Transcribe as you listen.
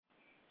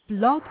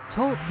Blog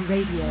Talk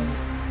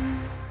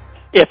Radio.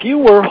 If you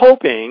were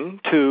hoping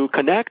to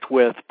connect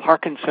with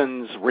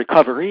Parkinson's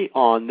recovery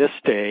on this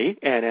day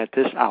and at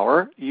this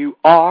hour, you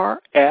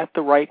are at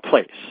the right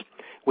place.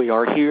 We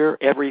are here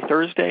every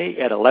Thursday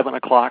at 11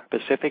 o'clock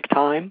Pacific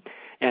time,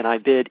 and I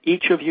bid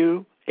each of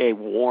you a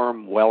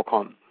warm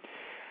welcome.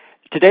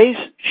 Today's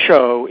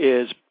show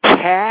is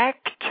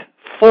packed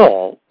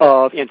full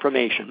of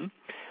information.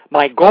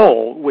 My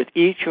goal with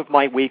each of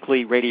my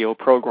weekly radio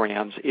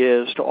programs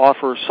is to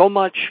offer so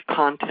much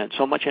content,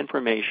 so much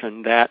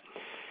information that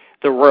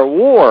the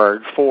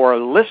reward for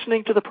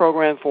listening to the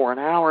program for an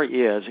hour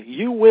is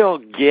you will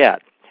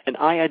get an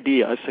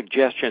idea, a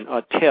suggestion,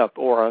 a tip,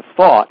 or a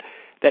thought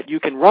that you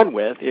can run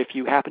with if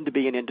you happen to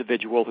be an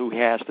individual who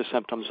has the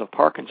symptoms of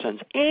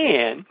Parkinson's,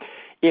 and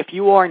if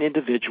you are an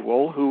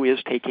individual who is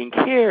taking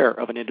care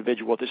of an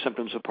individual with the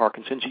symptoms of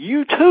Parkinson's,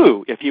 you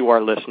too, if you are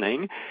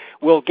listening,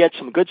 will get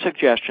some good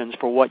suggestions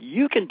for what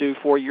you can do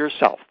for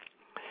yourself.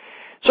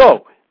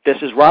 So, this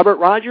is Robert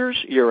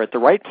Rogers. You're at the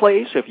right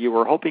place if you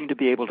were hoping to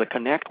be able to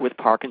connect with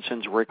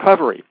Parkinson's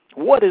recovery.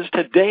 What is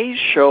today's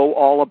show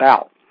all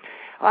about?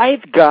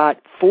 I've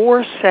got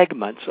 4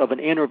 segments of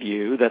an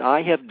interview that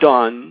I have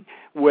done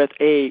with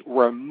a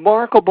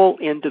remarkable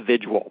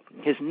individual.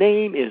 His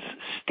name is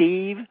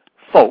Steve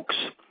Fowkes,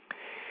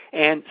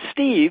 and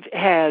Steve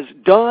has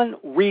done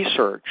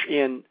research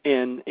in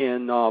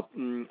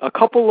a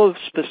couple of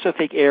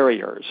specific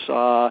areas.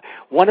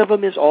 One of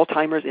them is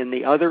Alzheimer's, and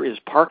the other is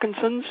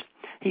Parkinson's.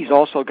 He's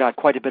also got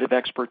quite a bit of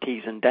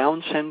expertise in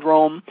Down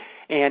syndrome,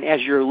 and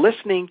as you're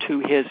listening to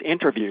his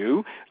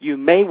interview, you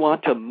may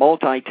want to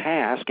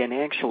multitask and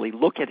actually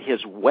look at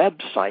his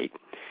website.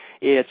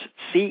 It's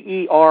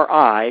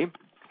CERI.com.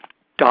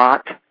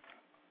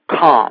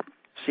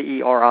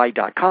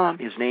 CERI.com.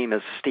 His name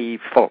is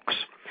Steve Fowkes.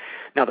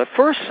 Now, the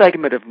first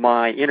segment of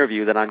my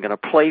interview that I'm going to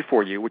play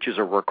for you, which is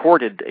a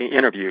recorded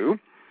interview,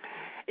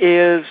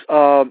 is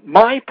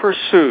my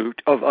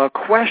pursuit of a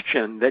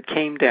question that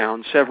came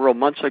down several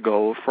months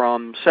ago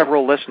from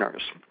several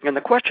listeners. And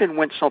the question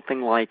went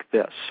something like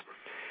this.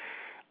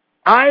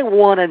 I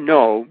want to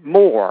know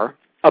more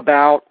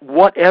about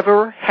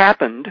whatever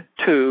happened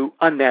to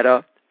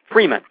Annetta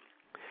Freeman.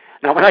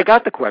 Now, when I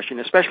got the question,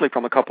 especially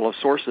from a couple of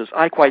sources,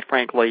 I quite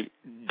frankly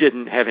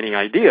didn't have any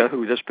idea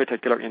who this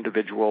particular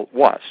individual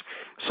was.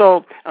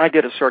 So I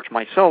did a search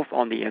myself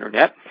on the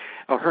Internet.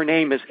 Her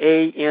name is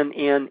Annetta,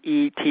 and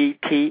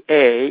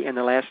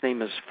the last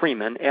name is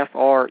Freeman,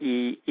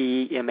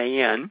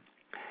 Freeman.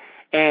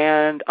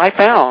 And I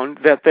found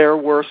that there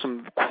were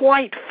some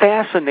quite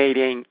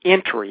fascinating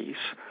entries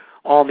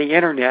on the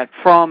Internet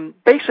from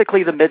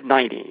basically the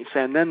mid-'90s,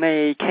 and then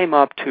they came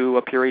up to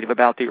a period of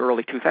about the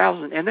early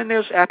 2000s, and then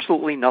there's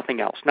absolutely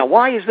nothing else. Now,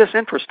 why is this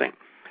interesting?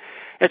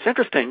 It's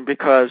interesting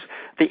because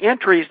the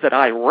entries that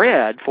I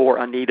read for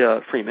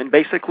Annetta Freeman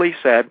basically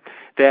said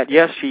that,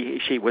 yes,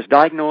 she was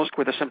diagnosed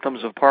with the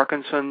symptoms of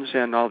Parkinson's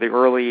in the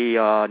early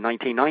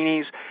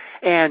 1990s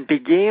and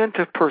began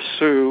to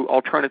pursue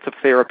alternative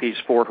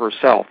therapies for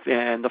herself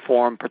in the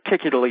form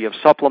particularly of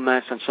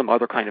supplements and some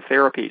other kind of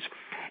therapies.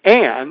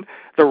 And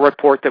the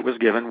report that was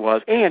given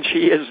was, and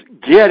she is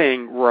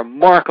getting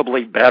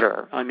remarkably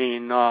better. I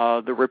mean,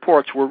 the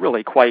reports were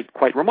really quite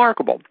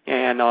remarkable.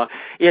 And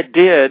it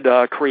did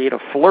create a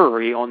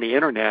flurry on the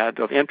Internet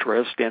of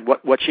interest in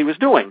what she was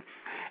doing.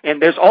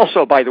 And there's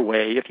also, by the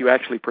way, if you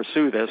actually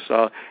pursue this,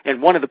 in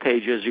one of the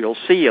pages you'll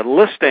see a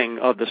listing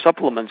of the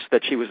supplements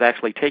that she was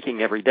actually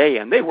taking every day,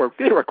 and they were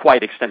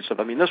quite extensive.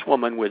 I mean, this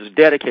woman was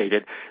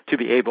dedicated to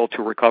be able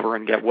to recover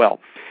and get well.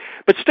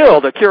 But still,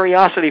 the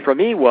curiosity for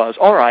me was,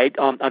 all right,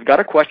 I've got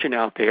a question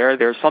out there.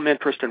 There's some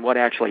interest in what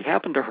actually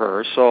happened to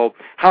her, so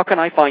how can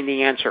I find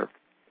the answer?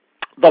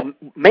 The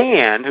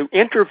man who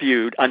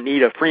interviewed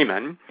Annetta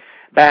Freeman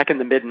back in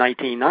the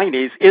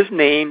mid-1990s is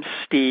named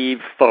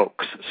Steve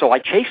Fowkes. So I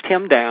chased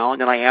him down,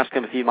 and I asked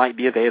him if he might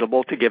be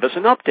available to give us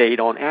an update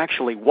on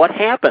actually what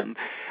happened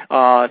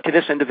to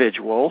this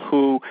individual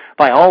who,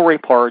 by all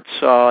reports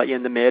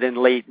in the mid and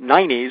late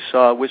 90s,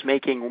 was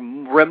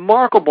making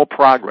remarkable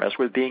progress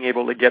with being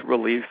able to get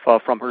relief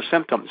from her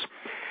symptoms.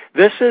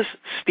 This is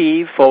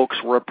Steve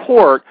Fowkes'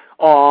 report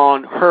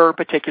on her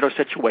particular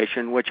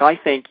situation, which I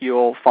think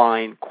you'll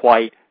find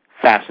quite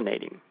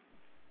fascinating.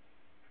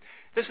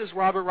 This is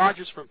Robert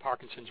Rogers from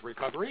Parkinson's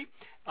Recovery.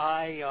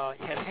 I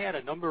have had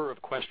a number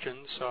of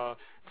questions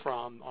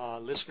from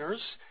listeners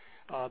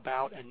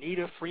about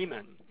Annetta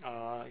Freeman.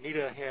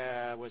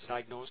 Annetta was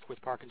diagnosed with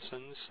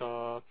Parkinson's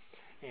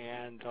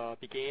and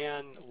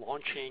began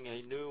launching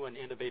a new and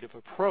innovative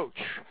approach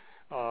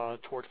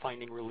toward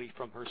finding relief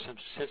from her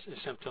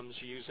symptoms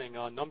using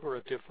a number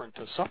of different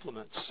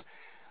supplements.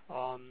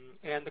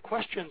 And the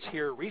questions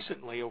here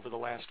recently over the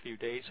last few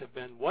days have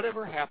been,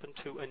 whatever happened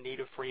to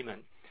Annetta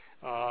Freeman?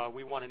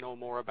 We want to know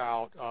more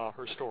about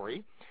her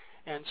story.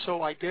 And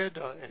so I did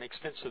an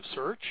extensive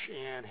search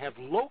and have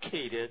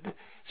located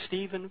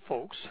Stephen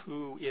Fowkes,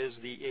 who is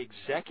the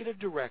Executive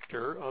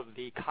Director of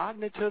the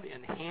Cognitive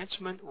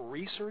Enhancement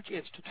Research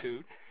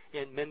Institute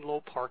in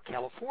Menlo Park,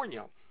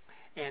 California.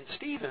 And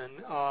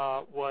Stephen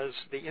was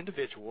the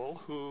individual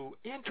who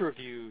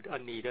interviewed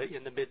Annetta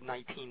in the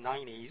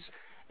mid-1990s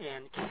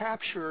and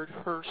captured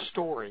her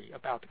story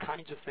about the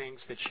kinds of things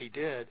that she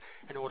did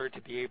in order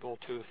to be able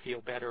to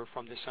feel better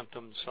from the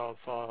symptoms of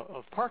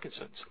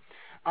Parkinson's.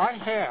 I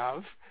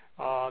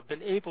have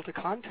been able to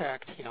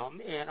contact him,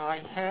 and I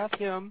have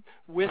him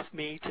with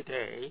me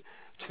today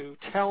to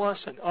tell us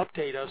and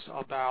update us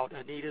about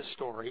Anita's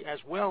story, as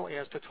well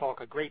as to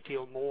talk a great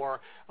deal more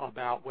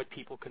about what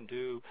people can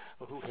do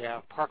who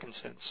have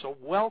Parkinson's. So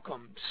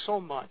welcome so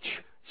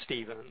much,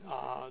 Stephen,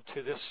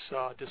 to this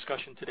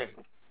discussion today.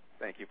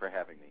 Thank you for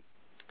having me.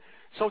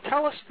 So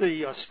tell us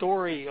the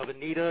story of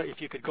Annetta,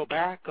 if you could go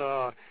back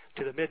to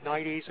the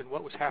mid-90s and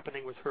what was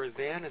happening with her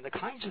then and the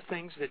kinds of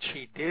things that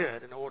she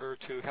did in order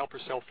to help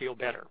herself feel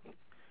better.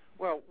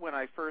 Well, when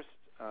I first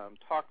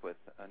talked with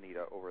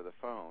Annetta over the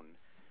phone,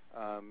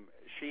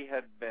 she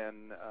had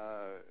been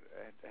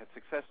had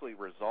successfully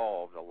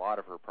resolved a lot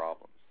of her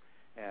problems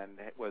and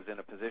was in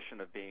a position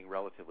of being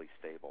relatively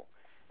stable.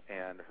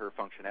 And her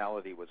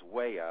functionality was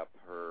way up.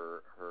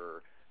 Her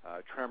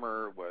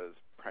tremor was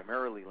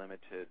primarily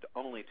limited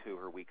only to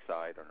her weak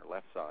side on her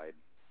left side.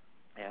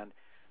 And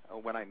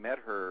when I met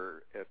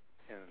her at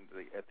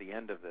the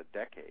end of the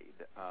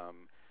decade,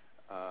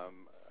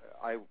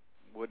 I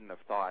wouldn't have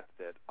thought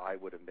that I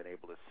would have been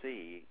able to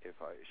see, if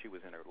she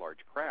was in a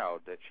large crowd,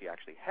 that she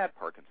actually had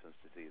Parkinson's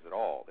disease at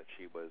all, that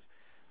she was,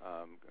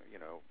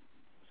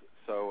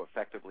 so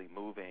effectively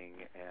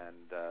moving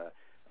and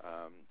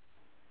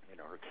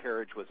her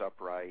carriage was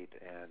upright,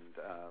 and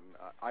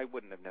I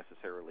wouldn't have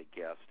necessarily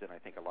guessed, and I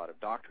think a lot of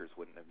doctors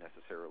wouldn't have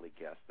necessarily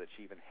guessed that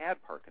she even had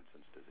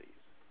Parkinson's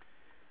disease.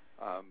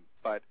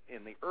 But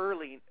in the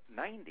early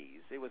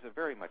 90s, it was a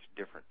very much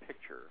different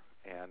picture,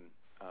 and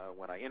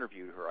when I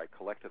interviewed her, I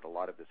collected a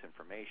lot of this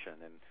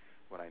information, and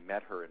when I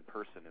met her in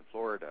person in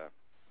Florida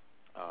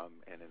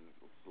and in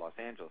Los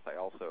Angeles,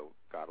 I also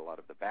got a lot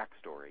of the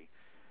backstory.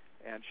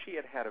 And she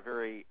had had a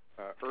very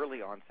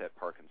early onset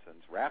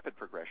Parkinson's, rapid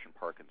progression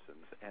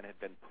Parkinson's, and had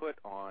been put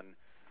on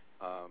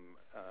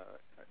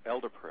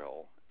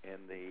Eldepril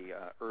in the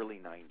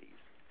early 90s,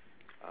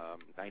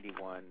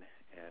 91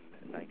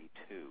 and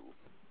 92,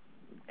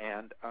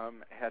 and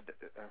had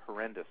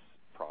horrendous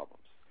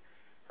problems.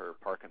 Her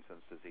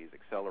Parkinson's disease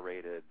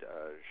accelerated.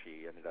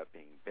 She ended up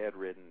being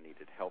bedridden,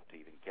 needed help to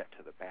even get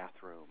to the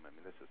bathroom. I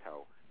mean, this is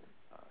how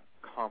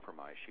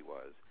compromised she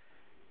was.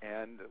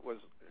 And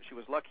she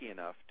was lucky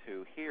enough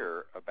to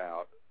hear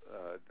about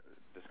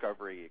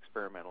discovery,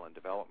 experimental, and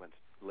development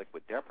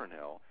liquid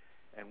Deprenyl.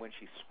 And when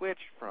she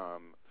switched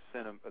from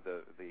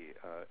the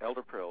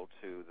Eldepril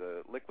to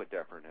the liquid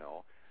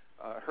Deprenyl,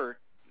 her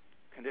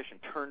condition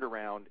turned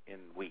around in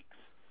weeks.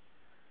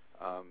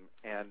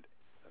 And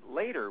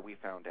later we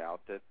found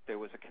out that there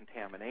was a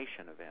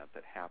contamination event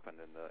that happened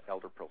in the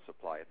Eldepril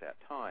supply at that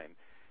time.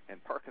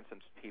 And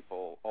Parkinson's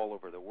people all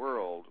over the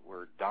world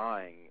were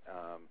dying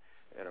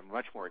at a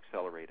much more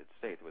accelerated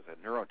state. There was a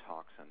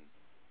neurotoxin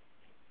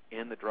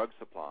in the drug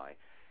supply.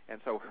 And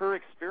so her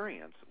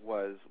experience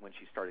was, when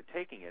she started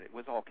taking it, it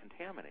was all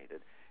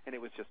contaminated, and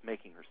it was just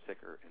making her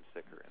sicker and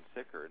sicker and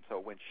sicker. And so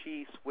when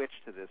she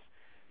switched to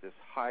this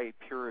high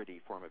purity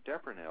form of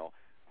Deprenyl,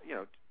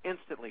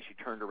 instantly she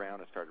turned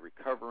around and started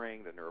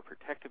recovering. The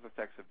neuroprotective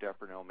effects of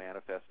Deprenyl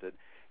manifested,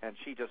 and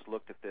she just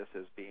looked at this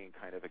as being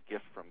kind of a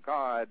gift from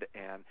God,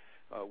 and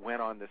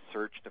went on this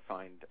search to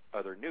find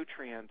other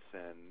nutrients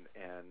and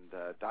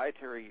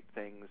dietary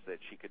things that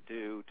she could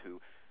do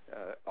to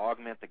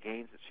augment the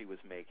gains that she was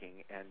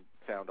making, and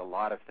found a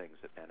lot of things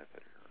that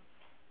benefited her.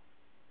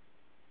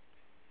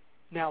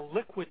 Now,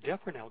 liquid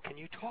Deprenyl, can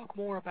you talk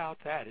more about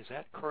that? Is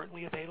that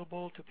currently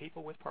available to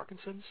people with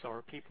Parkinson's?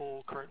 Are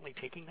people currently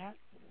taking that?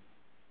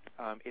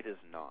 It is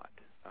not.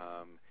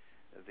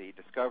 The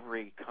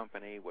Discovery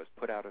Company was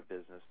put out of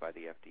business by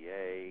the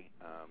FDA.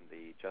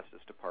 The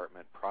Justice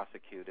Department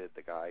prosecuted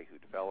the guy who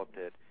developed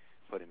it,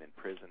 put him in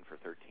prison for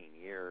 13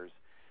 years.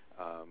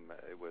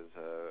 It was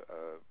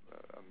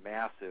a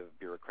massive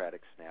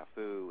bureaucratic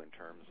snafu in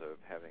terms of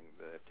having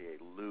the FDA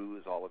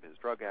lose all of his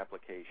drug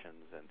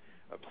applications and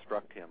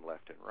obstruct him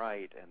left and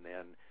right, and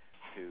then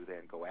to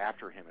go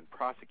after him and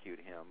prosecute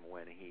him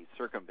when he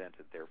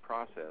circumvented their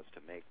process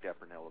to make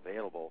Deprenyl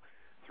available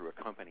through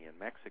a company in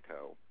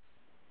Mexico.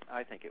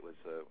 I think it was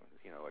a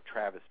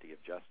travesty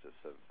of justice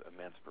of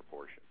immense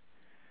proportion.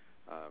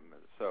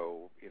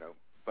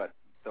 But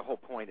the whole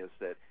point is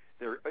that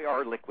there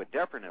are liquid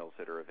Deprenyls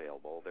that are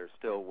available. There's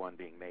still one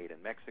being made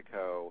in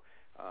Mexico.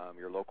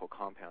 Your local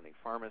compounding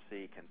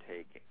pharmacy can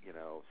take,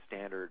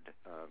 standard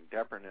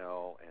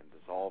Deprenyl and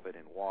dissolve it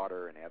in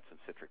water and add some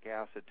citric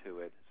acid to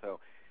it. So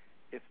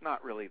it's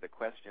not really the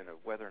question of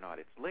whether or not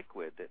it's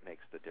liquid that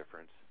makes the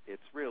difference.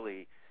 It's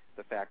really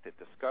the fact that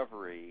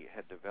Discovery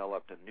had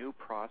developed a new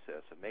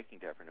process of making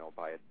Deprenyl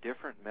by a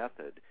different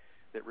method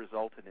that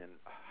resulted in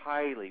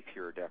highly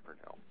pure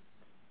Deprenyl.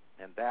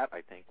 And that,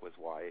 I think, was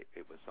why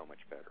it was so much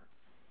better.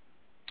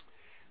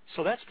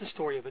 So that's the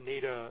story of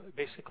Annetta,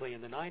 basically,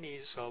 in the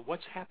 90s.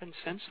 What's happened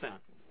since then?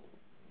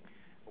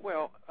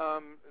 Well,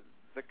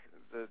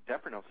 the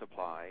Deprenyl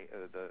supply,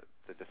 the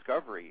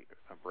Discovery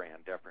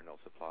brand Deprenyl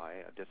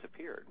supply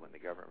disappeared when the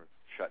government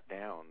shut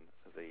down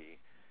the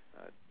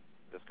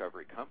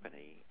Discovery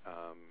company.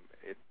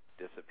 It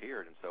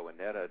disappeared, and so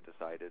Annetta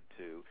decided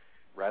to,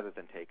 rather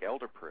than take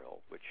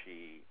Elderpril, which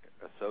she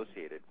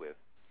associated with,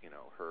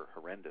 her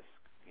horrendous,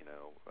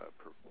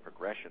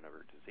 progression of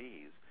her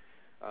disease,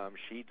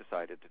 she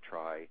decided to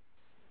try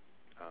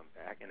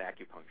an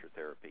acupuncture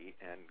therapy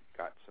and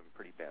got some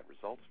pretty bad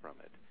results from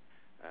it,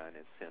 and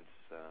has since,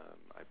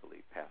 I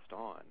believe, passed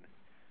on.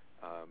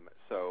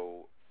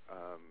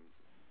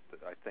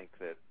 I think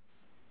that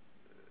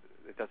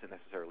it doesn't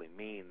necessarily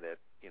mean that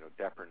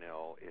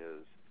Deprenyl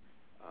is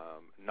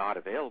not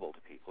available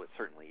to people. It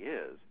certainly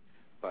is,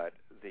 but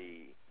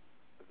the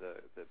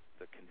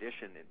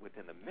condition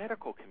within the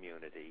medical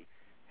community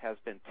has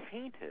been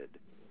tainted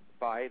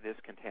by this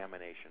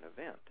contamination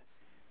event.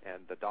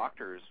 And the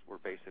doctors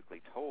were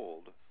basically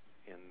told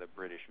in the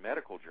British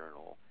Medical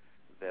Journal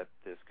that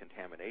this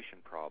contamination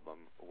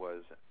problem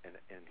was an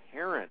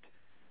inherent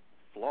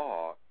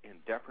flaw in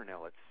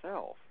Deprenyl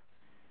itself.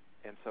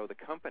 And so the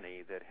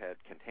company that had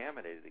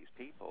contaminated these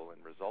people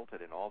and resulted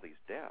in all these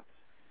deaths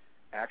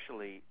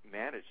actually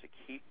managed to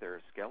keep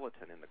their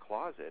skeleton in the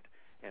closet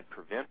and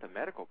prevent the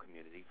medical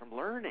community from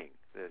learning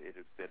that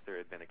there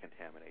had been a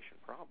contamination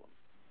problem.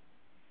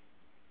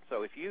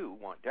 So if you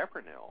want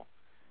Deprenyl,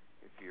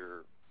 if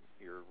your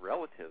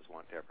relatives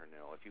want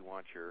Deprenyl, if you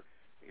want your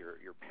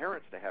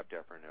parents to have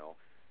Deprenyl,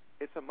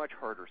 it's a much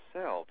harder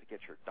sell to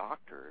get your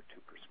doctor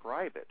to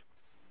prescribe it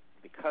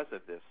because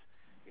of this,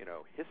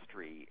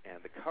 history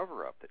and the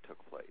cover-up that took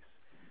place.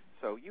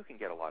 So you can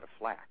get a lot of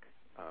flack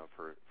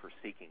for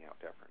seeking out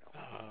Deprenyl.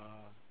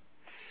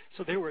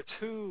 So there were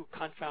two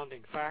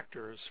confounding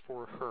factors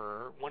for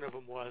her. One of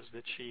them was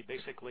that she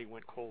basically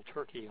went cold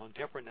turkey on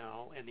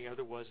Deprenyl, and the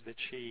other was that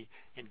she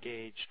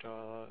engaged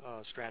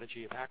a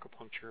strategy of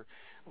acupuncture.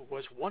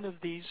 Was one of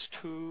these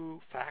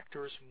two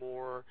factors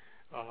more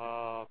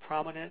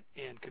prominent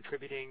in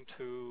contributing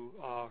to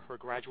her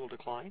gradual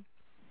decline?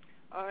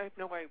 I have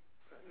no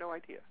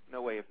idea,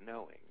 no way of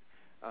knowing.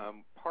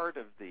 Part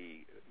of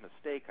the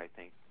mistake, I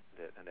think,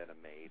 that Annetta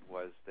made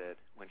was that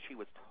when she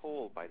was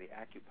told by the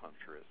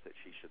acupuncturist that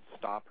she should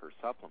stop her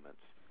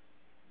supplements,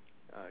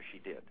 she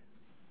did.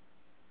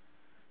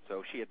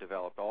 So she had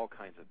developed all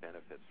kinds of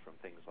benefits from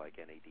things like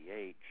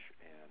NADH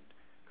and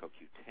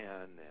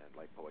CoQ10 and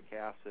lipoic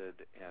acid,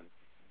 and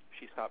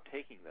she stopped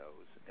taking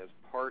those as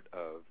part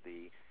of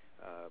the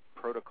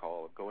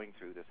protocol of going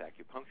through this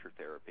acupuncture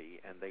therapy,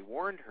 and they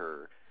warned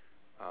her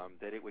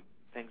that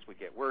things would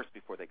get worse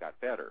before they got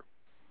better,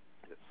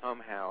 that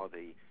somehow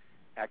the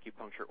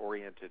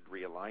acupuncture-oriented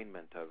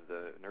realignment of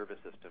the nervous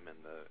system and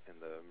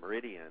the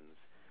meridians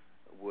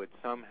would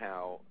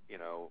somehow,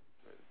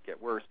 get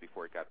worse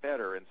before it got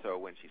better. And so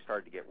when she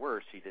started to get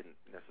worse, she didn't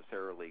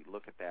necessarily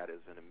look at that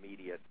as an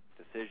immediate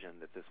decision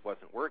that this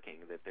wasn't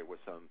working, that there was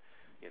some,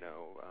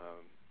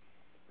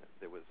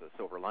 there was a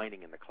silver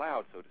lining in the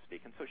cloud, so to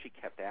speak. And so she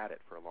kept at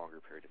it for a longer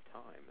period of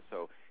time.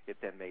 So it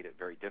then made it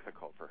very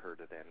difficult for her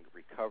to then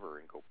recover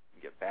and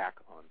get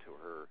back onto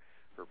her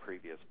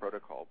previous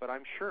protocol. But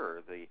I'm sure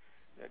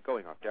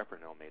going off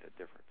Deprenyl made a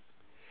difference.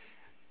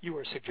 You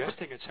were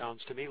suggesting, it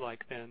sounds to me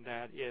like then,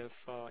 that if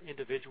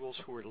individuals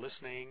who are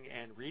listening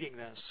and reading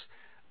this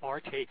are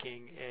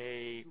taking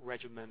a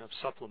regimen of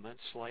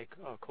supplements like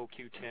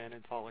CoQ10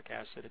 and folic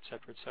acid, et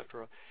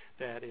cetera,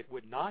 that it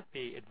would not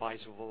be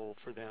advisable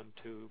for them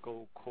to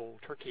go cold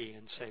turkey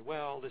and say,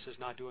 well, this is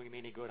not doing me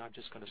any good, I'm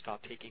just going to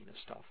stop taking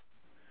this stuff.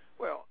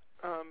 Well,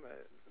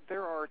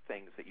 there are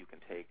things that you can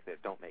take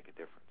that don't make a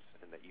difference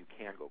and that you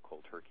can go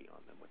cold turkey on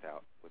them with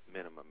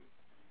minimum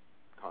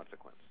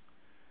consequence.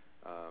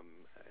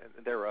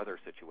 And there are other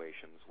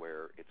situations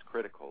where it's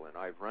critical, and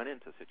I've run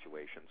into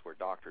situations where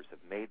doctors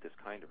have made this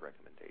kind of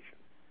recommendation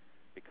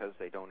because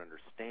they don't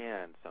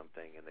understand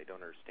something and they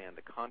don't understand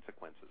the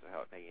consequences of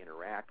how it may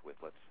interact with,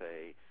 let's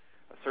say,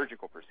 a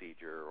surgical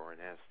procedure or an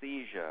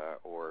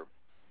anesthesia or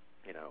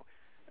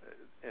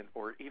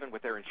even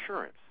with their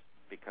insurance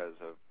because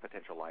of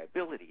potential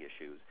liability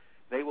issues.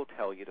 They will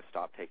tell you to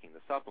stop taking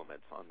the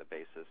supplements on the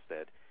basis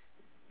that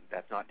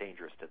that's not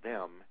dangerous to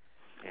them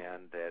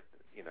and that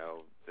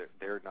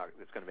they're not.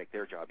 It's going to make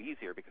their job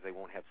easier because they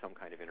won't have some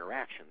kind of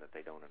interaction that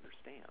they don't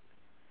understand.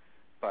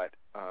 But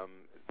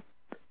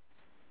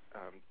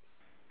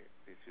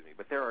excuse me.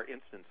 But there are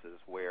instances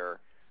where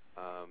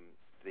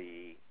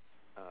the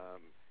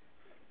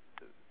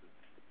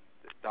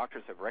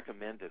doctors have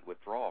recommended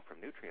withdrawal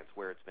from nutrients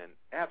where it's been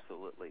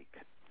absolutely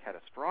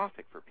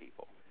catastrophic for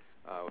people.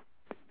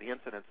 The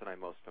incidents that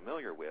I'm most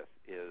familiar with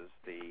is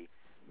the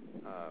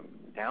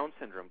Down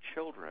syndrome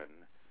children.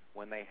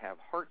 When they have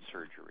heart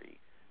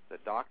surgery, the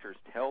doctors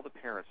tell the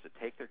parents to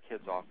take their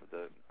kids off of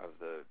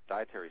the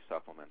dietary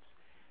supplements,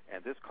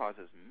 and this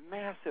causes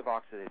massive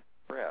oxidative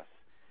stress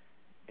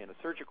in a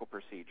surgical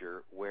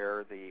procedure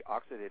where the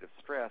oxidative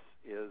stress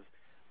is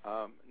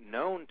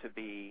known to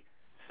be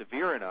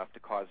severe enough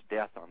to cause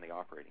death on the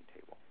operating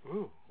table.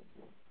 Ooh.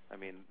 I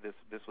mean,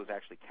 this was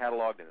actually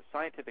cataloged in a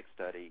scientific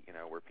study,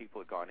 where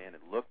people had gone in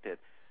and looked at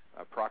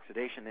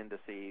peroxidation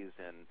indices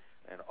and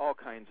all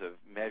kinds of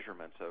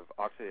measurements of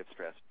oxidative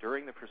stress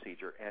during the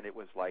procedure, and it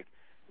was like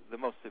the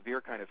most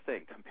severe kind of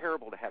thing,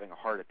 comparable to having a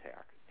heart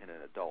attack in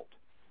an adult.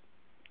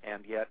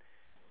 And yet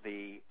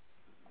they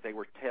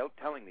were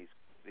telling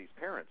these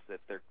parents that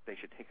they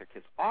should take their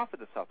kids off of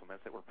the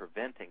supplements that were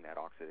preventing that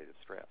oxidative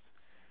stress.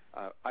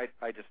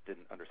 I just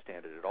didn't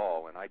understand it at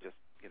all, and I just,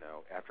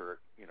 after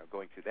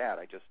going through that,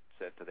 I just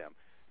said to them,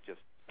 just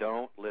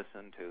don't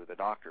listen to the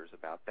doctors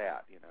about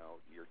that.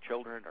 Your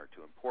children are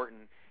too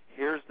important.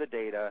 Here's the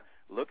data.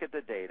 Look at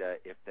the data.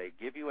 If they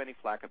give you any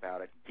flack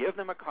about it, give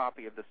them a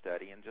copy of the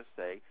study and just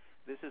say,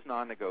 this is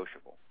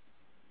non-negotiable.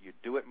 You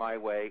do it my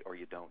way or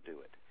you don't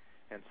do it.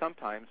 And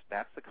sometimes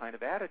that's the kind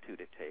of attitude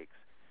it takes,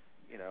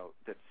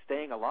 that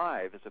staying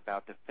alive is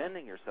about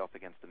defending yourself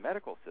against the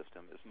medical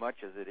system as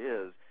much as it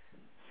is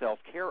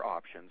self-care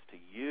options to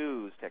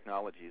use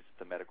technologies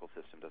that the medical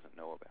system doesn't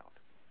know about.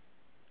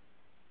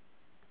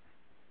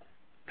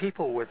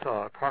 People with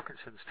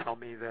Parkinson's tell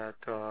me that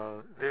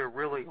they're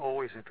really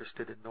always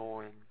interested in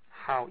knowing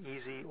how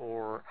easy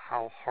or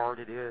how hard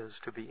it is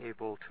to be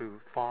able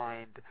to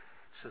find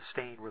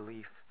sustained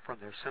relief from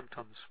their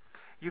symptoms.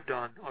 You've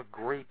done a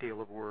great deal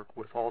of work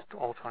with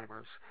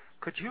Alzheimer's.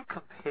 Could you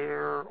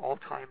compare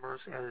Alzheimer's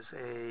as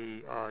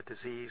a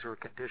disease or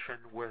condition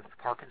with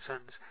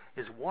Parkinson's?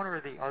 Is one or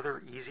the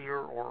other easier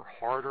or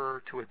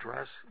harder to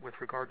address with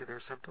regard to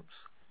their symptoms?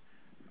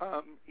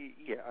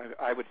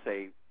 I would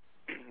say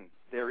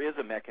there is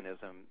a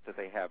mechanism that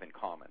they have in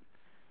common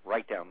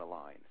right down the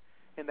line,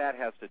 and that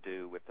has to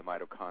do with the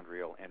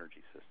mitochondrial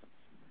energy systems.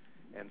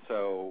 And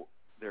so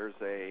there's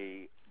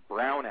a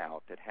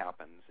brownout that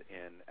happens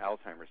in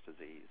Alzheimer's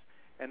disease,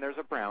 and there's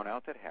a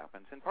brownout that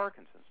happens in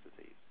Parkinson's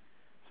disease.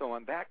 So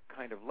on that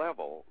kind of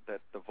level, that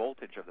the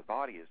voltage of the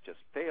body is just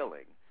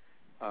failing,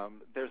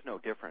 there's no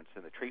difference,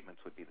 and the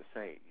treatments would be the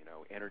same.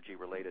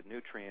 Energy-related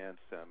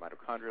nutrients,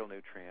 mitochondrial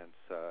nutrients,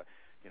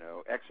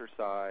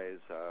 exercise,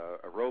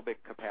 aerobic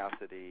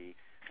capacity,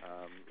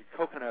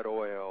 coconut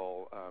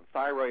oil,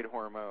 thyroid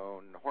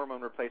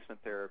hormone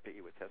replacement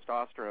therapy with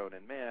testosterone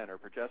in men or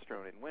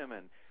progesterone in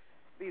women.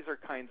 These are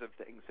kinds of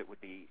things that would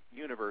be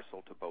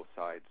universal to both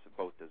sides of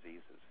both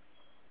diseases.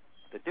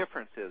 The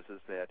difference is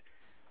that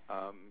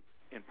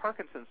in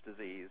Parkinson's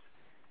disease,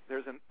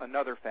 there's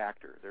another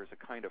factor. There's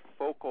a kind of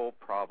focal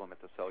problem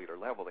at the cellular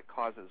level that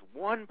causes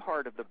one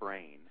part of the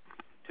brain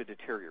to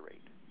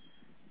deteriorate.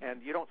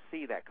 And you don't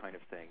see that kind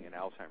of thing in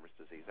Alzheimer's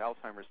disease.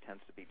 Alzheimer's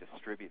tends to be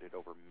distributed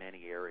over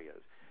many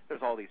areas.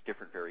 There's all these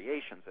different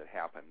variations that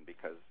happen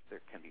because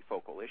there can be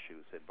focal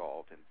issues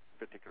involved in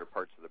particular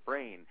parts of the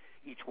brain,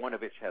 each one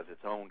of which has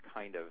its own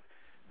kind of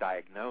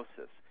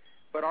diagnosis.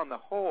 But on the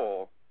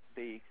whole,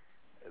 the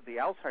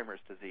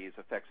Alzheimer's disease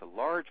affects a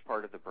large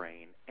part of the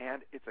brain,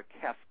 and it's a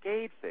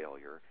cascade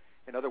failure.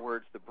 In other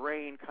words, the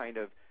brain kind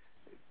of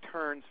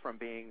turns from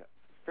being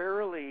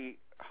fairly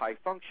high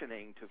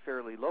functioning to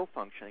fairly low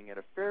functioning in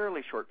a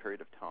fairly short period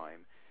of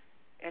time,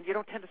 and you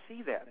don't tend to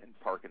see that in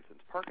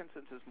Parkinson's.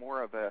 Parkinson's is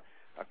more of a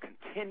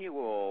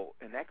continual,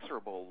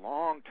 inexorable,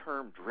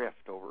 long-term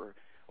drift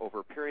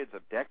over periods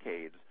of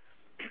decades,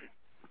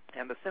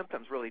 and the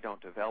symptoms really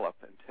don't develop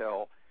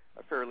until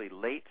a fairly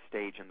late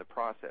stage in the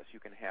process. You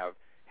can have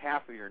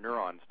half of your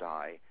neurons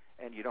die,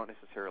 and you don't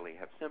necessarily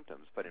have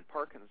symptoms. But in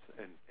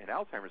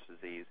Alzheimer's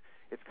disease,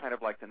 it's kind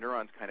of like the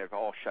neurons kind of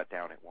all shut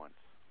down at once.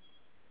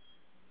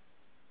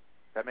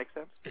 That make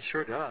sense? It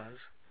sure does.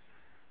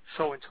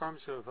 So in terms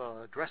of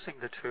addressing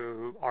the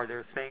two, are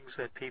there things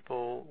that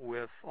people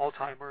with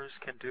Alzheimer's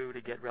can do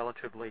to get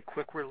relatively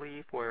quick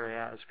relief,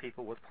 whereas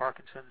people with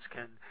Parkinson's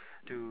can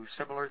do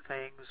similar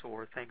things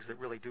or things that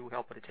really do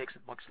help, but it takes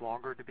it much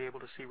longer to be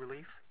able to see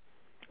relief?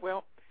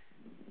 Well,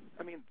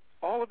 I mean,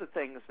 all of the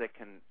things that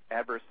can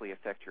adversely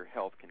affect your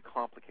health can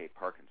complicate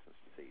Parkinson's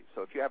disease.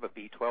 So if you have a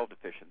B12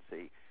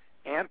 deficiency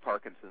and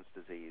Parkinson's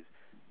disease,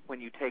 when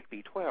you take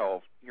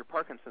B12, your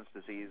Parkinson's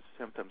disease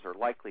symptoms are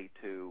likely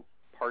to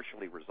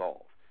partially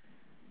resolve.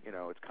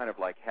 It's kind of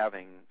like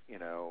having,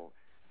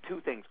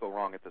 two things go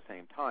wrong at the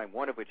same time,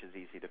 one of which is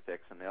easy to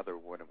fix and the other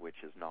one of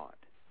which is not.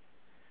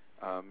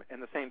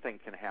 And the same thing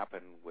can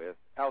happen with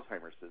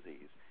Alzheimer's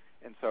disease.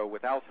 And so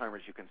with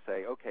Alzheimer's, you can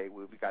say, okay,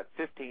 we've got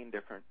 15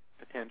 different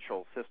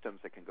potential systems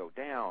that can go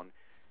down,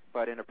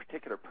 but in a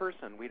particular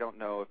person, we don't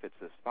know if it's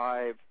this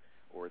 5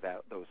 or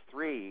those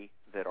 3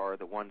 that are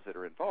the ones that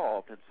are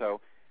involved. And so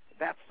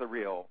that's the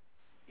real,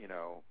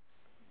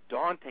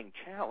 daunting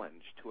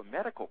challenge to a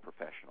medical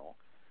professional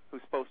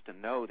who's supposed to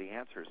know the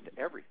answers to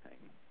everything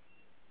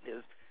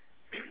is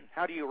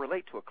how do you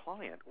relate to a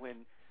client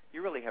when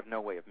you really have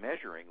no way of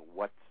measuring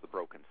what's the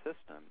broken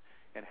system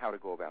and how to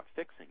go about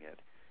fixing it.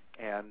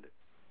 And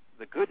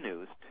the good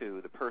news to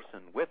the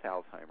person with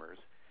Alzheimer's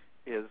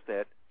is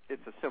that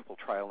it's a simple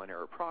trial and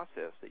error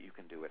process that you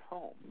can do at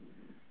home,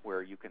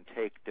 where you can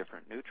take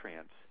different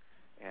nutrients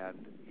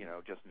and,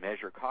 just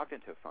measure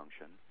cognitive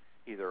function,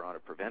 either on a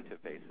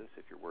preventive basis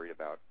if you're worried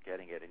about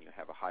getting it and you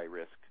have a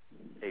high-risk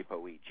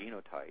ApoE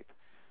genotype,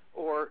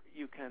 or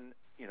you can,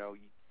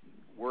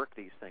 work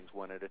these things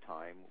one at a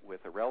time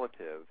with a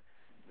relative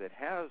that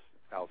has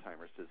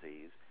Alzheimer's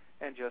disease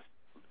and just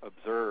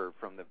observe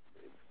from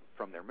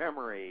their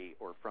memory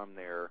or from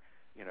their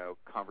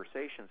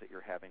conversations that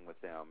you're having with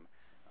them,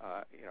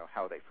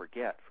 how they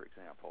forget, for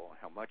example,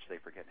 how much they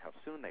forget, how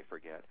soon they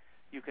forget.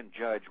 You can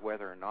judge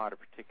whether or not a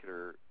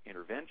particular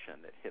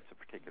intervention that hits a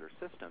particular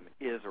system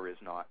is or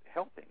is not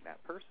helping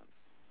that person.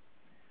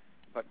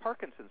 But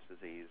Parkinson's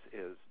disease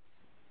is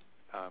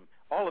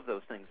all of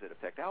those things that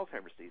affect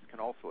Alzheimer's disease can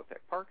also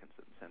affect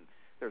Parkinson's, and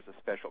there's a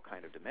special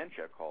kind of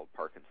dementia called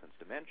Parkinson's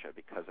dementia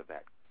because of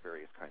that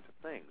various kinds of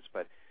things.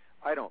 But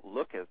I don't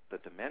look at the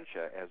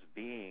dementia as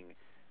being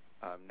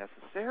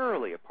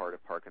necessarily a part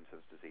of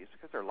Parkinson's disease,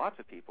 because there are lots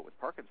of people with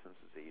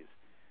Parkinson's disease,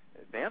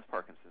 advanced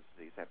Parkinson's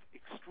disease, have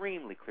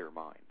extremely clear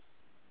minds.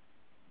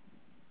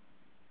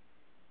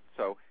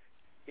 So,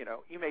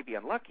 you may be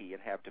unlucky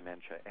and have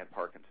dementia and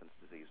Parkinson's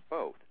disease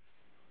both.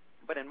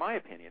 But in my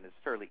opinion, it's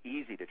fairly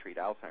easy to treat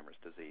Alzheimer's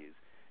disease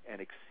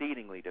and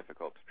exceedingly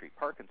difficult to treat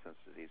Parkinson's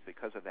disease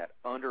because of that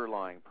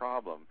underlying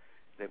problem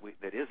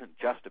that isn't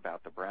just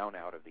about the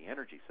brownout of the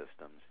energy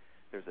systems.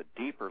 There's a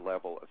deeper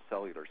level of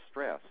cellular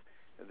stress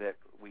that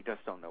we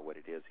just don't know what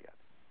it is yet.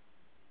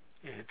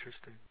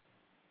 Interesting.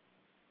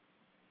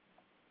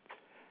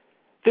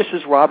 This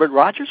is Robert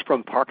Rogers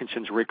from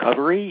Parkinson's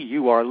Recovery.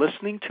 You are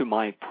listening to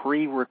my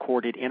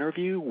pre-recorded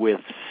interview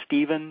with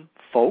Stephen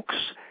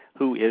Fowkes,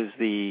 who is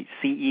the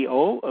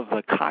CEO of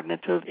the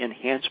Cognitive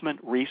Enhancement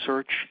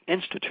Research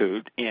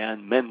Institute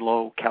in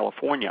Menlo,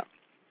 California.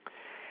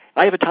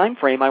 I have a time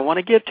frame I want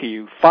to give to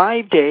you,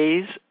 5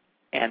 days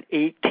and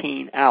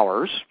 18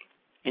 hours,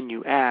 and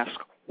you ask,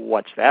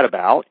 what's that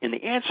about? And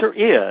the answer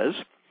is,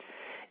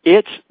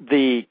 it's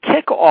the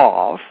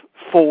kickoff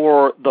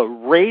for the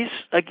race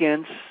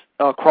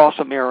across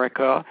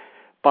America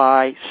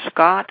by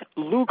Scott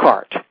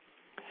Lugart.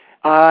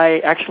 I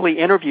actually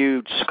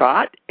interviewed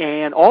Scott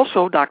and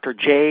also Dr.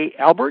 Jay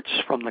Alberts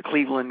from the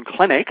Cleveland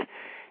Clinic,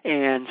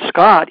 and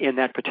Scott, in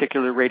that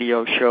particular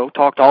radio show,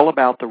 talked all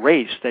about the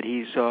race that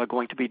he's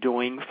going to be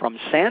doing from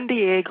San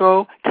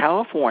Diego,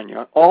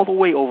 California, all the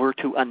way over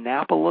to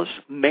Annapolis,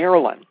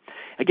 Maryland.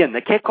 Again,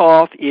 the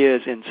kickoff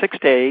is in 6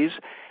 days,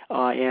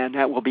 and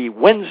that will be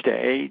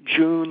Wednesday,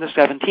 June the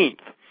 17th.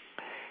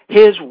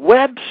 His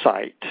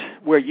website,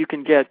 where you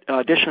can get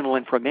additional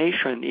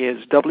information,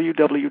 is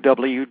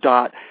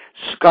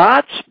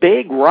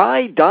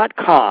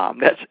www.scottsbigride.com.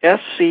 That's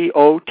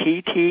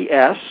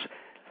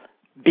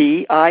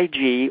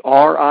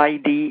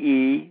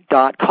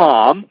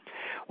SCOTTSBIGRIDE.com.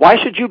 Why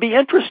should you be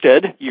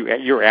interested?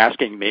 You're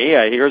asking me.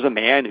 Here's a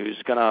man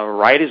who's going to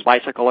ride his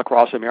bicycle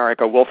across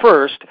America. Well,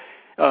 first,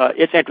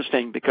 it's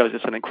interesting because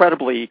it's an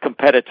incredibly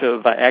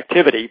competitive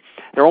activity.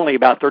 There are only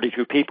about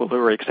 32 people who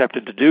are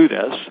accepted to do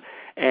this.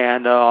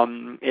 And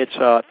it's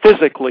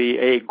physically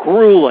a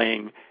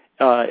grueling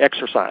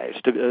exercise,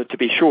 to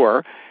be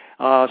sure.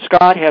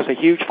 Scott has a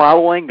huge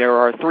following. There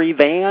are 3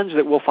 vans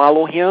that will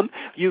follow him.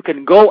 You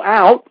can go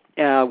out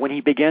when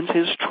he begins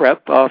his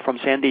trip from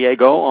San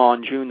Diego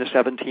on June the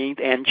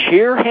 17th and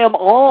cheer him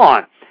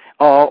on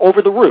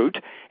over the route.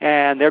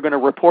 And they're going to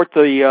report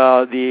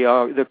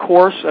the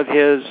course of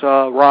his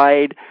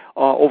ride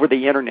over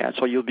the Internet,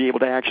 so you'll be able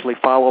to actually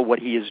follow what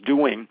he is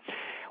doing.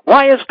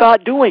 Why is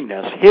Scott doing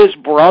this? His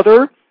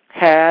brother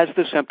has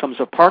the symptoms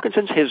of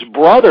Parkinson's. His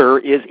brother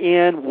is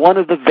in one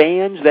of the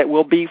vans that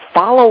will be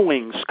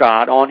following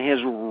Scott on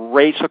his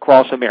race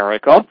across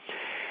America.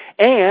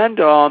 And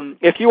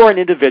if you are an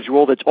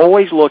individual that's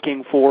always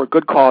looking for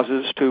good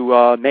causes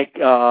to make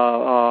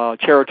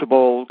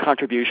charitable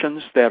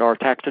contributions that are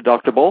tax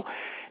deductible,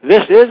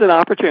 this is an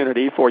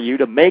opportunity for you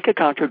to make a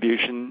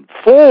contribution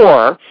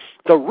for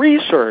the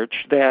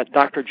research that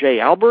Dr. Jay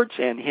Alberts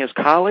and his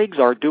colleagues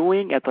are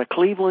doing at the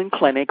Cleveland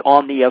Clinic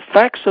on the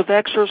effects of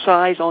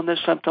exercise on the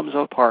symptoms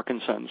of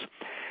Parkinson's.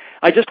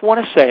 I just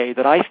want to say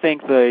that I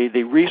think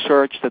the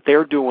research that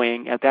they're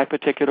doing at that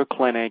particular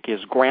clinic is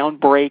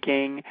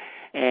groundbreaking,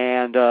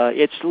 and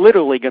it's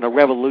literally going to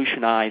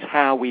revolutionize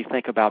how we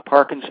think about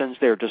Parkinson's.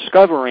 They're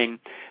discovering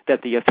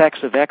that the effects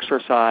of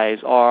exercise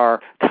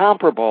are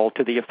comparable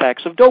to the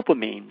effects of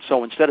dopamine.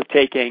 So instead of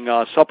taking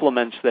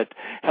supplements that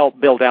help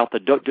build up the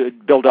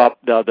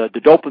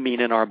dopamine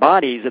in our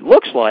bodies, it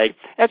looks like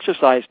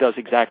exercise does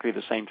exactly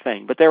the same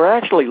thing. But they're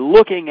actually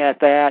looking at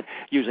that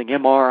using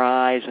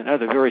MRIs and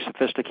other very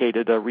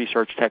sophisticated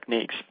research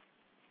techniques.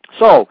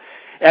 So,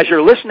 as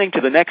you're listening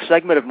to the next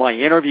segment of my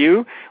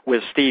interview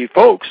with Steve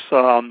Fowkes,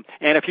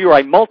 and if you're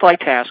a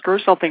multitasker,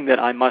 something that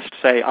I must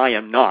say I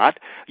am not,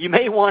 you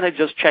may want to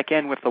just check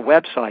in with the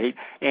website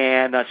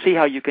and see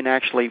how you can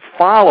actually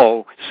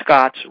follow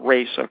Scott's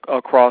race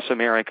across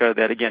America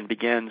that, again,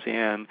 begins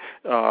in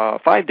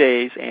 5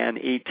 days and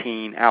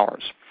 18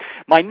 hours.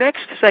 My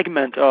next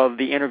segment of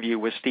the interview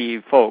with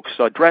Steve Fowkes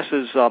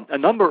addresses a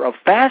number of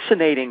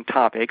fascinating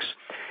topics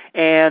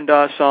and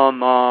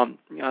some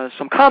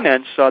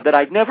comments that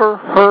I've never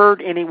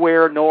heard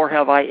anywhere, nor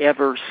have I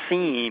ever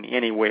seen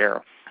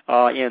anywhere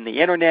in the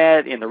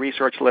Internet, in the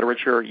research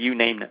literature, you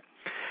name it.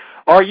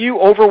 Are you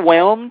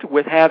overwhelmed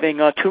with having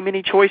too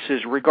many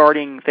choices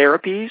regarding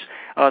therapies?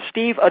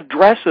 Steve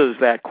addresses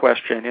that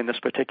question in this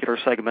particular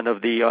segment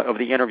of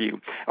the interview.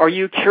 Are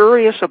you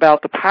curious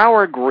about the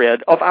power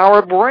grid of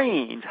our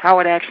brains, how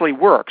it actually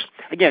works?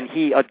 Again,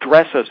 he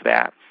addresses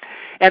that.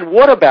 And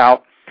what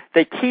about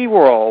the key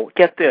role,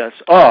 get this,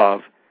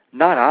 of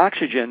not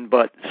oxygen,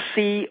 but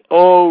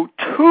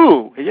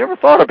CO2. Have you ever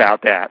thought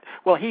about that?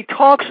 Well, he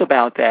talks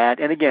about that,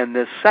 and again,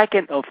 the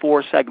second of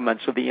 4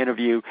 segments of the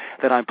interview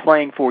that I'm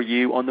playing for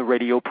you on the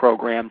radio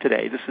program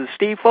today. This is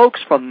Steve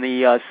Fowkes from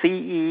the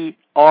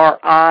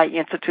CERI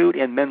Institute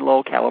in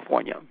Menlo,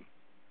 California.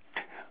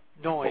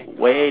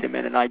 Wait a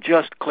minute, I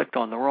just clicked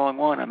on the wrong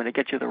one. I'm going to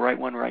get you the right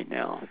one right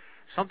now.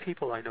 Some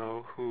people I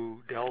know who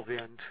delve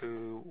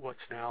into what's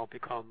now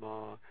become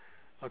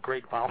a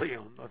great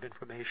volume of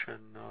information,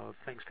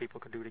 things people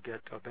can do to get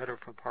better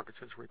from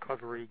Parkinson's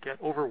recovery,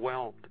 get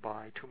overwhelmed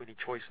by too many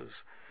choices.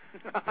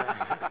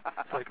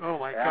 It's like, oh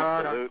my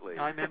God,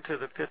 I'm into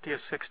the 50th,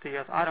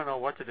 60th, I don't know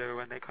what to do,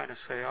 and they kind of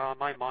say, oh,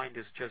 my mind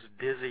is just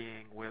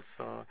dizzying with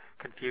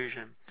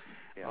confusion.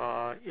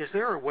 Yeah. Is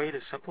there a way to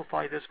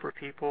simplify this for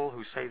people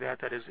who say that?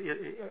 That is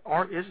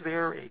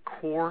there a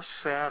core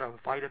set of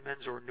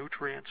vitamins or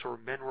nutrients or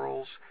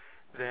minerals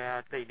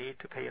that they need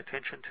to pay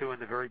attention to in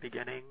the very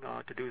beginning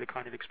to do the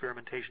kind of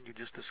experimentation you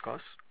just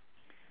discussed?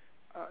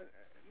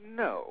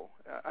 No,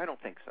 I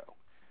don't think so.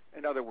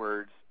 In other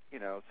words,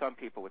 some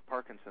people with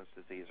Parkinson's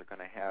disease are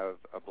going to have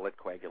a blood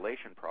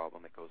coagulation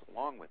problem that goes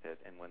along with it,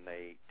 and when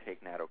they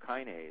take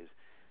nattokinase,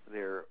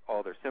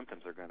 all their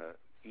symptoms are going to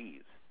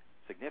ease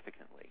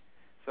significantly.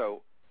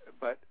 So,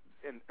 but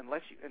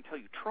until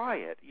you try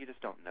it, you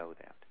just don't know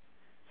that.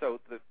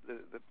 So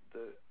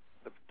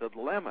the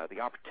dilemma, the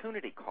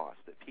opportunity cost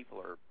that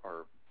people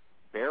are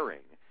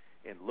bearing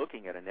in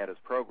looking at Annetta's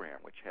program,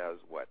 which has,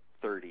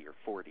 30 or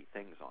 40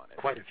 things on it.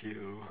 Quite a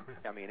few.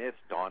 I mean, it's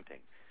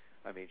daunting.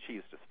 I mean, she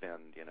used to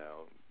spend,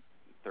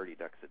 $30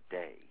 a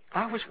day.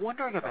 I was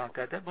wondering about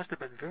that. That must have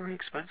been very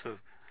expensive.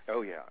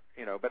 Oh, yeah.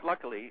 But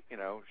luckily,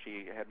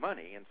 she had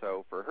money, and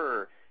so for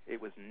her, it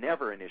was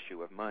never an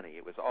issue of money.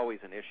 It was always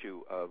an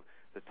issue of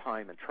the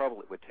time and trouble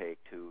it would take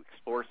to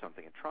explore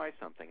something and try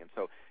something. And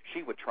so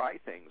she would try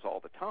things all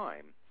the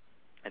time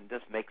and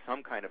just make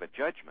some kind of a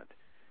judgment,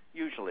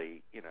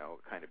 usually,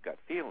 kind of gut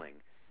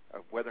feeling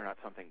of whether or not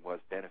something was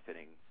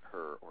benefiting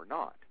her or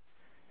not.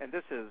 And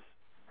this is,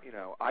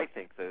 I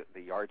think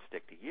the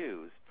yardstick to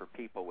use for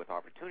people with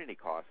opportunity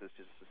costs is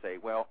just to say,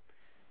 well,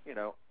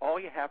 all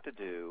you have to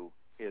do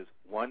is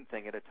one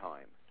thing at a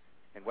time.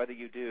 And whether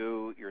you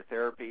do your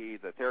therapy,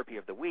 the therapy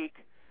of the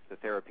week, the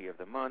therapy of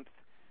the month,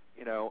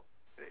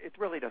 it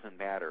really doesn't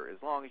matter as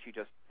long as you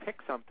just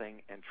pick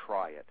something and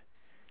try it.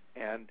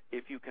 And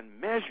if you can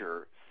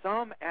measure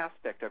some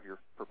aspect of your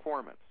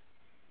performance,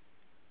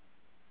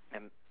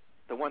 and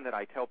the one that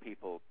I tell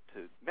people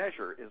to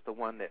measure is the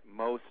one that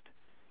most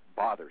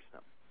bothers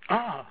them.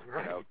 Ah,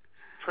 right.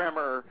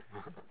 Tremor,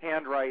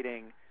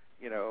 handwriting,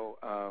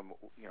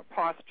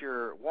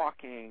 posture,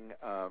 walking,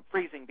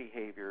 freezing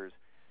behaviors,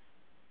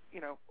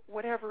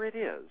 whatever it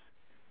is,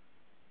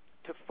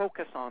 to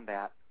focus on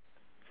that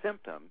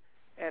symptom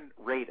and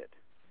rate it.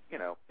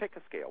 Pick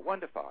a scale,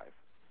 1 to 5,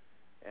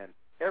 and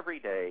every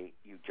day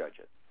you judge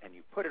it, and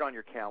you put it on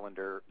your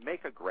calendar,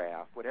 make a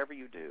graph, whatever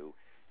you do,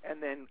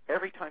 and then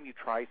every time you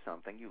try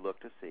something, you look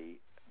to see,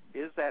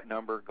 is that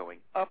number going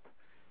up,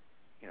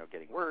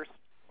 getting worse,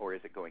 or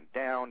is it going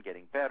down,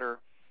 getting better,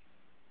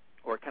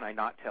 or can I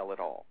not tell at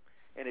all?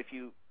 And if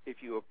you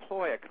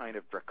employ a kind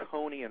of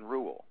draconian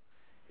rule,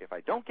 if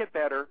I don't get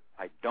better,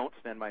 I don't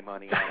spend my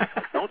money on it,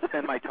 I don't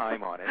spend my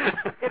time on it.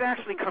 It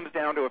actually comes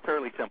down to a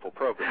fairly simple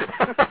program.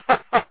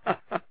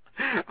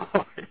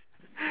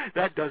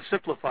 That does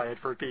simplify it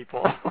for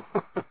people.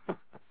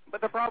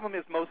 But the problem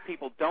is most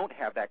people don't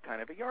have that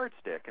kind of a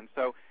yardstick, and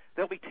so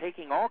they'll be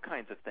taking all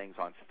kinds of things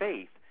on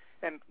faith.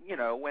 And,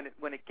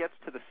 when it gets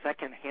to the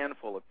second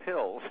handful of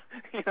pills,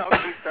 you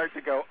start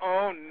to go,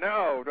 oh,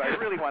 no, do I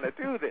really want to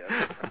do this?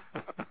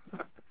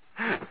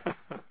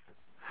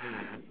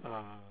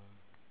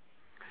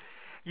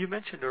 You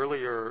mentioned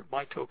earlier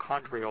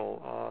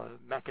mitochondrial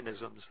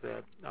mechanisms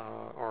that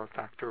are a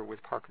factor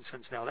with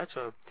Parkinson's. Now, that's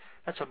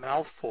a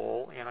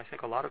mouthful, and I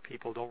think a lot of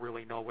people don't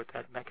really know what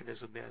that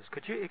mechanism is.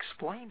 Could you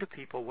explain to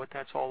people what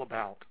that's all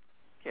about?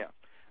 Yeah.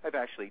 I've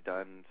actually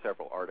done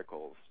several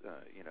articles,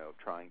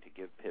 trying to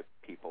give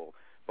people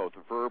both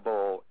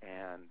verbal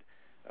and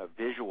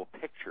visual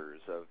pictures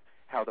of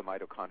how the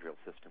mitochondrial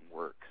system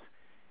works.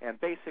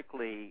 And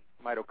basically,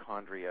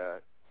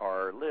 mitochondria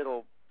are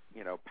little,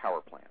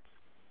 power plants,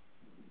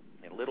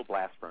 little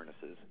blast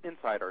furnaces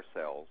inside our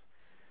cells.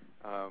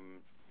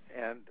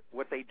 And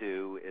what they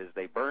do is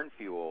they burn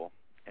fuel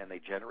and they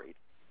generate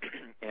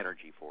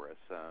energy for us.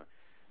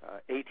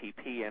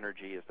 ATP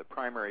energy is the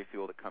primary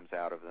fuel that comes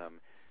out of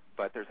them.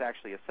 But there's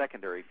actually a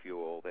secondary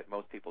fuel that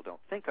most people don't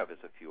think of as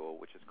a fuel,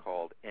 which is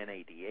called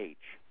NADH,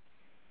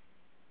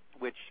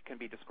 which can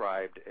be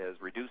described as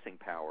reducing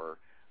power,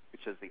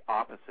 which is the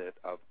opposite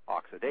of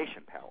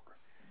oxidation power.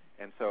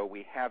 And so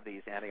we have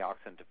these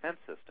antioxidant defense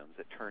systems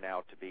that turn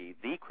out to be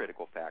the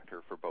critical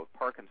factor for both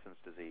Parkinson's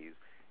disease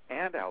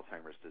and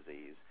Alzheimer's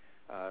disease,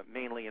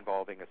 mainly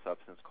involving a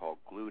substance called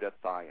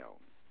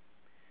glutathione.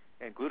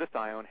 And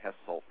glutathione has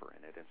sulfur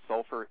in it, and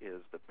sulfur is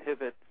the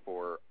pivot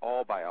for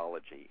all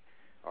biology.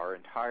 Our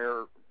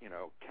entire,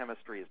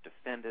 chemistry is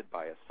defended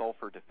by a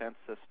sulfur defense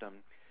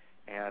system,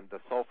 and the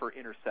sulfur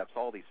intercepts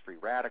all these free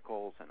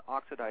radicals and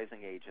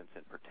oxidizing agents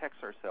and protects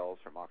our cells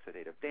from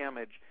oxidative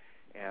damage.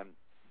 And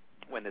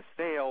when this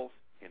fails,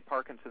 in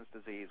Parkinson's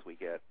disease, we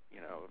get,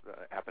 the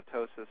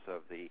apoptosis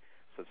of the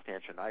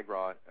substantia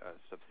nigra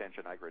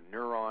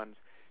neurons,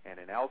 and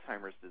in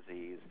Alzheimer's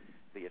disease,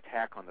 the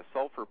attack on the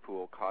sulfur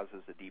pool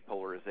causes a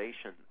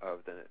depolarization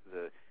of the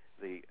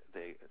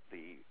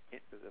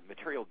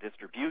material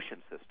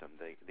distribution system,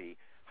 the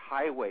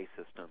highway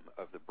system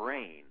of the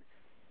brain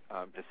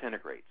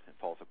disintegrates and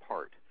falls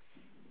apart.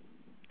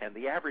 And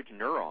the average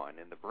neuron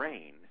in the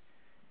brain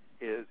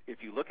is,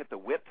 if you look at the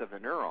width of the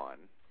neuron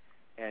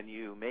and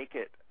you make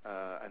it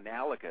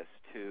analogous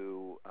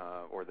to,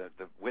 or the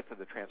width of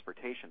the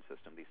transportation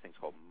system, these things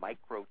called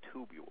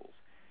microtubules.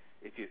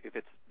 If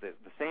it's the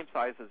same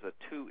size as if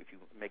you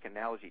make an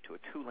analogy to a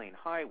two-lane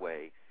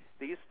highway,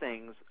 these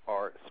things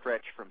are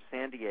stretched from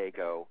San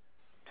Diego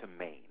to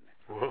Maine.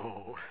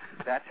 Whoa.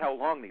 That's how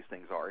long these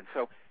things are. And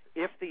so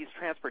if these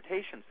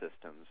transportation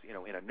systems,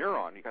 in a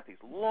neuron, you've got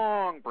these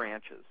long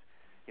branches,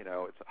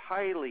 it's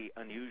highly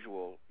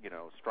unusual,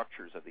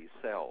 structures of these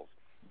cells.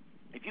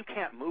 If you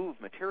can't move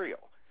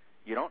material,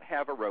 you don't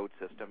have a road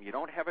system, you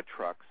don't have a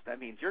trucks, that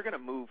means you're going to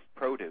move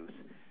produce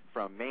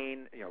from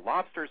Maine,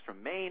 lobsters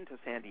from Maine to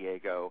San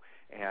Diego,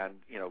 and,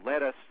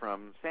 lettuce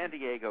from San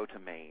Diego to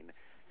Maine.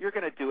 You're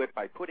going to do it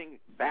by putting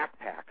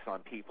backpacks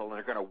on people, and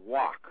they're going to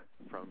walk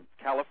from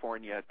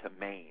California to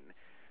Maine.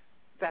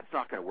 That's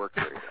not going to work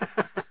very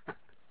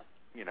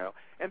well.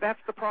 And that's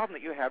the problem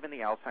that you have in the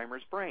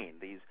Alzheimer's brain.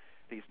 These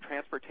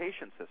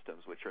transportation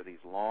systems, which are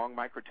these long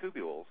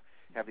microtubules,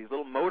 have these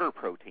little motor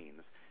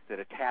proteins that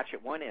attach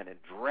at one end and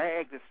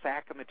drag this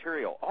sack of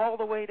material all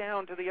the way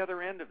down to the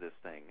other end of this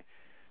thing.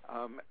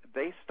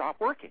 They stop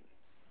working.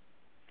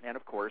 And,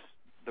 of course,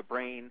 the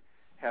brain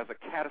has a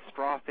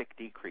catastrophic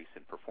decrease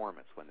in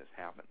performance when this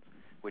happens,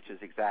 which is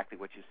exactly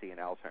what you see in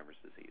Alzheimer's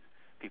disease.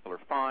 People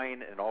are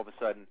fine, and all of a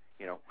sudden,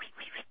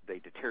 they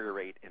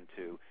deteriorate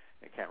into,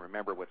 they can't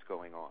remember what's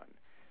going on.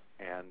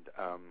 And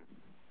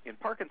in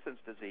Parkinson's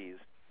disease,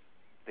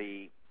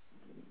 the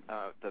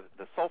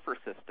sulfur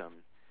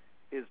system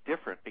is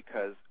different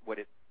because what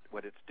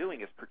it's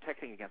doing is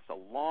protecting against a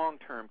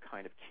long-term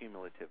kind of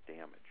cumulative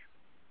damage.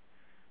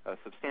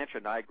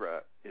 Substantia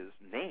nigra is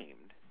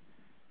named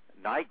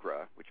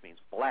nigra, which means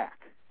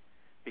black,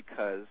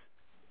 because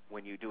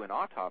when you do an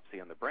autopsy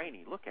on the brain,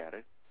 you look at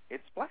it,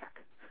 it's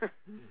black.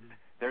 Mm-hmm.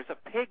 There's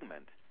a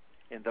pigment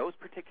in those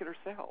particular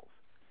cells.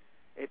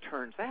 It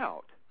turns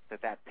out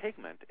that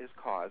pigment is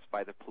caused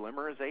by the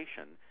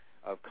polymerization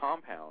of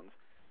compounds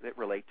that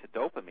relate to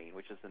dopamine,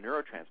 which is the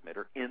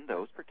neurotransmitter, in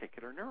those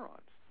particular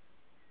neurons.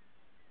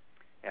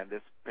 And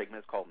this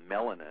pigment is called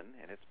melanin,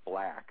 and it's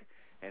black,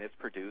 and it's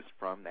produced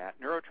from that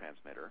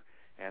neurotransmitter.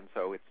 And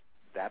so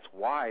that's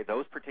why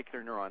those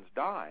particular neurons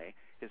die,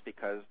 is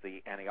because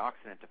the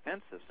antioxidant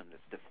defense system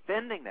that's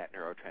defending that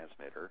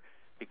neurotransmitter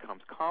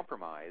becomes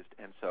compromised,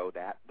 and so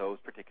that those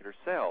particular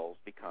cells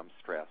become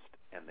stressed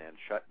and then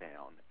shut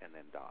down and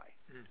then die.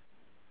 Mm.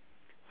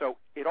 So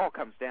it all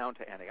comes down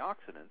to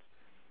antioxidants,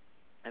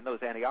 and those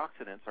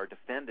antioxidants are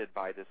defended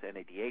by this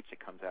NADH that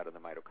comes out of the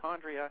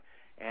mitochondria,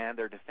 and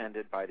they're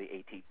defended by the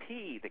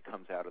ATP that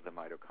comes out of the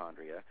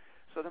mitochondria.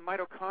 So the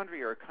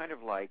mitochondria are kind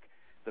of like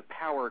the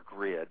power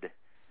grid,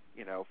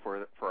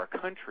 for our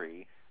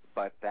country,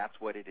 but that's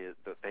what it is,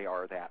 that they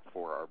are that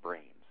for our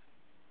brains.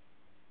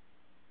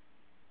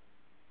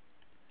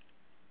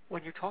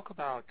 When you talk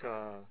about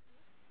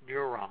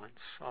neurons,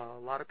 a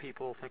lot of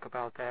people think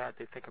about that.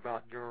 They think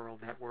about neural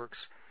networks.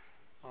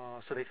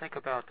 So they think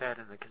about that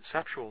in the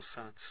conceptual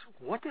sense.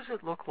 What does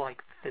it look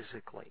like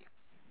physically?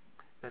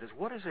 That is,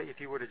 what is it if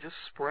you were to just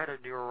spread a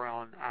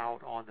neuron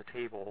out on the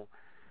table?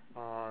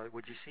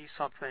 Would you see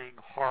something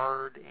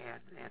hard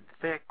and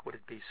thick? Would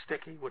it be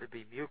sticky? Would it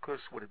be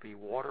mucus? Would it be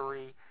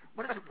watery?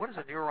 What does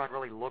a neuron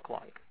really look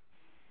like?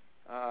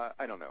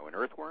 I don't know. An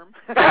earthworm?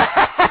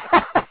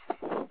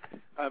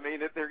 I mean,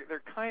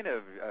 they're kind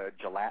of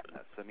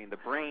gelatinous. I mean, the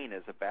brain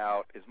is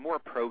more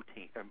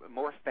protein,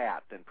 more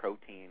fat than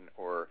protein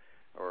or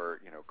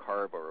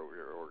carb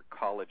or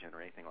collagen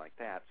or anything like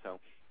that. So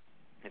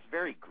it's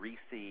very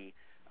greasy.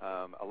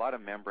 A lot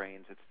of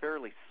membranes. It's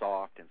fairly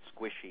soft and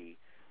squishy.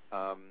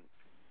 I'd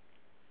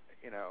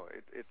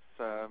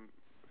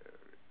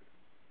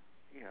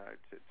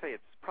say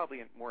it's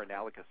probably more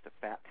analogous to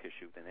fat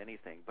tissue than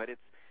anything, but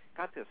it's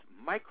got this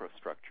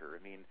microstructure.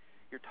 I mean,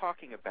 you're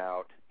talking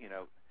about,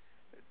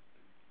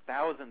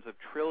 thousands of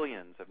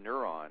trillions of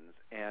neurons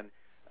and,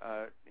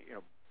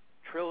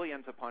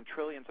 trillions upon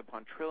trillions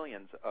upon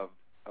trillions of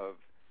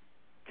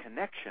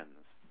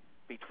connections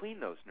between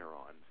those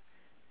neurons.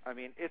 I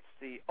mean, it's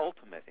the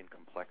ultimate in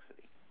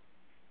complexity.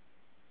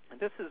 And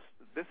this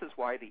is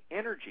why the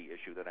energy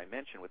issue that I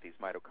mentioned with these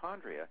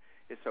mitochondria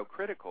is so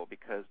critical,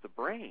 because the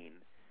brain,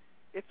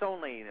 it's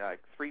only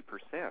like 3%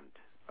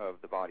 of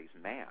the body's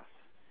mass,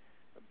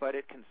 but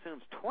it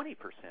consumes 20%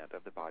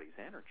 of the body's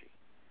energy.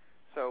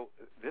 So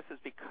this is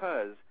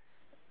because,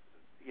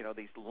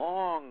 these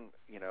long,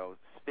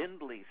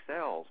 spindly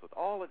cells with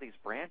all of these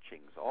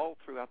branchings all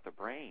throughout the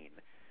brain,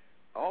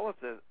 all of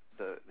the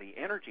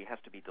energy has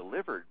to be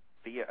delivered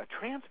via a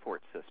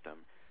transport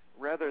system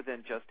rather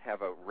than just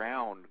have a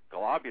round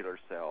globular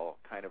cell,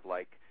 kind of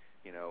like,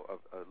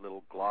 a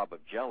little glob of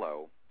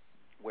Jell-O,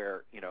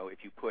 where,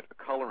 if you put a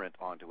colorant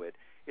onto it,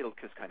 it'll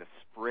just kind of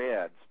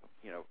spread,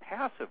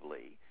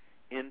 passively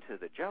into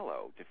the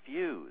Jell-O,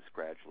 diffuse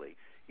gradually.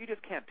 You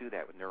just can't do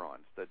that with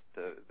neurons. The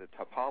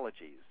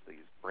topologies,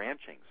 these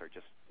branchings, are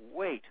just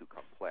way too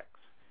complex.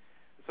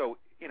 So,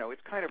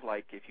 it's kind of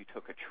like if you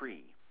took a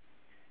tree.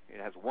 It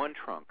has one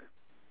trunk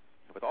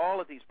with all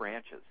of these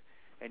branches,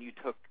 and you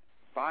took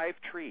 5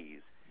 trees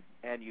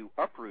and you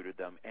uprooted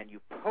them and you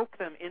poked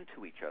them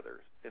into each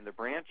other in the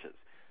branches.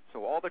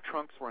 So all the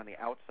trunks were on the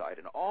outside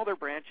and all their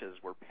branches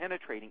were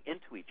penetrating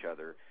into each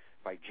other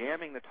by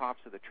jamming the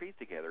tops of the trees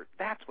together.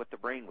 That's what the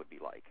brain would be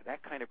like,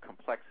 that kind of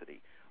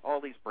complexity. All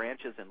these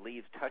branches and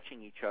leaves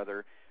touching each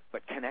other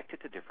but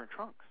connected to different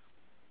trunks.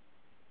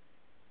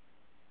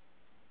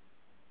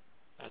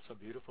 That's a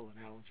beautiful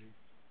analogy.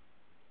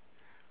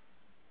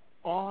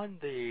 On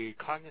the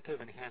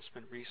Cognitive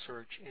Enhancement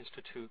Research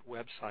Institute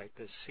website,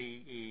 the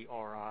CERI.com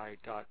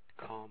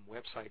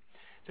website,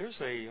 there's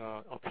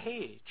a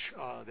page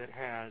that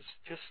has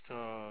just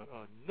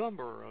a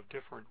number of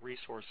different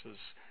resources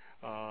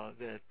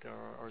that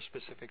are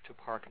specific to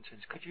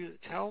Parkinson's. Could you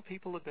tell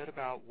people a bit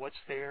about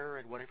what's there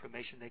and what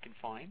information they can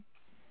find?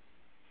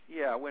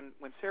 Yeah, when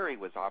CERI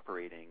was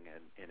operating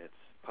in its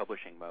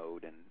publishing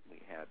mode and we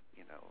had,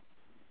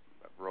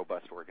 a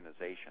robust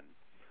organization,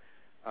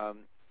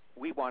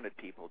 we wanted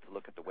people to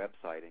look at the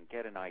website and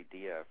get an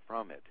idea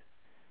from it,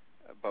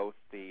 both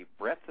the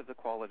breadth of the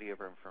quality of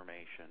our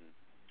information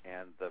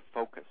and the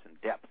focus and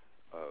depth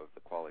of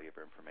the quality of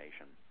our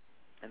information.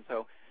 And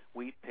so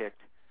we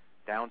picked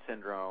Down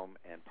syndrome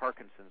and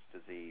Parkinson's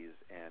disease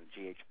and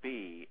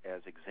GHB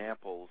as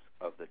examples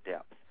of the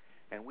depth.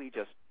 And we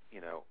just,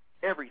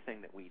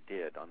 everything that we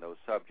did on those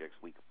subjects,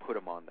 we could put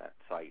them on that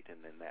site and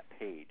in that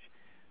page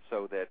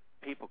so that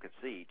people could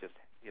see just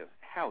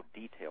how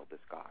detailed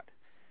this got.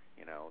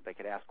 They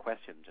could ask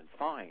questions and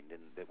find,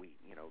 and that we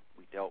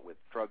dealt with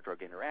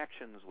drug-drug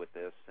interactions with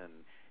this and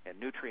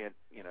nutrient,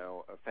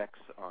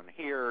 effects on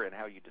here, and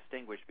how you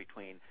distinguish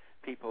between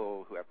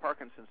people who have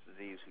Parkinson's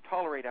disease who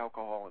tolerate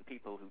alcohol and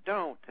people who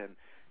don't, and,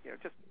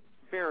 just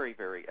very,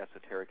 very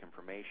esoteric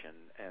information.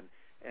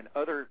 And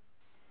other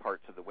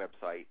parts of the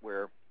website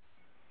where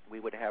we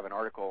would have an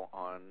article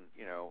on,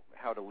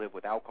 how to live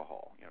with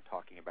alcohol,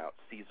 talking about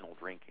seasonal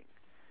drinking,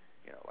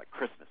 like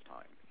Christmas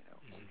time,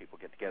 when people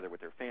get together with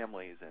their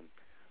families, and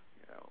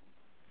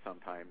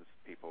sometimes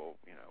people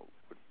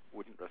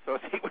wouldn't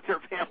associate with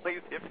their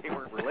families if they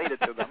weren't related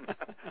to them,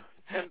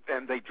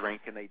 and they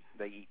drink and they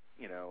eat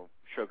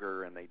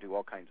sugar, and they do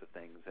all kinds of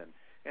things,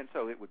 and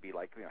so it would be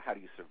like, how do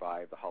you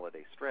survive the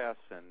holiday stress,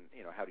 and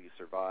how do you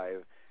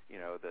survive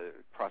the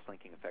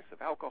cross-linking effects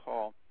of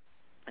alcohol.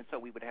 And so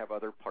we would have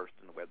other parts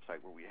in the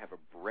website where we have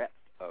a breadth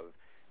of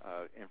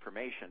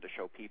information to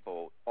show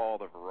people all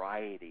the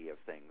variety of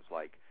things,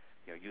 like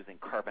using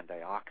carbon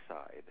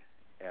dioxide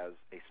as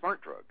a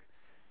smart drug.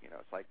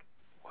 It's like,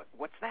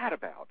 what's that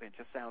about? It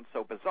just sounds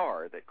so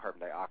bizarre that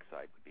carbon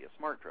dioxide would be a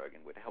smart drug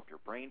and would help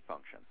your brain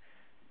function.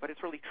 But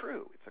it's really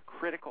true. It's a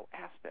critical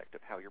aspect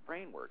of how your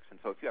brain works.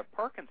 And so if you have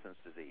Parkinson's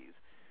disease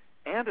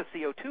and a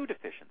CO2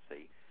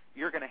 deficiency,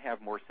 you're going to have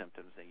more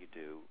symptoms than you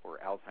do,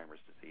 or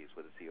Alzheimer's disease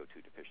with a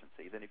CO2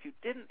 deficiency, than if you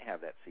didn't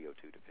have that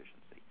CO2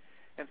 deficiency.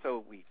 And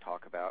so we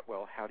talk about,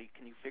 well,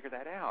 can you figure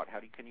that out?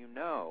 Can you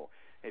know?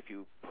 If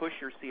you push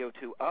your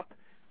CO2 up,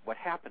 what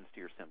happens to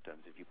your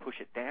symptoms? If you push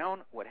it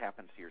down, what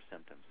happens to your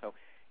symptoms? So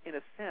in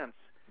a sense,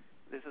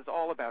 this is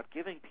all about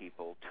giving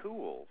people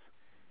tools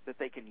that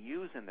they can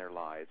use in their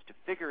lives to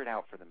figure it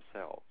out for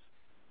themselves,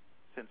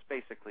 since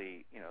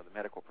basically, the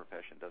medical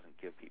profession doesn't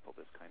give people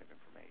this kind of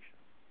information.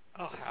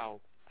 Oh,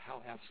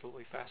 how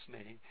absolutely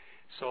fascinating.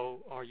 So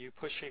are you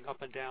pushing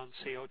up and down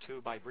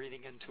CO2 by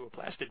breathing into a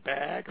plastic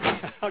bag?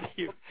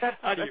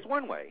 That's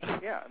one way.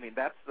 Yeah,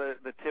 that's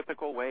the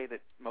typical way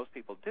that most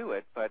people do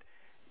it, but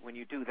when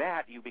you do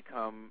that, you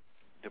become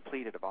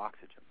depleted of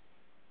oxygen.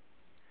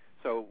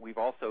 So we've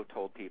also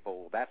told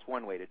people that's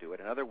one way to do it.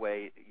 Another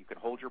way, you can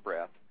hold your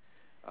breath.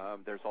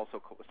 There's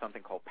also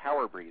something called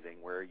power breathing,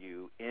 where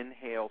you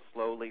inhale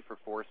slowly for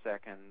 4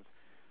 seconds,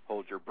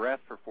 hold your breath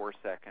for 4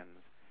 seconds,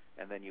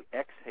 and then you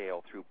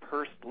exhale through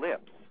pursed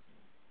lips,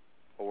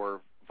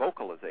 or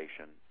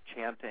vocalization,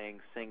 chanting,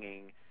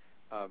 singing,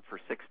 for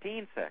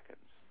 16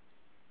 seconds.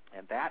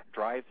 And that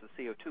drives the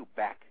CO2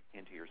 back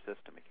into your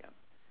system again.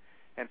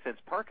 And since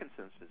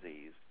Parkinson's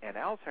disease and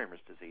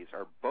Alzheimer's disease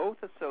are both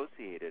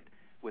associated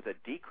with a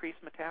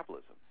decreased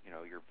metabolism,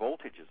 your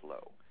voltage is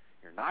low,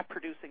 you're not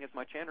producing as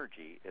much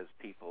energy as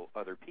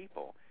other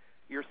people,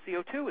 your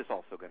CO2 is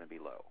also going to be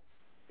low,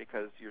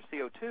 because your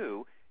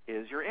CO2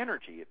 is your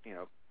energy.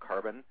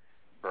 Carbon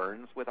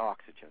burns with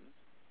oxygen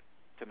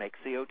to make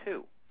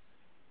CO2.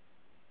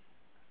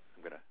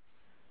 I'm going to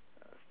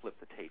flip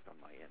the tape on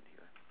my end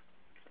here.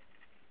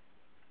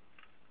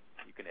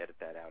 You can edit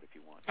that out if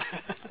you want.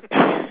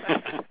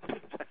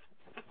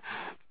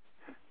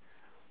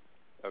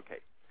 Okay.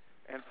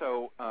 And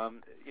so,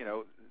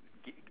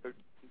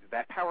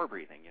 that power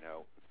breathing,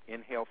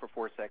 inhale for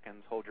 4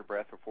 seconds, hold your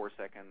breath for 4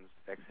 seconds,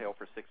 exhale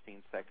for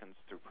 16 seconds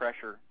through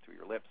pressure, through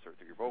your lips or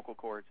through your vocal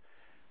cords,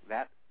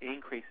 that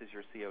increases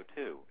your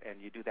CO2.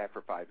 And you do that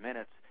for 5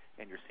 minutes,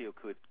 and your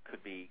CO2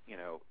 could be,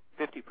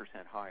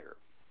 50% higher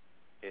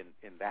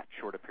in that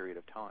short a period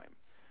of time.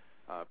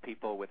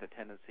 People with a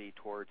tendency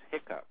towards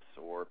hiccups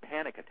or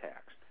panic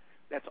attacks,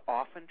 that's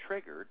often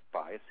triggered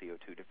by a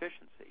CO2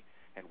 deficiency.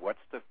 And what's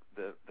the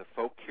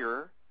folk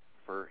cure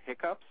for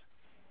hiccups?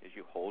 Is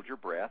you hold your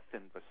breath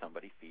and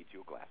somebody feeds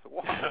you a glass of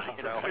water.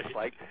 Right. It's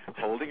like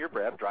holding your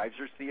breath drives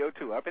your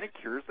CO2 up and it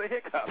cures the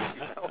hiccups.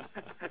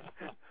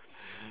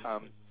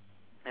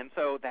 And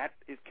so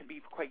it can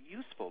be quite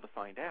useful to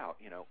find out,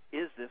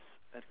 is this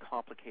a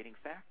complicating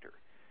factor?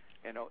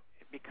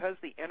 Because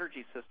the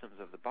energy systems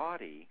of the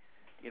body,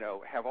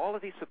 have all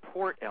of these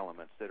support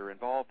elements that are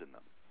involved in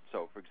them.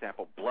 So, for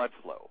example, blood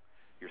flow.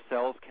 Your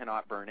cells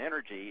cannot burn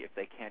energy if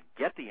they can't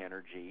get the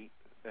energy,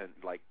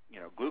 like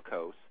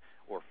glucose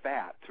or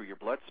fat, through your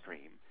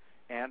bloodstream,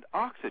 and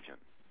oxygen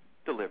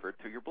delivered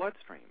through your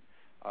bloodstream,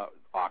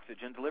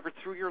 oxygen delivered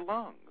through your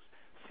lungs,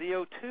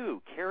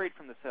 CO2 carried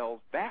from the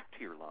cells back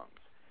to your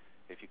lungs.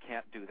 If you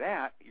can't do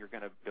that, you're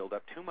going to build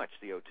up too much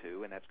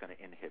CO2, and that's going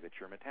to inhibit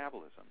your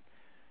metabolism.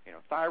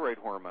 Thyroid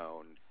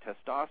hormone,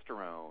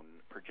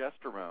 testosterone,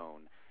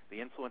 progesterone,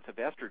 the influence of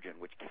estrogen,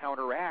 which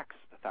counteracts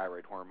the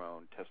thyroid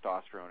hormone,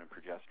 testosterone, and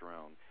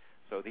progesterone.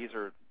 So these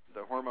are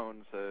the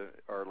hormones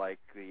are like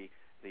the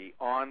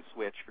on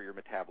switch for your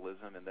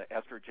metabolism, and the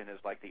estrogen is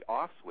like the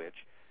off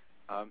switch.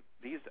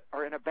 These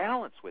are in a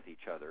balance with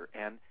each other,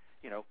 and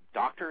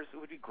doctors, it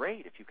would be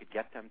great if you could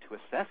get them to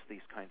assess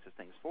these kinds of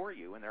things for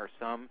you. And there are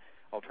some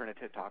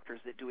alternative doctors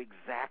that do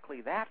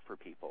exactly that for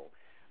people,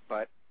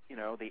 but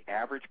the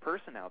average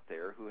person out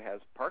there who has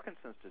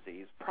Parkinson's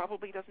disease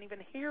probably doesn't even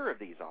hear of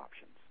these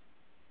options.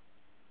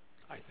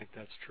 I think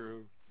that's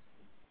true.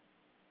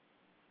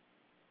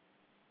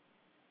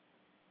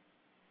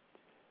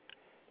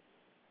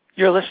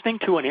 You're listening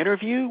to an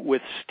interview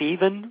with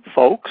Stephen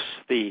Fowkes,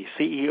 the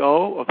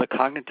CEO of the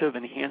Cognitive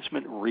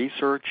Enhancement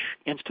Research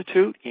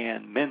Institute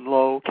in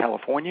Menlo,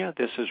 California.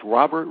 This is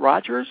Robert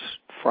Rogers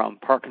from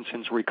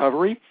Parkinson's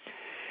Recovery.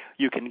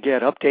 You can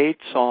get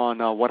updates on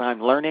what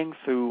I'm learning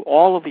through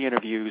all of the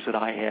interviews that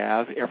I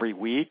have every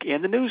week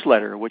in the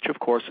newsletter, which of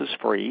course is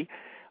free.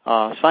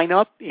 Sign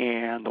up,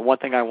 and the one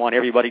thing I want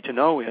everybody to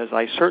know is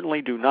I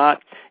certainly do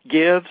not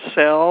give,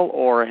 sell,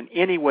 or in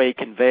any way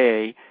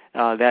convey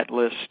that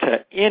list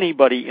to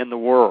anybody in the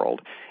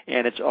world.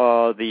 And it's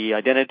the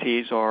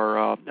identities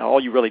are all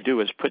you really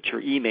do is put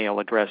your email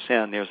address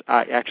in. There's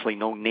actually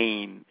no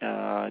name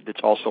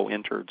that's also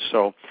entered.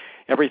 So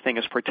everything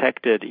is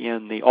protected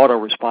in the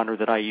autoresponder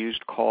that I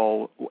used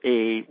called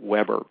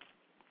Aweber.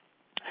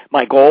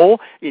 My goal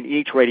in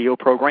each radio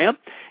program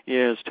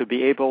is to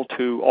be able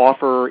to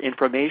offer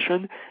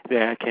information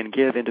that can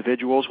give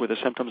individuals with the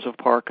symptoms of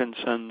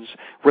Parkinson's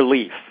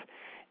relief.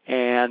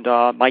 And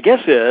my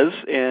guess is,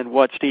 and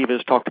what Steve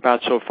has talked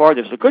about so far,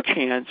 there's a good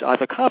chance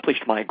I've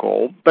accomplished my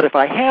goal. But if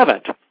I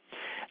haven't,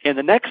 in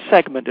the next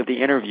segment of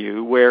the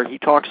interview, where he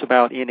talks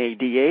about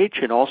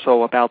NADH and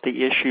also about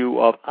the issue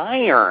of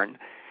iron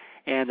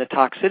and the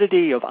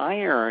toxicity of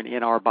iron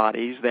in our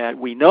bodies that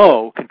we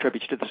know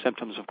contributes to the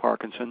symptoms of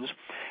Parkinson's,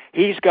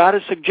 he's got a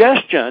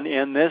suggestion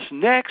in this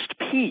next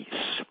piece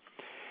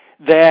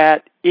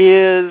that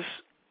is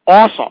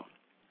awesome.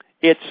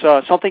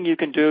 It's something you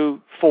can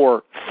do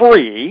for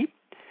free,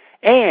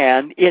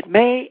 and it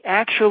may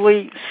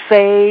actually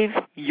save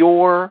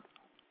your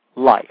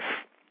life.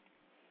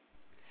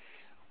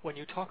 When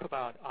you talk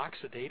about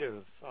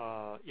oxidative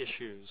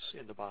issues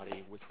in the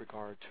body with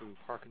regard to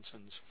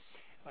Parkinson's,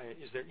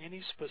 is there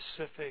any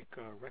specific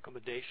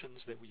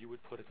recommendations that you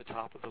would put at the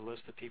top of the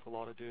list that people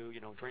ought to do?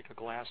 Drink a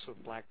glass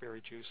of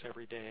blackberry juice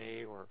every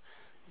day, or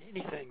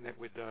anything that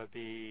would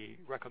be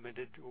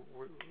recommended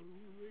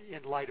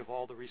in light of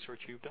all the research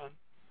you've done?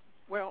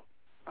 Well,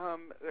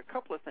 a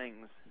couple of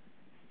things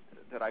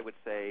that I would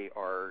say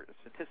are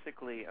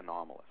statistically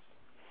anomalous.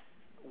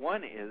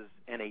 One is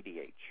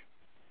NADH.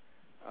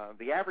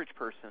 The average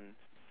person,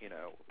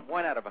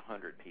 1 out of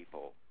 100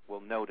 people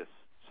will notice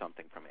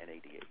something from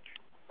NADH.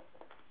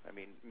 I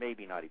mean,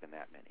 maybe not even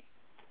that many,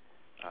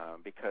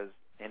 because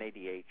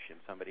NADH in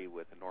somebody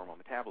with a normal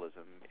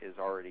metabolism is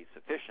already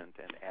sufficient,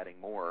 and adding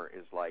more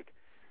is like,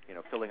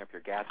 filling up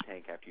your gas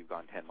tank after you've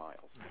gone 10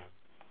 miles.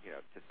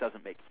 It just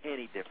doesn't make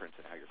any difference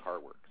in how your car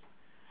works.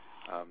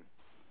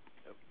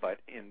 But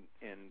in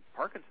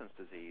Parkinson's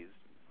disease,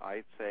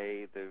 I'd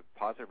say the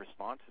positive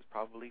response is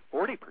probably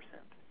 40%.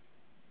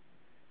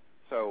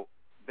 So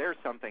there's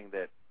something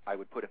that I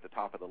would put at the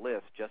top of the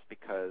list just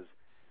because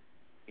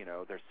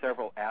there's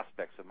several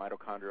aspects of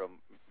mitochondrial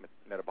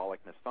metabolic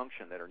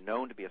misfunction that are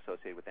known to be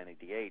associated with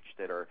NADH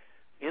that are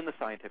in the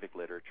scientific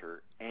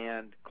literature,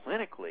 and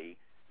clinically,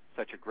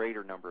 such a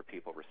greater number of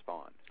people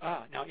respond.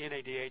 Now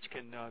NADH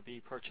can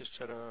be purchased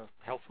at a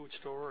health food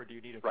store, or do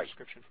you need a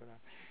prescription for that?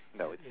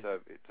 No,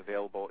 it's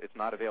available. It's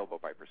not available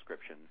by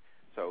prescription,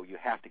 so you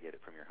have to get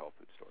it from your health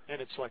food store.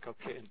 And it's like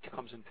it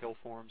comes in pill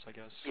forms, I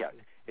guess. Yeah,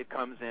 it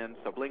comes in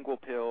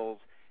sublingual pills.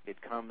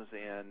 It comes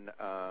in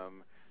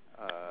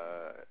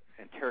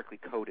enterically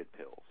coated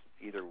pills.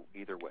 Either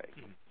way,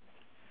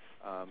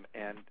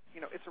 and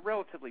it's a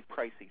relatively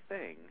pricey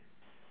thing,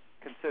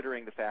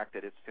 considering the fact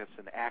that it's just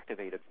an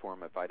activated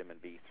form of vitamin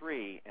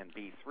B3, and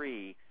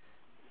B3,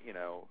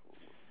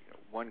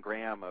 1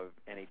 gram of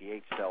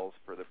NADH sells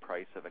for the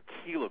price of a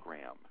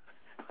kilogram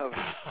of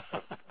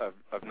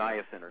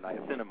niacin or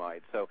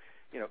niacinamide. So,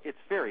 it's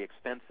very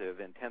expensive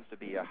and tends to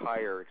be a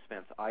higher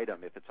expense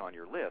item if it's on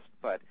your list.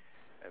 But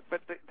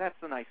that's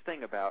the nice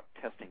thing about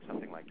testing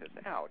something like this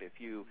out. If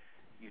you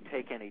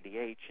take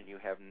NADH and you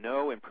have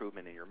no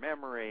improvement in your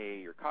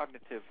memory, your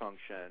cognitive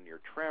function, your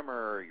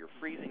tremor, your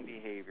freezing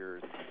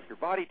behaviors, your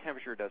body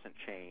temperature doesn't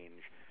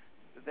change,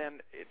 then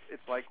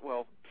it's like,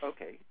 well,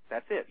 okay,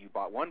 that's it. You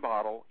bought one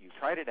bottle, you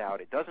tried it out,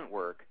 it doesn't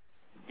work,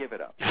 give it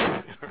up.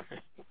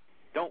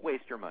 Don't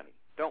waste your money.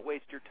 Don't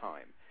waste your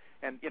time.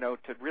 And,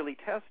 to really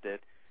test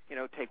it,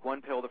 take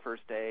 1 pill the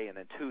first day, and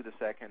then 2 the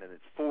second, and then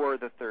 4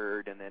 the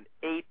third, and then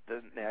 8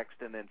 the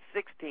next, and then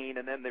 16,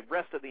 and then the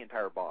rest of the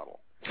entire bottle.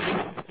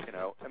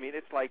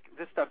 It's like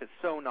this stuff is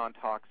so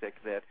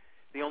non-toxic that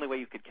the only way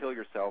you could kill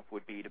yourself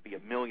would be to be a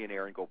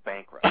millionaire and go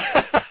bankrupt.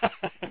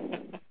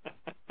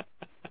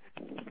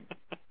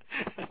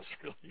 That's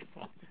really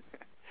fun.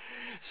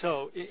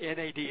 So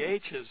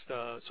NADH is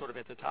sort of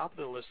at the top of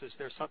the list. Is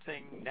there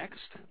something next?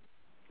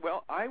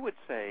 Well, I would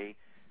say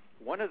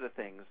one of the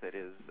things that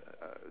is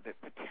that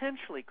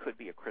potentially could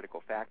be a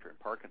critical factor in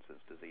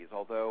Parkinson's disease,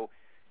 although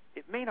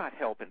it may not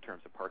help in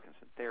terms of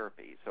Parkinson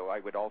therapy. So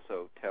I would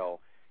also tell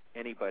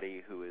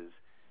anybody who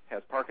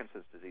has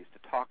Parkinson's disease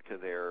to talk to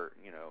their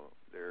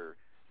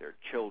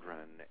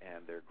children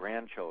and their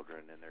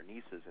grandchildren and their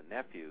nieces and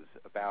nephews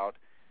about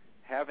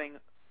having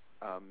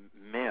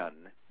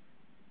men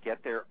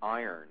get their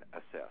iron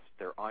assessed,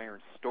 their iron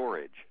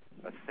storage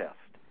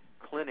assessed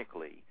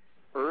clinically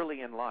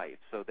early in life,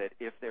 so that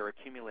if they're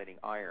accumulating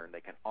iron,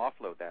 they can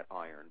offload that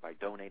iron by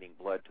donating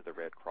blood to the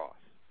Red Cross.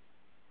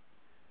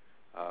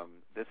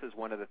 This is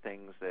one of the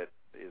things that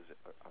is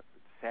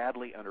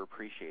sadly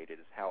underappreciated,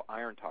 is how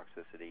iron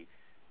toxicity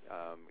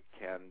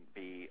can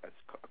be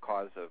a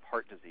cause of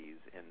heart disease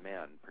in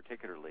men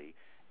particularly,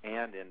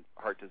 and in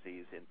heart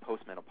disease in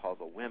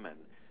postmenopausal women.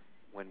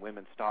 When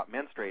women stop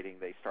menstruating,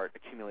 they start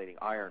accumulating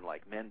iron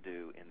like men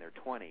do in their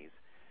 20s.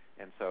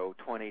 And so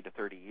 20 to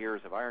 30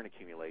 years of iron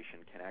accumulation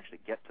can actually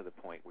get to the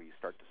point where you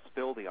start to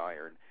spill the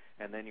iron,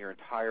 and then your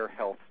entire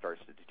health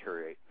starts to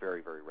deteriorate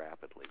very, very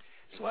rapidly,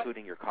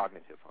 including your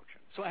cognitive function.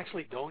 So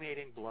actually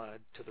donating blood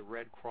to the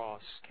Red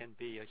Cross can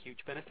be a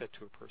huge benefit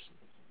to a person.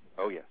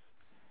 Oh, yes.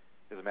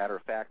 As a matter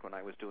of fact, when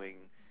I was doing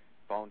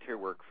volunteer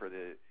work for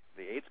the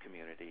AIDS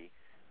community,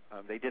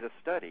 they did a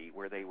study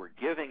where they were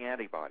giving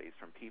antibodies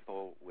from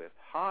people with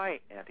high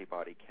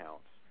antibody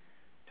counts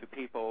to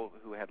people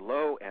who had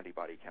low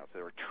antibody counts.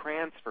 They were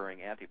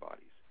transferring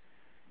antibodies.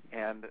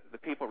 And the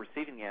people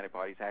receiving the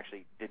antibodies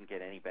actually didn't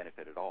get any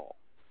benefit at all.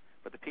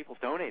 But the people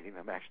donating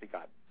them actually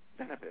got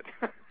benefit.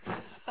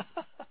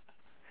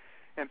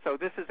 And so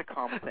this is a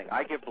common thing.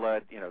 I give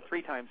blood,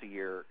 3 times a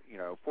year,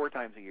 4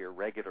 times a year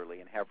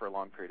regularly, and have for a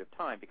long period of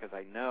time, because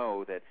I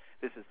know that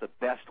this is the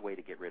best way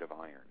to get rid of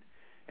iron.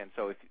 And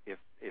so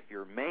if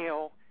you're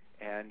male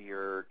and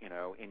you're,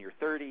 in your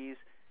 30s,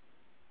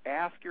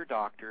 ask your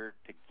doctor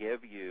to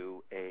give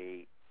you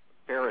a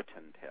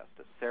ferritin test,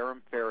 a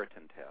serum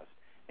ferritin test.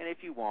 And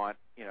if you want,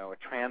 a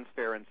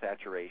transferrin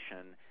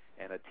saturation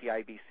and a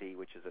TIBC,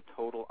 which is a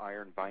total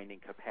iron binding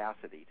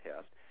capacity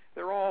test,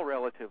 they're all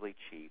relatively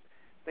cheap.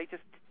 They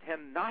just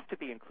tend not to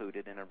be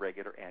included in a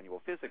regular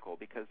annual physical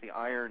because your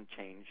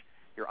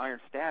iron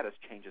status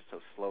changes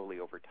so slowly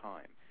over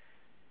time.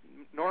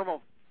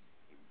 Normal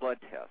blood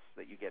tests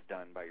that you get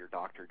done by your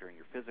doctor during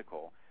your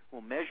physical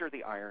will measure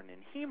the iron in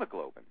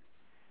hemoglobin,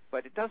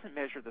 but it doesn't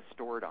measure the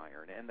stored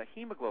iron, and the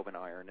hemoglobin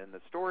iron and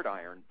the stored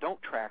iron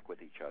don't track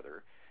with each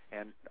other,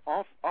 and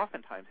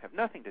oftentimes have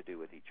nothing to do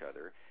with each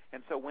other.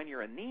 And so when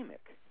you're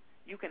anemic,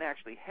 you can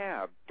actually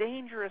have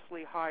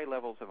dangerously high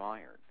levels of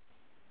iron,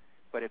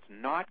 but it's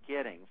not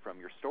getting from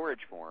your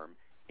storage form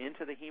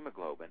into the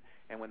hemoglobin.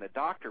 And when the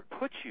doctor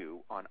puts you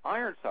on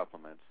iron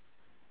supplements,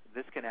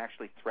 this can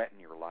actually threaten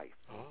your life.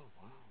 Oh,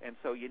 wow. And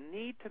so you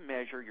need to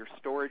measure your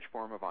storage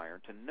form of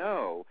iron to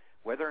know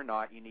whether or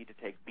not you need to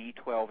take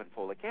B12 and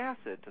folic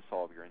acid to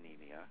solve your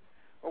anemia,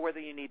 or whether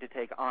you need to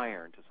take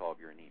iron to solve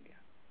your anemia.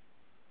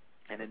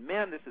 And in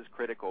men, this is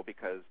critical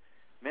because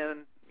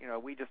men,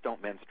 we just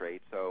don't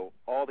menstruate, so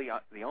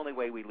the only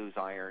way we lose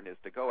iron is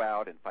to go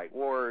out and fight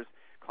wars,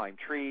 climb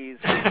trees,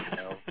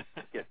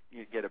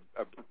 get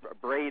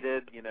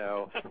abraded,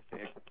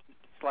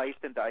 sliced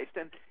and diced.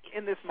 And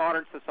in this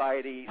modern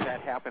society,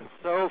 that happens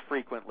so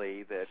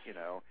frequently that,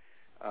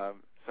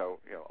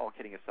 all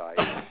kidding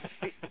aside.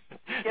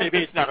 Maybe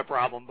it's not a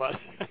problem, but...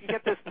 You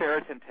get this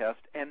ferritin test,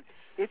 and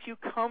if you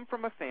come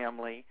from a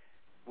family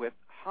with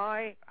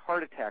high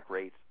heart attack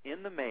rates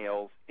in the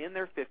males in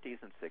their 50s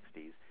and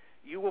 60s,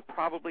 you will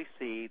probably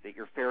see that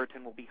your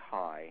ferritin will be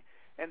high,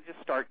 and just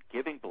start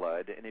giving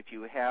blood. And if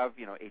you have,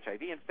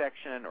 HIV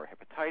infection or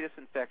hepatitis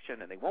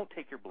infection and they won't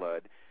take your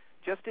blood,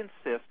 just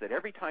insist that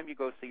every time you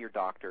go see your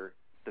doctor,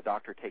 the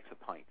doctor takes a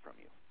pint from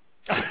you.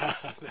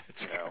 That's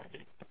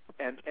great.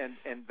 And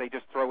they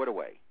just throw it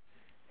away.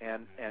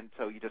 And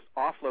so you just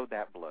offload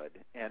that blood,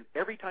 and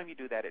every time you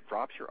do that, it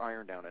drops your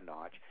iron down a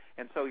notch,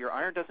 and so your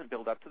iron doesn't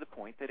build up to the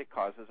point that it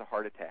causes a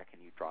heart attack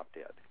and you drop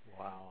dead.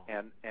 Wow.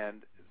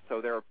 And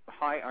so there are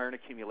high iron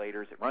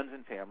accumulators. It runs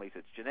in families.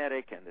 It's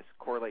genetic, and this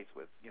correlates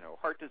with,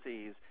 heart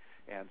disease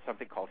and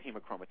something called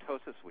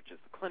hemochromatosis, which is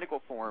the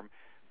clinical form.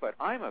 But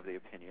I'm of the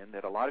opinion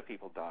that a lot of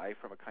people die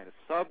from a kind of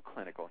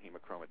subclinical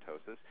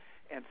hemochromatosis,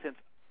 and since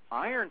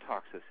iron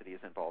toxicity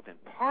is involved in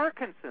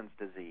Parkinson's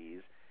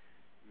disease,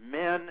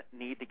 men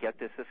need to get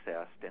this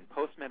assessed, and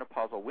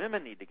postmenopausal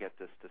women need to get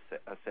this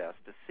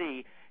assessed to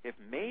see if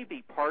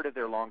maybe part of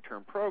their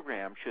long-term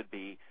program should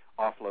be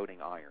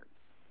offloading iron.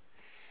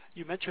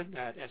 You mentioned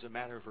that as a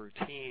matter of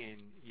routine,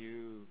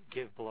 you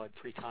give blood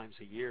 3 times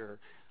a year.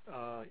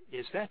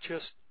 Is that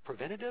just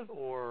preventative,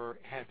 or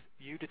have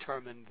you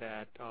determined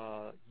that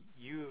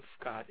you've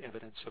got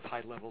evidence of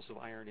high levels of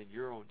iron in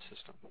your own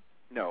system?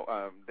 No,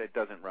 that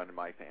doesn't run in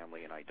my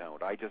family, and I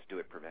don't. I just do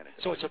it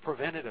preventatively. So it's a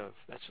preventative.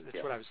 That's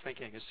yeah. what I was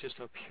thinking. It's just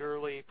a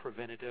purely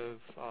preventative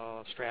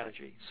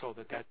strategy, so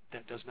that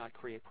does not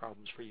create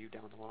problems for you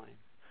down the line.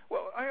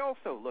 Well, I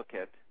also look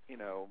at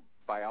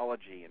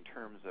biology in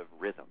terms of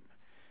rhythm.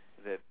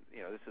 That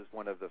this is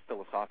one of the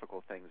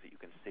philosophical things that you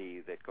can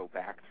see that go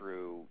back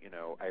through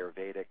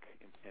Ayurvedic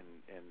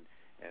and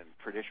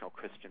traditional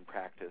Christian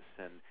practice,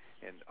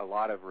 and a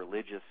lot of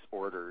religious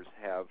orders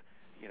have.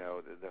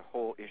 The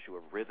whole issue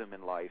of rhythm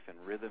in life and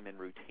rhythm in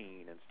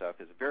routine and stuff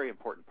is a very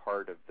important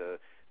part of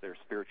their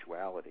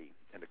spirituality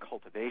and the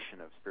cultivation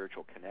of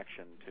spiritual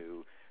connection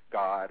to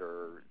God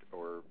or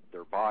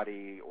their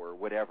body or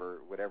whatever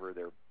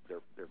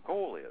their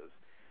goal is.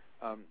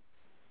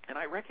 And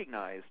I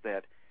recognize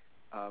that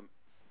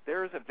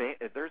there's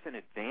an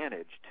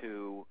advantage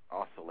to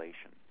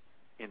oscillation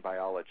in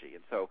biology.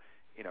 And so,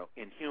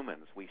 in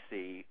humans we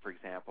see, for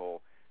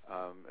example,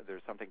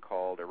 there's something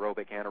called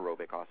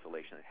aerobic-anaerobic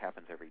oscillation that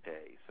happens every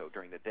day. So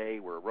during the day,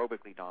 we're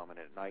aerobically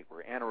dominant. At night,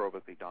 we're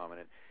anaerobically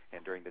dominant.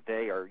 And during the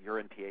day, our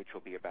urine pH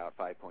will be about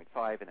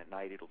 5.5, and at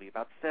night, it'll be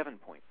about 7.5.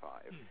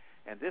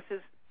 And this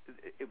is,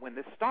 when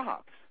this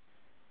stops,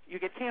 you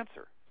get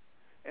cancer.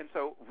 And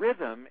so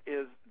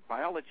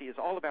biology is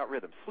all about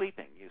rhythm.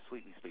 Sleeping, you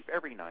sleep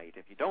every night.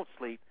 If you don't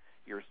sleep,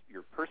 your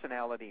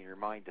personality and your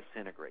mind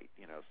disintegrate.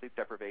 Sleep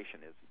deprivation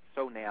is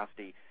so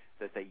nasty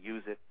that they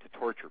use it to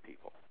torture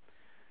people.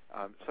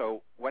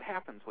 So what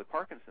happens with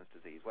Parkinson's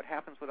disease? What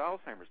happens with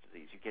Alzheimer's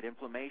disease? You get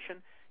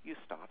inflammation. You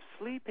stop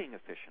sleeping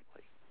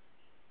efficiently.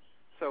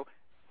 So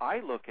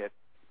I look at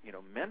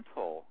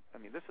mental. I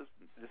mean, this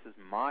is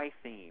my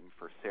theme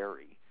for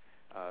SERI.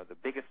 The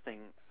biggest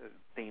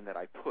theme that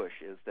I push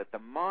is that the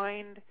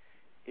mind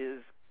is,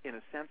 in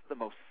a sense, the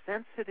most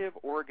sensitive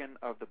organ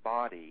of the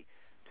body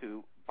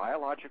to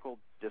biological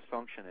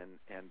dysfunction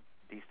and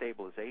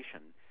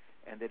destabilization.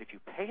 And that if you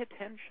pay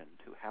attention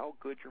to how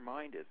good your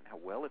mind is and how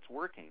well it's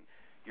working,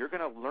 you're going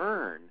to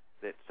learn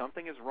that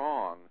something is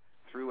wrong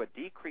through a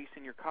decrease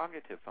in your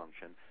cognitive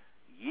function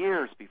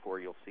years before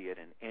you'll see it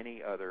in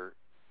any other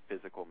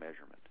physical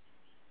measurement.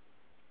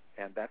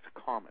 And that's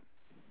common.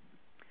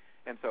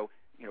 And so,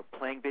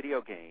 playing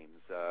video games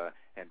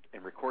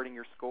and recording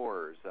your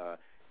scores,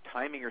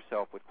 timing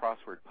yourself with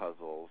crossword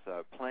puzzles,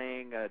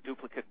 playing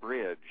duplicate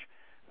bridge,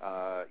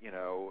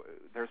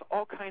 there's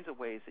all kinds of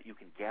ways that you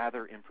can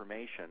gather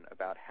information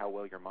about how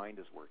well your mind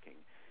is working.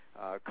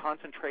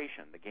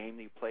 Concentration, the game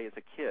that you play as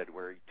a kid,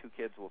 where 2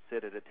 kids will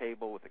sit at a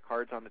table with the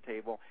cards on the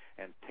table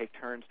and take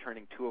turns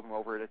turning 2 of them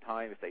over at a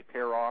time. If they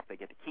pair off, they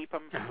get to keep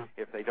them.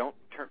 If they don't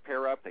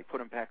pair up, they put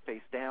them back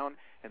face down,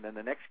 and then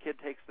the next kid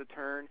takes the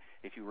turn.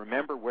 If you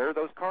remember where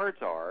those cards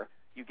are,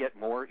 you get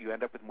more. You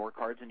end up with more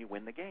cards and you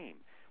win the game.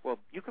 Well,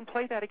 you can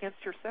play that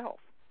against yourself,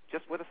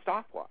 just with a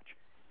stopwatch.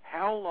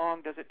 How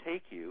long does it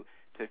take you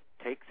to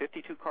take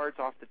 52 cards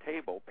off the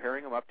table,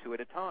 pairing them up 2 at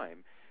a time?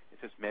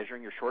 It's just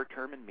measuring your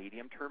short-term and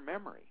medium-term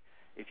memory.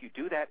 If you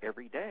do that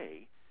every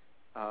day,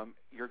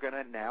 you're going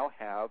to now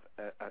have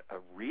a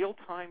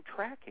real-time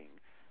tracking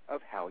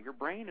of how your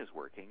brain is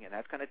working, and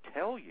that's going to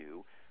tell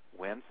you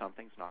when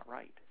something's not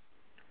right.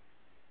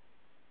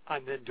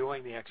 I'm then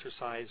doing the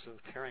exercise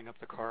of pairing up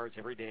the cards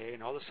every day,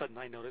 and all of a sudden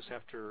I notice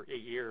after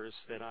 8 years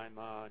that I'm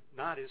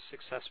not as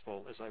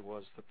successful as I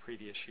was the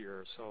previous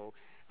year. So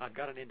I've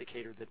got an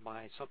indicator that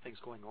something's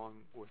going on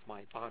with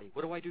my body.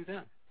 What do I do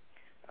then?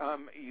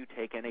 You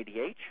take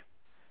NADH,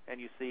 and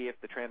you see if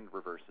the trend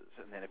reverses.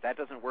 And then if that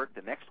doesn't work,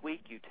 the next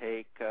week you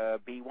take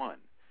B1.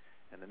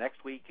 and the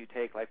next week you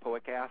take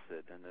lipoic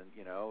acid, and then,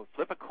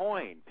 flip a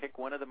coin, pick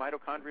one of the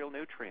mitochondrial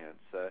nutrients,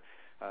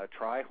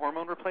 try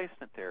hormone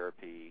replacement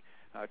therapy,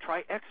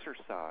 try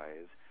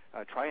exercise,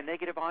 try a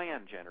negative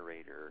ion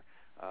generator,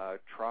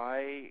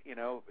 try,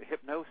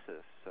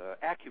 hypnosis,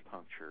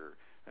 acupuncture.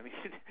 I mean,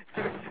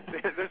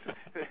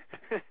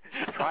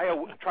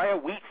 try a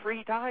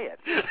wheat-free diet.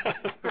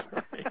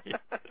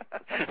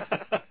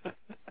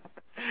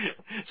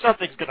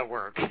 Something's going to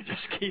work.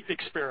 Just keep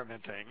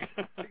experimenting.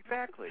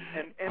 Exactly.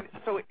 And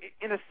so,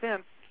 in a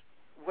sense,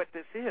 what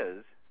this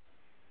is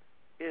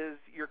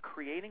you're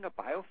creating a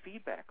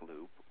biofeedback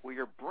loop where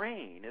your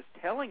brain is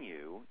telling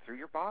you through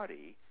your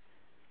body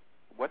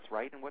what's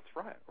right and what's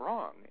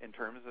wrong in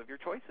terms of your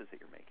choices that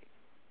you're making.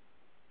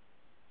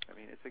 I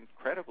mean, it's an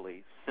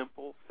incredibly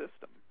simple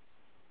system.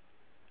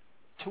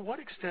 To what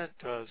extent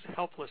does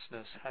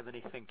helplessness have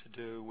anything to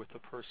do with a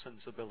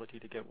person's ability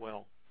to get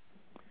well?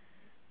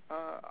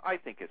 I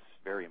think it's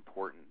very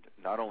important,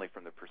 not only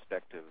from the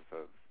perspective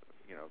of,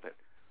 that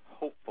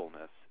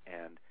hopefulness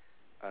and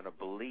a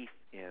belief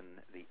in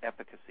the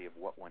efficacy of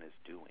what one is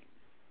doing,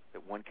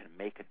 that one can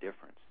make a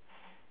difference,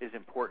 is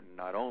important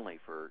not only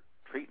for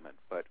treatment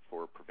but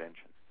for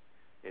prevention.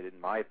 In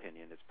my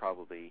opinion, it's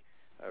probably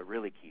a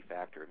really key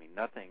factor. I mean,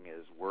 nothing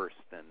is worse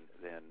than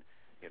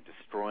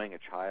destroying a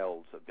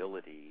child's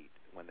ability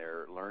when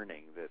they're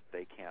learning that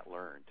they can't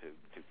learn, to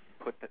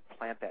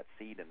plant that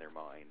seed in their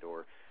mind,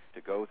 or to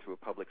go through a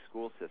public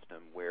school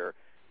system where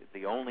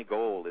the only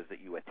goal is that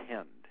you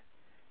attend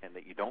and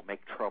that you don't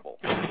make trouble.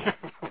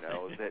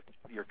 That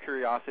your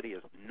curiosity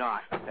is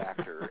not a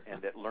factor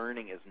and that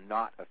learning is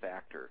not a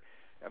factor.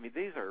 I mean,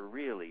 these are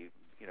really,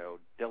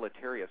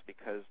 deleterious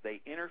because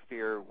they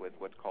interfere with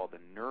what's called the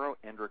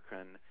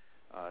neuroendocrine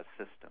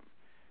system.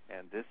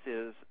 And this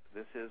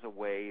is a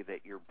way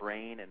that your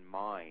brain and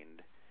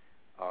mind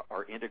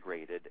are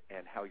integrated,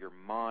 and how your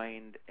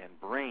mind and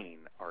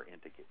brain are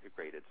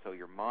integrated. So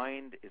your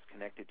mind is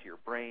connected to your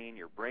brain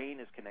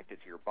is connected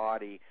to your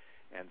body,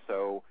 and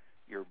so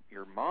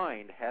your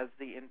mind has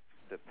the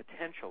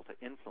potential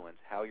to influence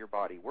how your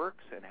body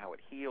works and how it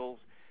heals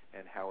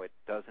and how it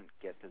doesn't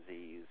get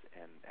disease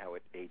and how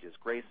it ages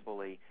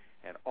gracefully,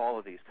 and all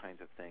of these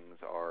kinds of things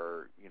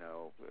are,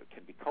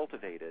 can be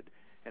cultivated.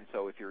 And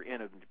so if you're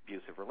in an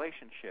abusive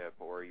relationship,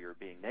 or you're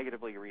being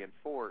negatively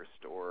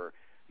reinforced, or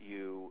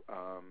you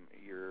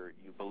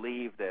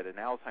believe that an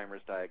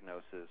Alzheimer's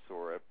diagnosis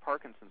or a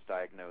Parkinson's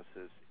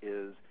diagnosis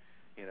is,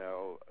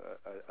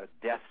 a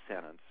death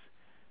sentence,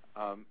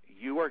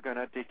 you are going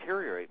to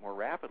deteriorate more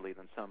rapidly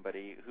than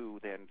somebody who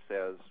then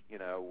says,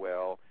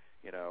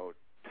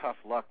 tough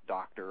luck,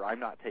 doctor, I'm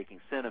not taking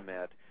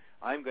Cinemet,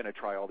 I'm going to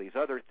try all these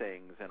other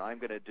things, and I'm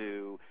going to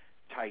do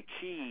Tai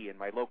Chi in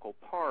my local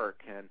park,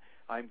 and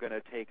I'm going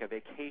to take a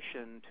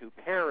vacation to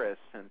Paris,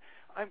 and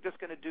I'm just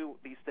going to do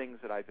these things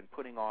that I've been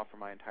putting off for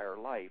my entire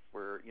life,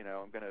 where,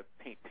 I'm going to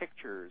paint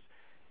pictures.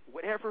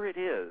 Whatever it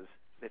is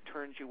that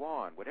turns you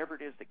on, whatever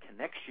it is that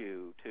connects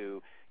you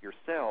to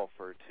yourself,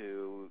 or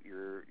to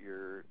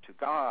to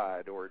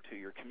God, or to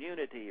your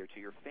community, or to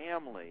your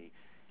family,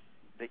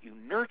 that you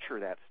nurture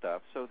that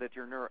stuff so that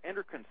your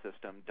neuroendocrine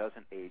system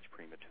doesn't age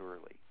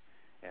prematurely,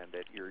 and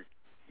that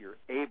you're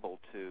able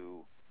to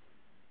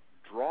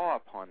draw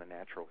upon the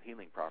natural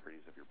healing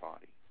properties of your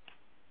body.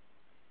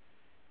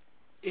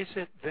 Is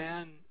it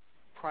then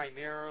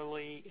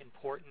primarily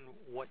important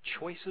what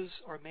choices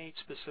are made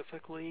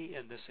specifically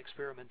in this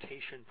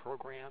experimentation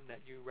program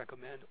that you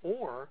recommend,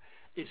 or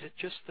is it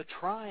just the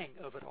trying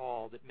of it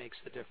all that makes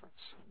the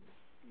difference?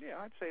 Yeah,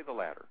 I'd say the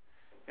latter.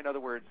 In other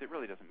words, it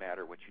really doesn't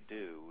matter what you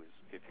do.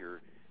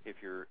 If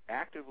you're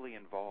actively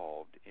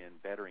involved in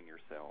bettering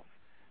yourself,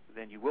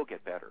 then you will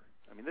get better.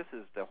 I mean, this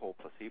is the whole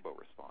placebo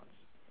response.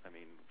 I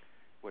mean,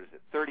 what is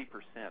it? 30%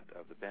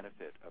 of the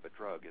benefit of a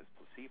drug is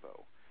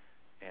placebo.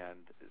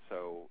 And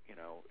so,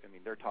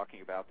 they're talking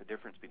about the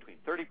difference between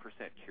 30%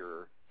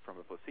 cure from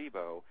a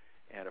placebo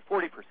and a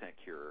 40%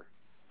 cure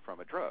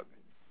from a drug,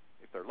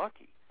 if they're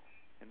lucky.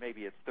 And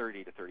maybe it's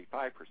 30 to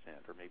 35%,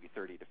 or maybe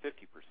 30 to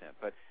 50%.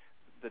 But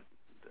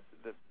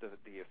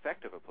the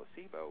effect of a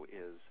placebo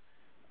is,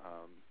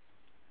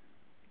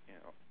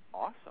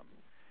 awesome.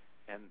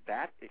 And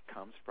that it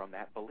comes from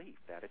that belief,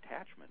 that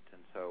attachment.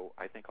 And so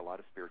I think a lot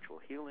of spiritual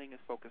healing is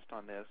focused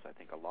on this. I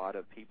think a lot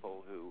of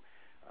people who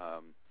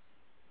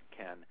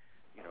can,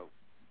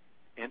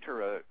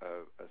 enter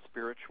a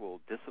spiritual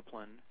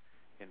discipline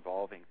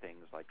involving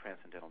things like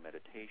transcendental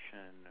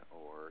meditation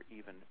or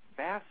even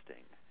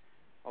fasting.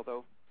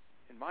 Although,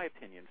 in my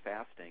opinion,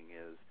 fasting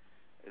is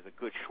a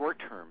good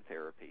short-term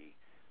therapy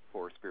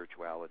for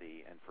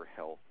spirituality and for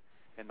health,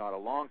 and not a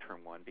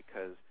long-term one,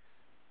 because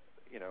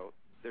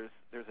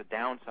there's a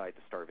downside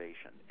to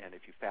starvation, and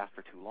if you fast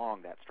for too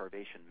long, that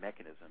starvation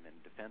mechanism and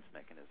defense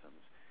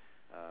mechanisms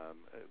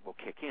will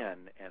kick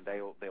in, and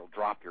they'll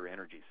drop your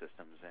energy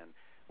systems. And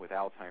with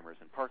Alzheimer's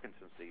and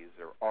Parkinson's disease,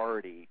 they're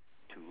already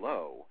too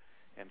low,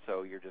 and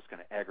so you're just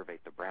going to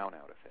aggravate the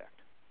brownout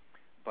effect.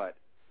 But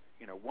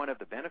one of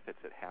the benefits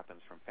that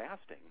happens from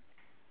fasting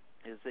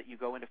is that you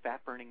go into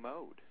fat-burning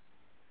mode.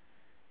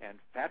 And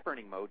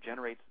fat-burning mode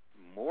generates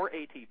more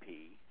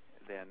ATP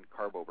than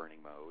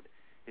carbo-burning mode.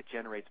 It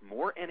generates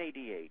more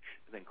NADH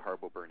than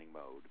carbo-burning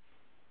mode.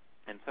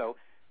 And so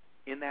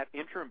in that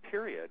interim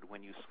period,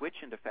 when you switch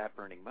into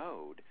fat-burning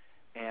mode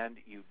and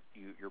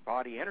your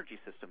body energy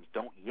systems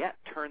don't yet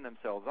turn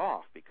themselves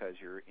off because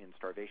you're in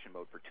starvation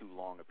mode for too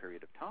long a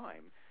period of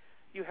time,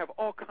 you have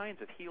all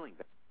kinds of healing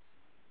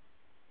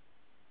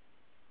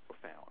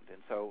found.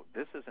 And so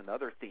this is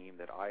another theme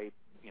that I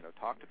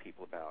talk to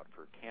people about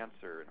for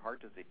cancer and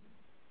heart disease,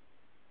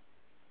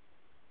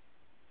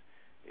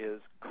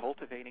 is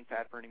cultivating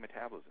fat-burning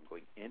metabolism,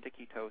 going into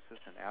ketosis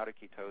and out of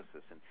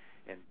ketosis,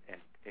 and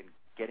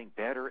getting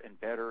better and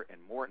better and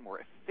more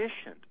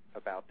efficient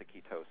about the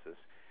ketosis,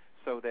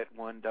 so that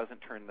one doesn't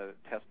turn the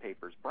test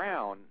papers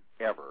brown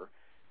ever,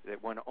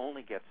 that one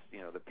only gets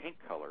the pink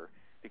color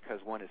because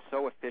one is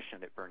so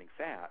efficient at burning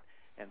fat,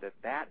 and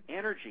that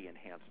energy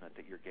enhancement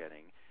that you're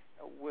getting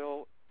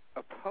will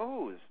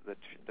oppose the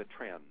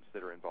trends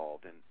that are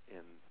involved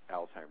in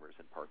Alzheimer's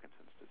and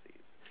Parkinson's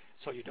disease.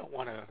 So you don't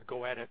want to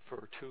go at it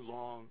for too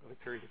long of a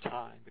period of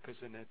time, because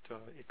then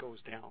it goes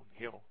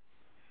downhill.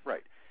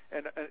 Right,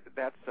 and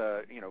that's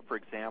for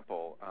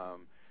example,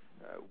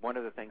 one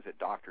of the things that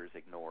doctors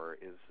ignore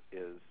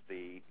is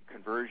the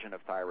conversion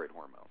of thyroid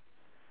hormone.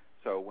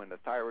 So when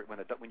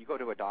you go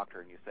to a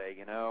doctor and you say,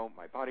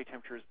 my body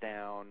temperature is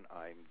down,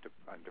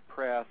 I'm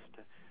depressed,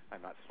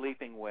 I'm not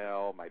sleeping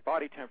well, my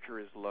body temperature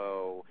is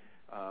low,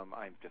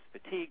 I'm just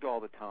fatigued all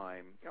the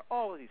time,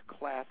 all of these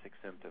classic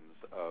symptoms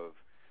of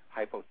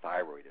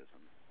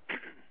hypothyroidism,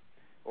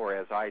 or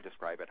as I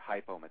describe it,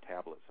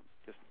 hypometabolism,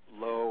 just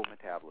low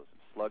metabolism,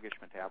 sluggish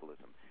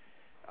metabolism.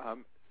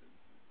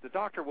 The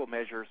doctor will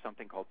measure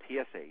something called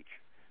TSH,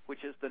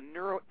 which is the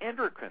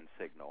neuroendocrine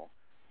signal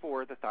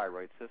for the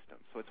thyroid system.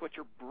 So it's what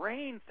your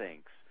brain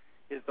thinks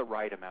is the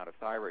right amount of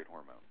thyroid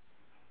hormone.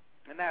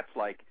 And that's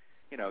like,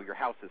 your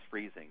house is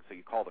freezing, so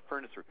you call the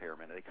furnace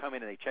repairman, and they come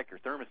in and they check your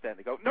thermostat, and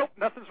they go, nope,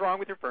 nothing's wrong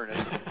with your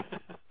furnace.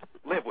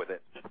 Live with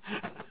it.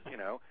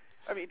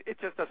 I mean, it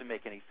just doesn't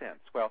make any sense.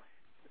 Well,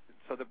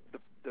 so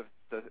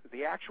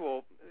the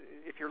actual,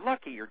 if you're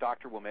lucky, your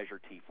doctor will measure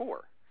T4,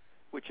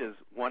 which is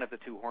one of the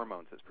two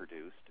hormones that's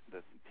produced,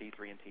 the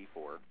T3 and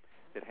T4,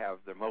 that have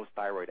the most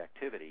thyroid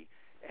activity,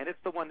 and it's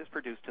the one that's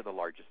produced to the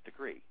largest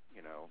degree.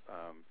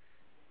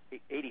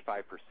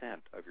 85%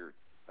 of your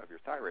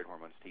thyroid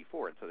hormone is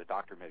T4, and so the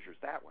doctor measures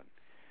that one.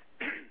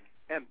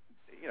 And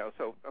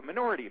so a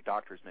minority of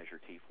doctors measure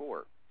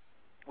T4.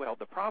 Well,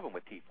 the problem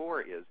with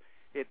T4 is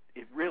it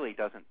really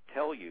doesn't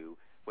tell you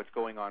what's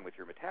going on with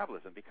your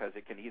metabolism, because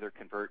it can either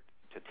convert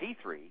to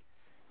T3,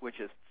 which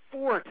is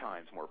 4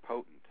 times more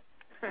potent,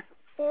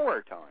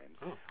 4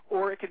 times,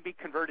 or it can be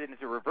converted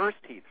into reverse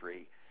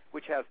T3,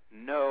 which has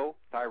no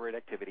thyroid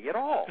activity at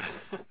all.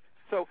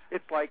 So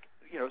it's like,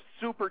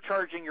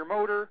 supercharging your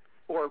motor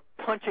or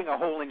punching a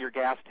hole in your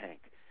gas tank.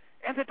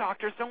 And the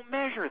doctors don't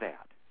measure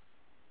that.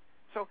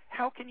 So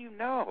how can you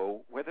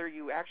know whether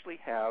you actually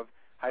have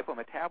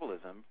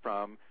hypometabolism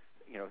from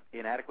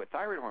inadequate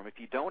thyroid hormone if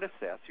you don't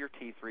assess your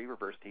T3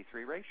 reverse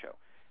T3 ratio?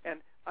 And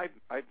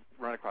I've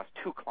run across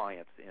 2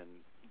 clients in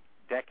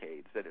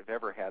decades that have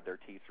ever had their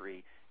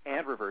T3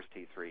 and reverse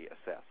T3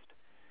 assessed.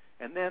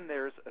 And then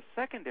there's a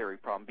secondary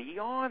problem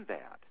beyond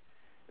that,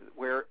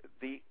 where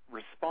the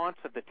response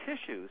of the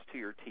tissues to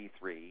your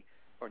T3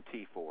 or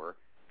T4,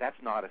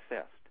 that's not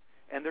assessed.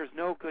 And there's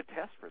no good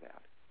test for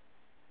that.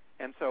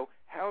 And so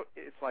how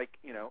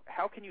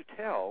can you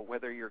tell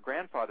whether your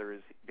grandfather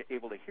is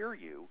able to hear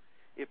you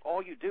if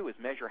all you do is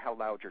measure how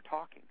loud you're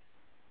talking?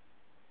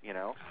 You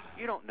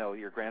don't know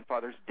your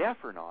grandfather's deaf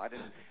or not,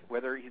 and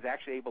whether he's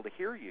actually able to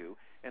hear you,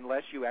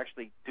 unless you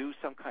actually do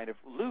some kind of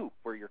loop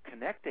where you're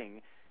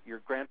connecting your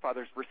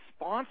grandfather's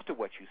response to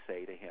what you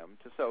say to him,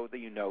 so that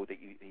you know that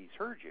he's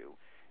heard you.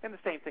 And the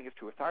same thing is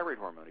true with thyroid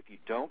hormone. If you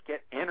don't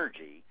get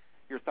energy,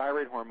 your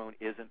thyroid hormone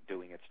isn't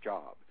doing its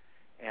job.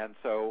 And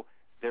so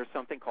there's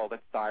something called a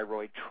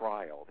thyroid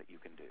trial that you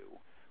can do,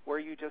 where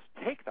you just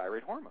take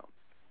thyroid hormone,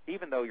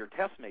 even though your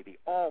tests may be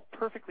all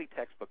perfectly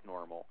textbook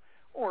normal,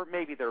 or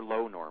maybe they're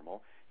low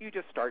normal. You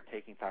just start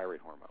taking thyroid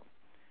hormone,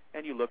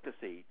 and you look to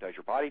see, does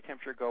your body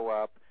temperature go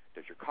up?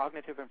 Does your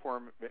cognitive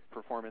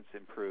performance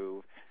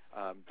improve?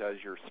 Does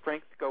your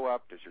strength go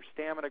up? Does your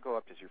stamina go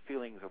up? Does your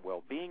feelings of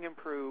well-being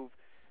improve?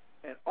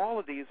 And all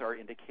of these are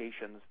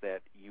indications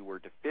that you were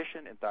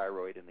deficient in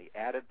thyroid, and the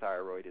added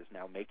thyroid is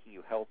now making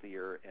you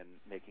healthier and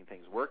making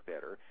things work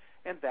better.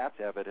 And that's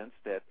evidence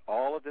that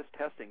all of this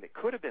testing that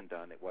could have been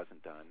done that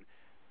wasn't done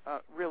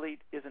really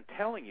isn't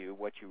telling you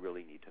what you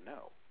really need to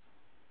know.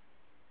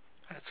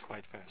 That's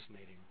quite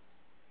fascinating.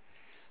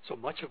 So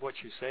much of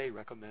what you say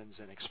recommends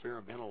an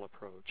experimental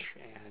approach,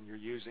 and you're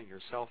using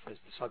yourself as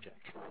the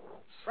subject.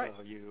 So right.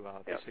 You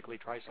basically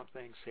try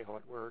something, see how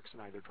it works,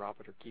 and either drop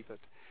it or keep it.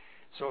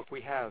 So if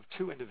we have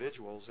 2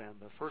 individuals, and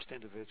the first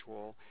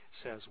individual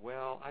says,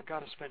 well, I've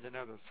got to spend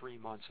another 3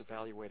 months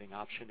evaluating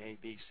option A,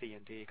 B, C,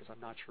 and D because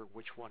I'm not sure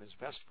which one is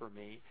best for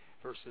me,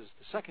 versus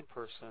the second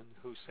person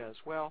who says,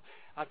 well,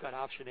 I've got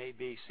option A,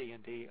 B, C,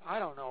 and D. I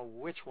don't know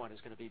which one is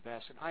going to be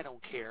best, and I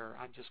don't care.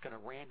 I'm just going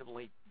to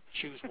randomly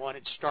choose one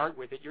and start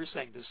with it. You're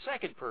saying the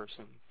second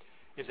person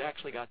has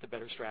actually got the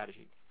better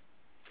strategy.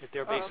 If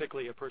they're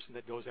basically a person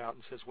that goes out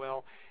and says,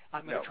 well,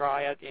 I'm going to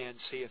try it and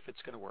see if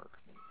it's going to work.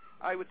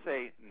 I would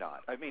say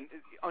not. I mean,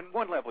 on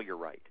one level, you're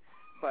right.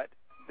 But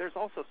there's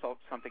also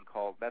something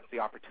called, that's the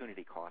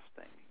opportunity cost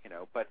thing,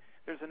 But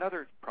there's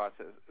another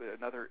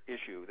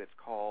issue that's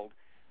called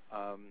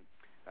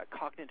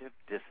cognitive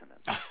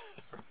dissonance.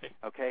 Right.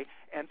 Okay?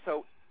 And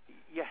so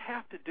you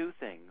have to do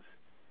things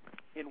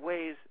in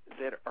ways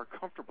that are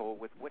comfortable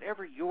with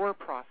whatever your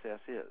process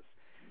is.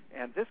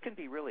 And this can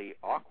be really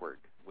awkward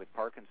with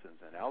Parkinson's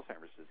and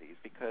Alzheimer's disease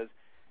because,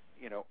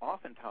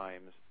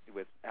 oftentimes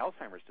with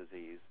Alzheimer's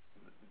disease,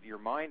 your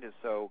mind is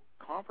so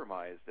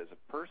compromised as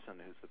a person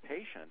who's the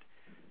patient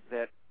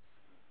that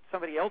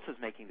somebody else is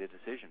making the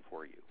decision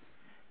for you.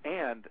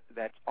 And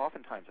that's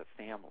oftentimes a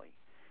family.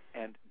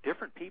 And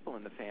different people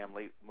in the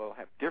family will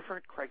have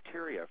different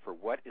criteria for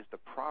what is the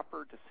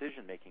proper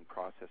decision-making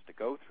process to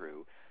go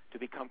through to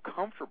become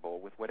comfortable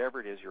with whatever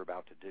it is you're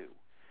about to do.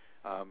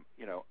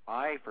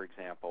 I, for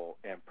example,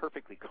 am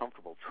perfectly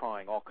comfortable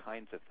trying all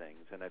kinds of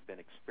things, and I've been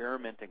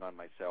experimenting on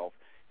myself,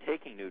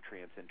 taking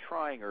nutrients and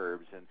trying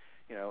herbs and,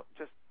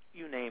 just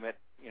you name it,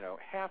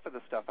 half of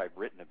the stuff I've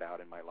written about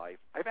in my life,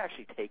 I've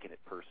actually taken it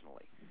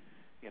personally.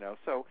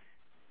 So,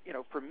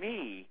 for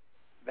me,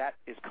 that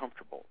is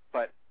comfortable.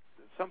 But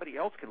somebody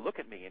else can look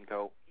at me and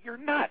go, you're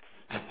nuts.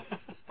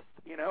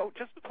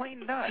 Just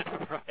plain nuts.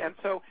 Right. And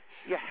so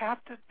you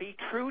have to be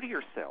true to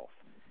yourself.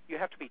 You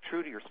have to be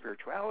true to your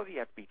spirituality. You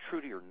have to be true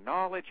to your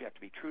knowledge. You have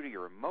to be true to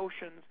your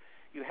emotions.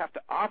 You have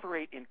to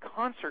operate in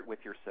concert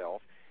with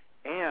yourself.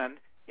 And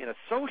in a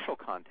social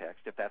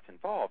context, if that's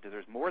involved, if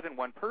there's more than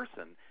one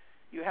person,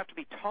 you have to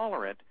be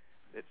tolerant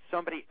that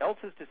somebody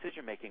else's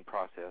decision-making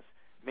process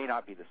may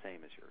not be the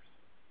same as yours.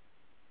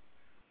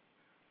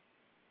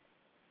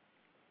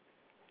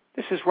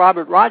 This is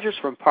Robert Rogers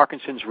from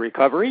Parkinson's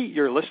Recovery.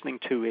 You're listening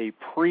to a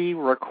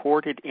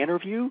pre-recorded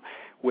interview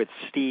with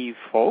Steve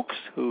Fowkes,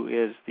 who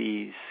is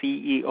the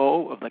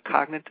CEO of the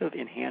Cognitive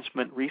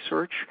Enhancement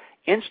Research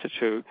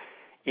Institute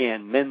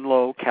in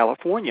Menlo,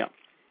 California.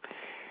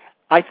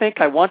 I think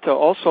I want to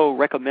also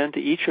recommend to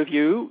each of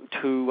you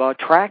to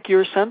track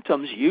your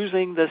symptoms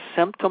using the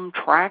symptom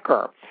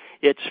tracker.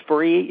 It's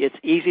free, it's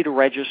easy to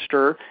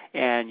register,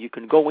 and you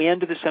can go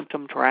into the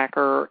symptom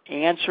tracker,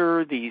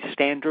 answer the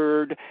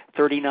standard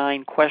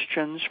 39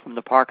 questions from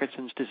the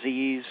Parkinson's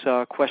Disease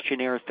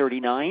Questionnaire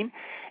 39,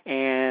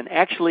 and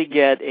actually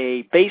get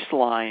a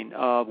baseline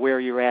of where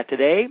you're at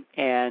today.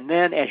 And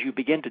then as you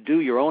begin to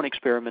do your own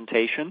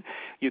experimentation,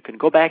 you can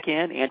go back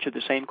in, answer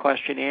the same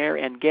questionnaire,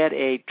 and get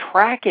a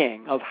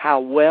tracking of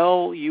how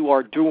well you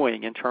are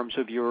doing in terms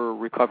of your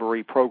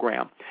recovery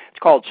program. It's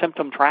called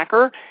Symptom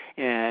Tracker,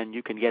 and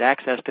you can get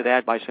access to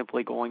that by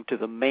simply going to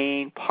the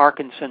main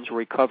Parkinson's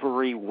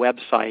Recovery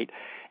website,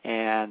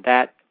 and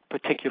that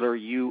particular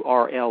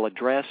URL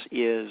address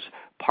is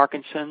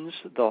Parkinson's,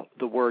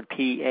 the word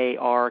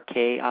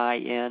Parkinsons,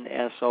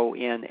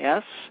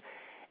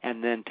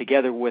 and then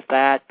together with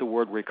that, the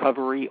word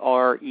recovery,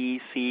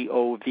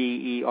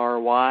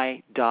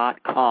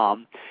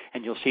 recovery.com,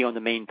 and you'll see on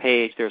the main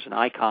page there's an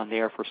icon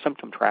there for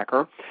Symptom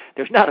Tracker.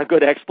 There's not a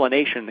good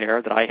explanation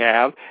there that I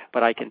have,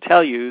 but I can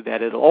tell you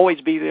that it'll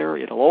always be there,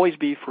 it'll always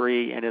be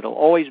free, and it'll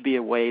always be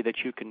a way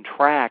that you can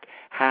track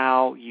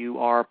how you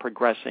are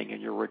progressing in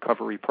your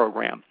recovery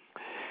program.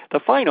 The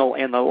final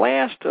and the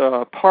last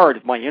part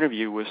of my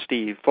interview with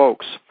Steve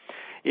Fowkes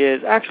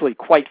is actually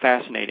quite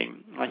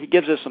fascinating. He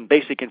gives us some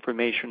basic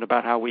information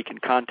about how we can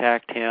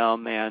contact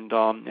him and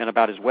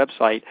about his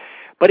website,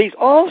 but he's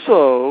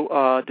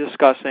also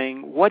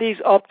discussing what he's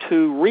up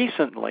to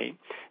recently.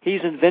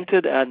 He's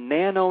invented a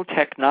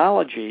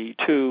nanotechnology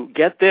to,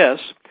 get this,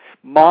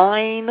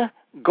 mine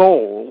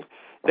gold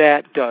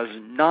that does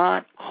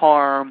not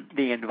harm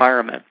the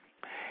environment.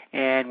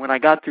 And when I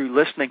got through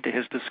listening to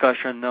his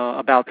discussion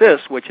about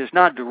this, which is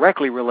not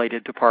directly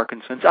related to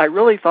Parkinson's, I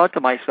really thought to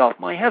myself,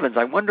 my heavens,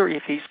 I wonder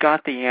if he's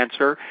got the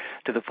answer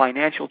to the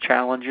financial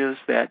challenges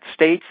that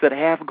states that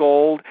have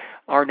gold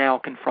are now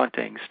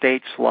confronting,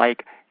 states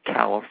like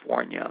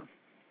California.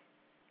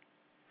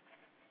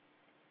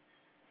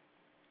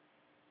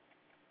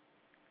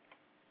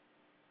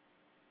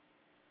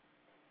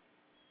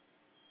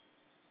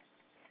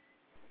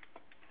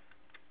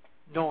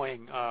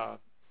 Knowing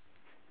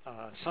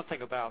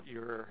something about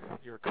your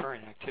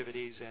current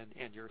activities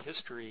and your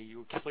history,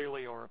 you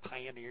clearly are a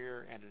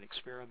pioneer and an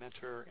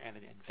experimenter and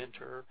an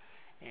inventor,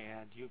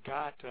 and you've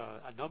got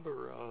a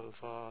number of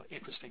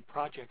interesting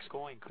projects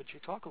going. Could you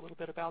talk a little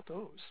bit about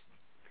those?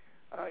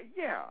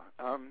 Yeah.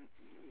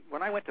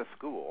 When I went to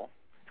school,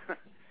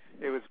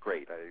 it was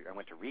great. I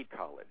went to Reed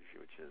College,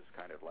 which is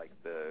kind of like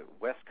the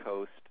West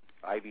Coast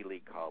Ivy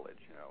League college,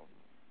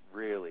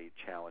 really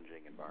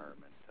challenging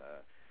environment.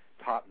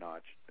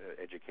 Top-notch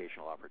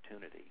educational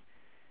opportunity,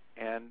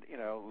 and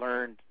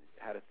learned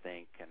how to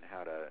think and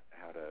how to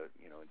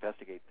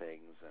investigate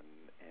things, and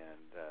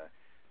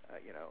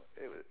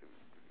it was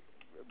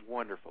a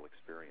wonderful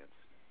experience.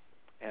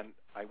 And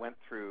I went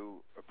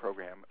through a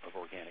program of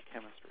organic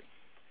chemistry,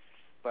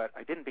 but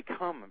I didn't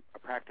become a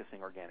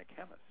practicing organic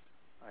chemist.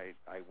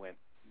 I went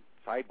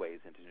sideways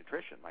into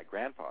nutrition. My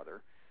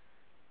grandfather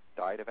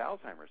died of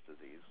Alzheimer's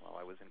disease while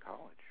I was in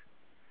college.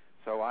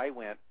 So I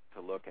went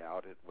to look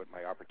out at what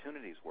my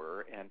opportunities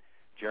were, and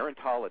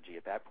gerontology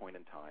at that point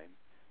in time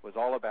was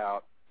all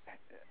about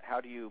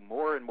how do you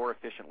more and more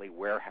efficiently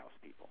warehouse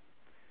people.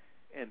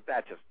 And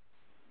that just,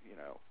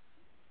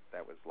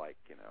 that was like,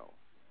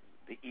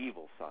 the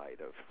evil side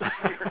of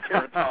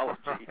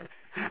gerontology.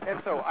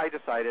 And so I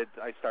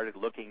started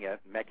looking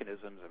at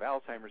mechanisms of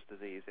Alzheimer's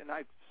disease, and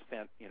I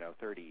spent,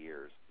 30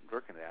 years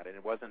working at it. And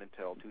it wasn't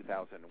until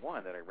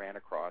 2001 that I ran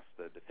across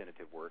the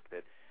definitive work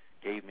that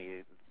gave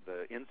me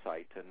the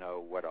insight to know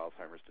what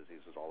Alzheimer's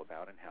disease was all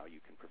about and how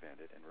you can prevent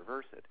it and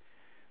reverse it.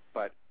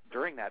 But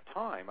during that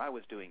time, I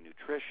was doing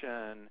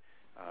nutrition,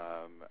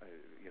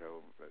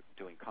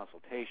 doing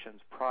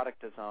consultations,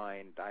 product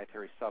design,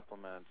 dietary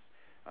supplements,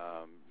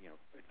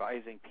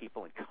 advising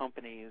people and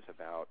companies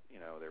about,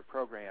 their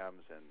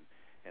programs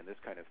and this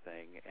kind of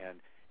thing. And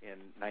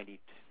in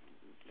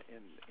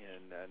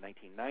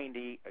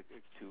 1990,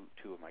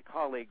 two of my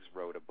colleagues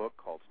wrote a book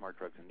called Smart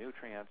Drugs and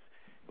Nutrients.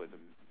 It was,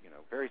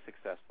 very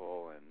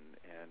successful,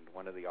 and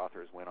one of the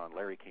authors went on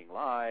Larry King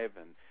Live,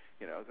 and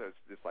so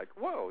it's like,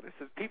 whoa,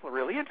 people are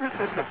really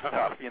interested in this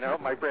stuff,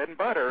 my bread and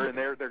butter, and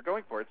they're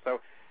going for it.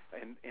 So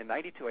in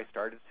 92, I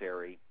started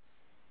SERI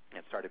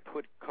and started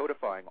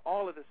codifying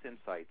all of this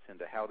insights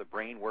into how the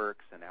brain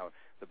works and how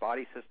the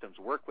body systems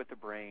work with the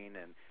brain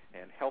and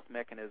health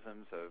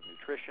mechanisms of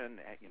nutrition.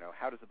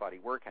 How does the body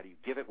work? How do you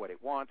give it what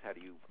it wants? How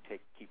do you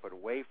keep it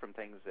away from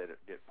things that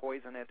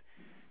poison it?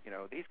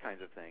 These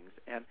kinds of things.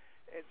 And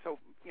so,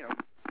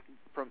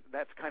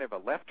 that's kind of a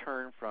left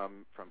turn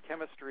from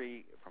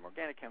chemistry, from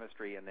organic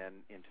chemistry, and then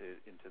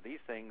into these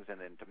things,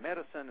 and then to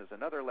medicine is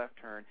another left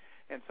turn.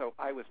 And so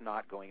I was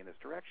not going in this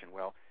direction.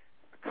 Well,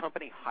 a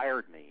company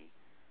hired me.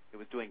 It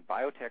was doing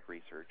biotech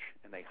research,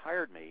 and they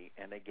hired me,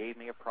 and they gave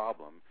me a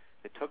problem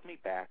that took me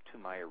back to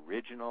my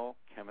original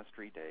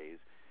chemistry days,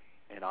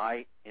 and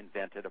I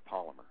invented a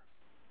polymer.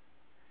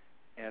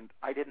 And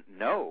I didn't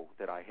know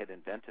that I had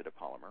invented a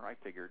polymer. I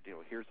figured,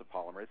 here's a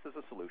polymer. This is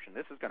a solution.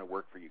 This is going to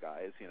work for you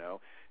guys,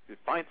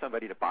 Find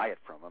somebody to buy it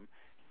from them.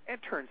 And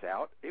it turns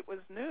out it was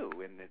new,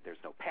 and there's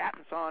no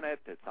patents on it.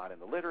 It's not in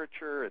the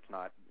literature. It's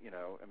not,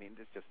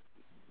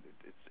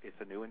 it's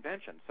a new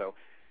invention. So,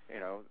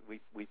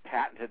 we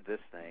patented this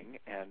thing,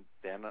 and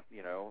then,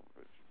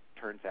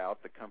 turns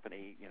out the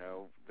company,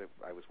 that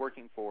I was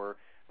working for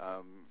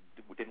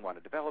didn't want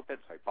to develop it,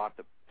 so I bought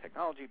the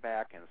technology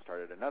back and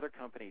started another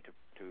company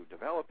to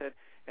develop it,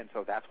 and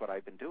so that's what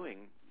I've been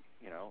doing.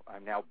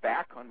 I'm now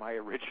back on my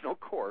original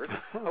course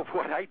of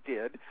what I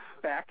did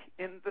back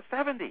in the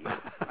 70s.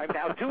 I'm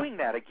now doing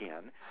that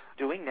again,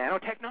 doing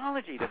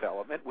nanotechnology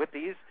development with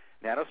these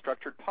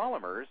nanostructured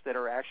polymers that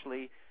are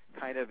actually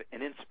kind of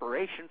an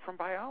inspiration from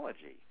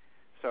biology.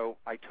 So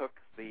I took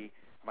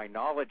my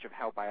knowledge of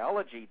how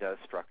biology does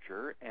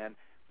structure and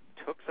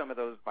took some of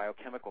those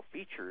biochemical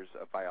features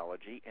of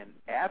biology and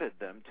added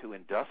them to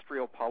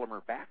industrial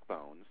polymer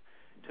backbones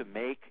to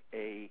make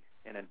an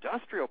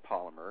industrial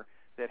polymer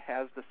that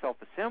has the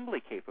self-assembly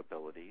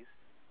capabilities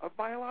of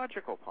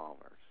biological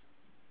polymers.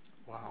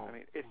 Wow. I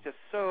mean, it's just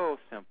so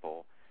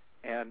simple.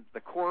 And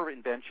the core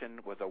invention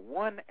was a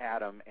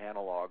one-atom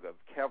analog of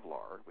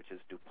Kevlar, which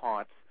is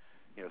DuPont's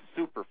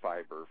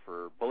superfiber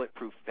for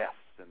bulletproof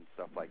vests and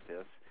stuff like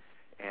this.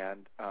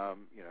 And,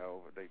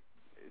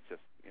 it's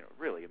just,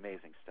 really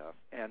amazing stuff.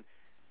 And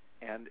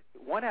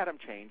one atom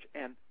change,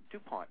 and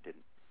DuPont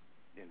didn't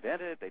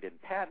invent it. They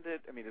didn't patent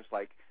it. I mean, it's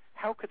like,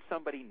 how could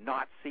somebody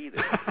not see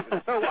this? It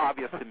was so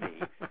obvious to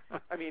me.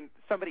 I mean,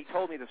 somebody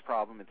told me this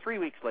problem, and 3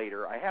 weeks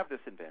later, I have this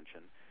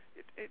invention.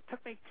 It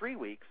took me 3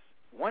 weeks,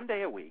 1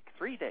 day a week,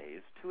 3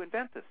 days to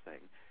invent this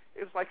thing.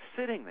 It was like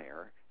sitting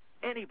there.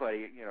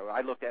 Anybody,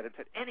 I looked at it and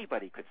said,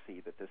 anybody could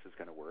see that this is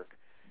going to work,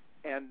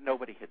 and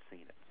nobody had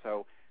seen it.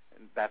 So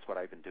that's what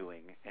I've been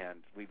doing, and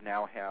we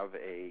now have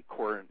a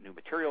core new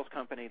materials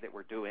company that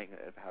we're doing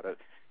how to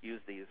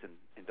use these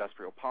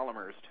industrial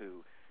polymers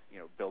to,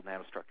 build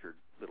nanostructured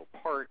little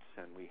parts,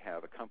 and we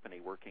have a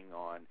company working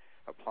on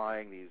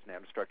applying these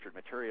nanostructured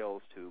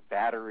materials to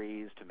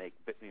batteries to make,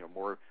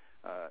 more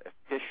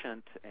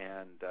efficient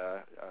and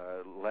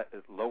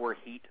lower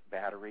heat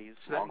batteries,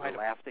 so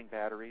longer-lasting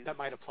batteries. That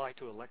might apply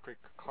to electric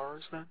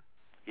cars, then?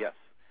 Yes,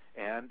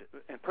 and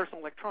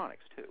personal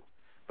electronics too.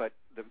 But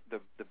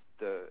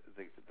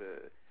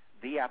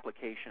the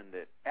application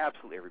that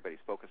absolutely everybody's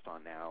focused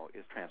on now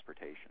is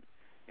transportation.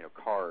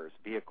 Cars,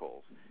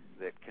 vehicles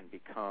that can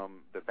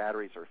become, the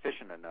batteries are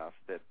efficient enough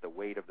that the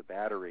weight of the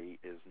battery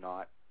is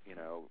not,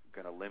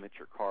 going to limit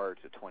your car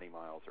to 20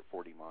 miles or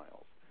 40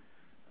 miles.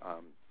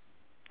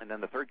 And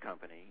then the third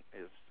company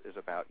is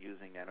about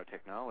using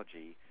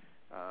nanotechnology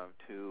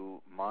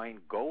to mine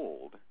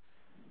gold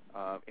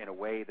in a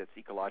way that's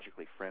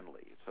ecologically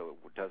friendly, so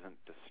it doesn't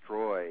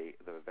destroy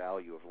the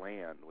value of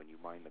land when you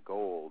mine the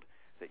gold,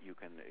 that you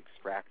can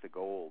extract the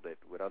gold that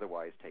would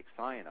otherwise take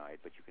cyanide,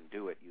 but you can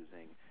do it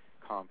using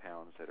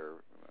compounds that are,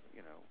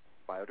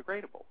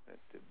 biodegradable.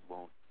 It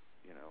won't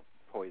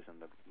poison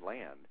the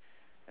land.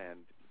 And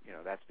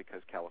that's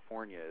because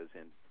California is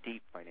in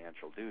deep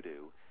financial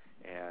doo-doo,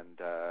 and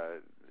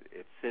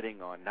it's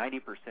sitting on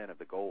 90% of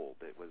the gold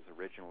that was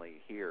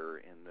originally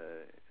here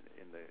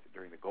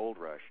during the gold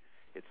rush.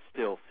 It's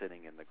still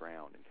sitting in the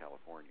ground in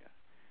California,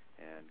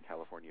 and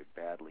California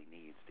badly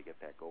needs to get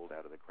that gold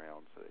out of the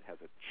ground so it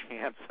has a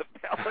chance of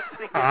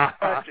balancing its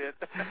budget.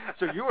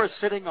 So you are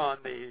sitting on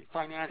the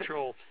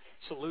financial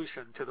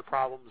solution to the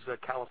problems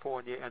that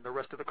California and the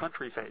rest of the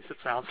country face, it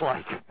sounds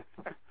like.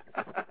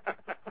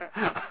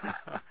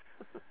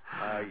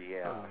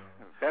 Yeah.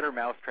 Better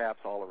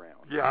mousetraps all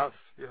around. Yes,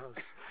 yes.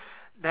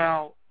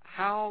 Now,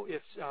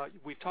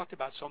 we've talked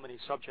about so many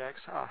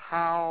subjects,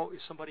 how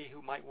is somebody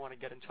who might want to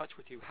get in touch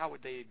with you, how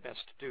would they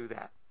best do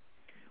that?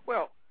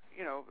 Well,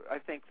 I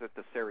think that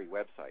the CERI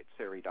website,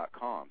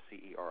 CERI.com,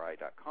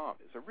 CERI.com,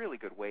 is a really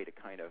good way to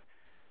kind of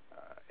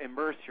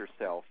immerse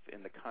yourself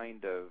in the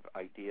kind of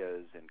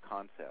ideas and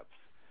concepts.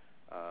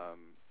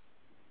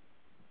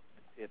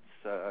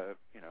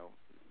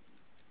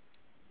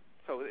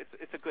 So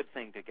it's a good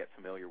thing to get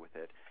familiar with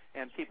it.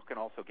 And people can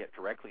also get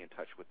directly in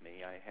touch with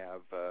me. I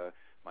have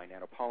my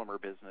nanopolymer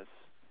business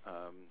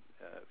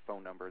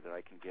phone number that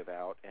I can give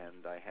out,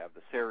 and I have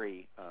the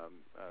CERI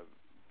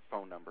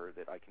phone number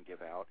that I can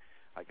give out.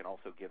 I can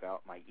also give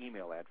out my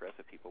email address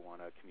if people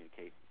want to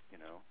communicate,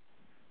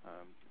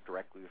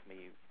 directly with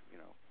me,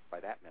 by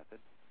that method.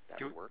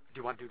 That would work. Do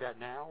you want to do that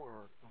now,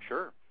 or?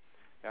 Sure.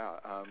 Yeah.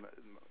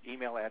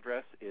 Email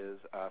address is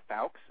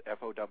Fowkes,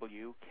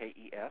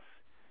 Fowkes,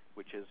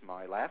 which is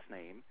my last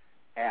name,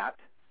 at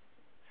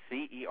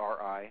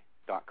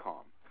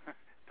CERI.com.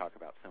 Talk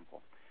about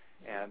simple.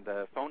 And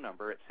the phone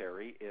number at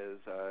CERI is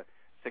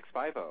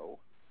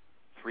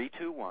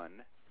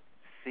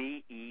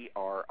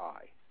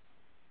 650-321-CERI.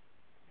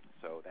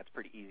 So that's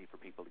pretty easy for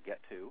people to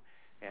get to.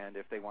 And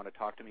if they want to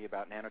talk to me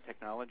about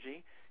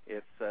nanotechnology,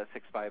 it's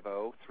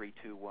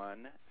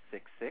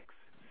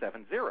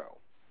 650-321-6670.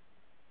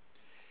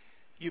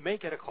 You may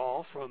get a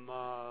call from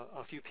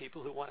a few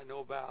people who want to know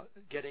about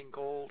getting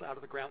gold out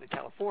of the ground in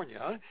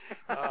California.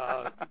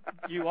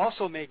 You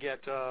also may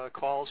get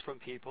calls from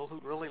people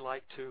who'd really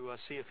like to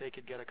see if they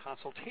could get a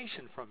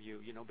consultation from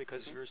you,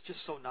 because you're just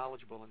so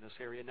knowledgeable in this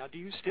area. Now, do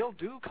you still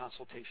do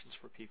consultations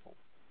for people?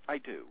 I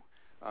do,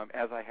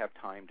 as I have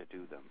time to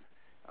do them.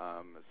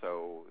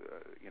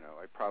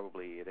 I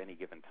probably at any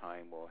given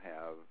time will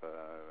have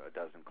a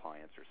dozen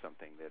clients or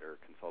something that are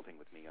consulting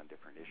with me on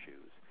different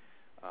issues.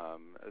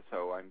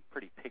 So I'm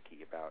pretty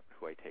picky about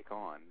who I take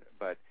on.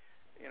 But,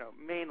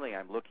 mainly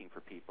I'm looking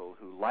for people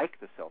who like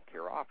the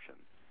self-care option.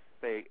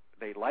 They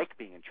like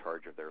being in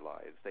charge of their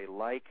lives. They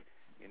like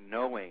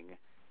knowing,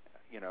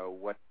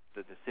 what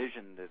the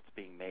decision that's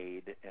being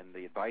made and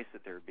the advice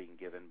that they're being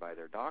given by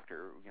their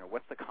doctor,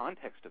 what's the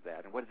context of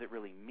that and what does it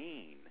really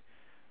mean?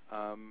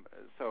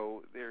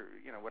 So they're,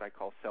 what I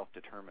call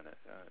self-determinate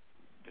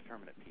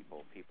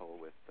people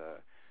with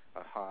a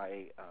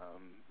high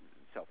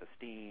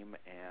self-esteem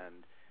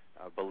and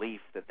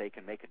belief that they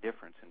can make a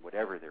difference in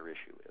whatever their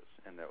issue is,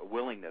 and a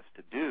willingness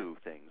to do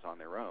things on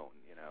their own,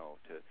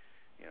 to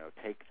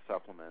take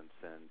supplements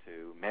and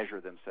to measure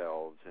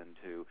themselves and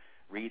to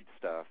read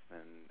stuff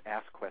and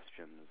ask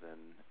questions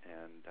and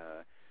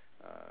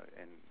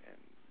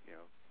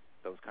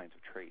those kinds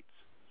of traits.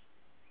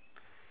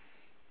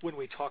 When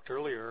we talked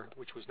earlier,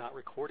 which was not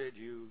recorded,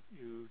 you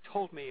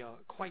told me a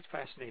quite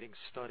fascinating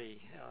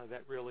study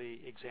that really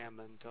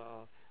examined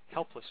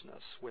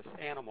helplessness with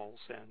animals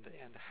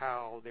and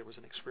how there was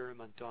an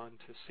experiment done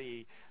to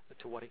see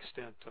to what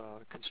extent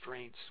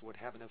constraints would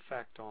have an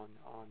effect on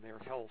their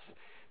health.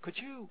 Could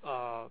you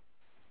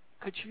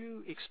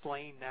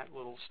explain that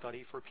little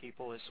study for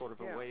people as sort of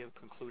a way of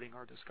concluding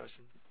our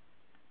discussion?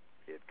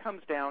 It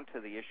comes down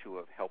to the issue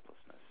of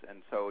helplessness.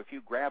 And so if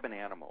you grab an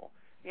animal,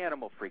 the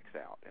animal freaks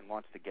out and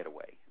wants to get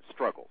away,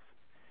 struggles.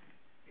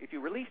 If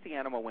you release the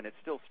animal when it's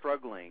still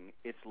struggling,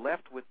 it's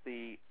left with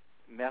the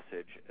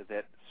message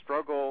that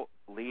struggle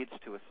leads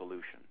to a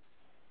solution.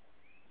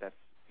 That's,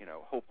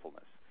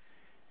 hopefulness.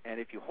 And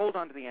if you hold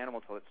on to the animal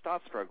until it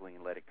stops struggling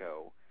and let it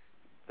go,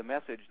 the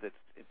message that's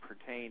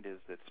pertained is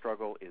that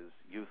struggle is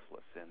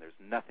useless and there's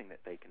nothing that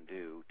they can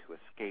do to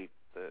escape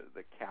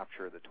the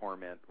capture, the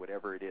torment,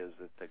 whatever it is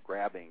that the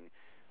grabbing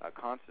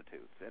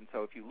constitutes. And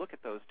so if you look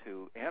at those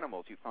two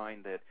animals, you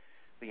find that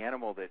the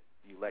animal that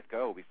you let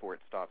go before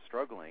it stops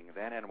struggling,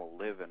 that animal will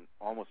live an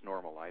almost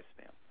normal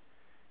lifespan.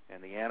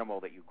 And the animal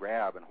that you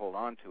grab and hold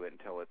on to it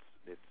until it's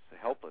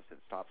helpless and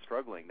stops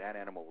struggling, that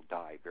animal will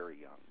die very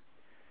young.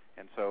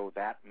 And so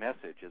that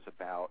message is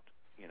about,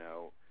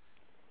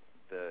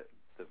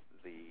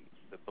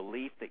 the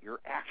belief that your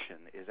action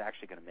is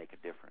actually going to make a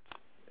difference,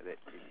 that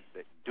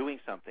doing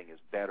something is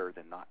better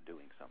than not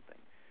doing something.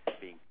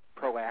 Being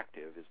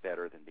proactive is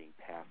better than being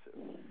passive.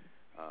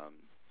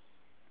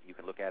 You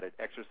can look at it,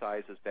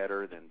 exercise is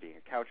better than being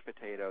a couch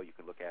potato. You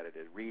can look at it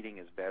as reading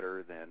is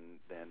better than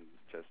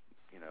just,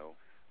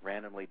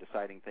 randomly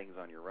deciding things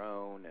on your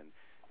own. And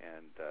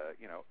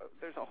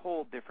there's a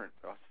whole different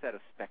set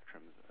of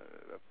spectrums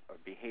of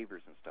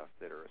behaviors and stuff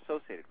that are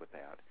associated with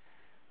that.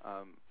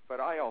 But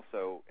I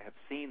also have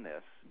seen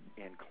this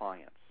in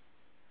clients.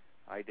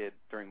 I did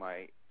during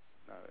my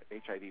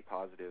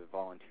HIV-positive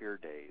volunteer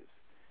days.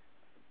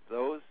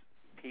 Those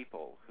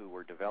people who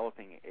were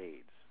developing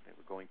AIDS, they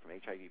were going from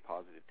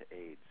HIV-positive to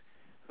AIDS,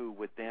 who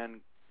would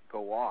then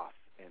go off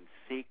and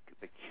seek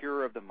the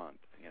cure of the month,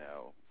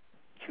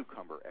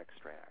 cucumber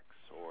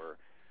extracts or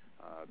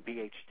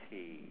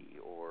BHT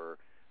or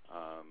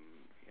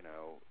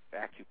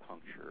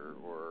acupuncture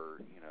or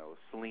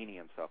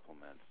selenium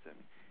supplements, and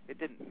it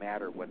didn't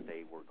matter what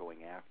they were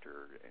going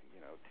after,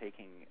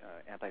 taking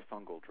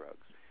antifungal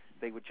drugs.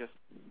 They would just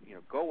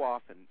go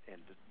off and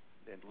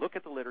look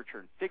at the literature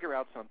and figure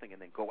out something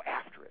and then go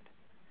after it.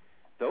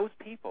 Those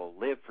people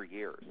live for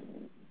years.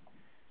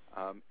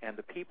 And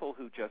the people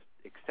who just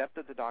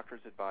accepted the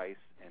doctor's advice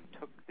and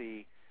took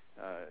the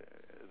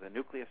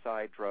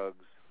nucleoside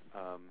drugs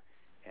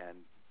and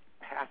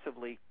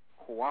passively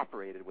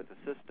cooperated with the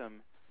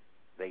system,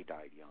 they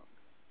died young.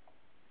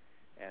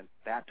 And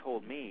that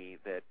told me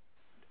that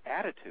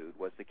attitude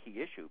was the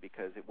key issue,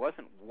 because it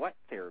wasn't what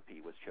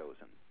therapy was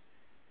chosen.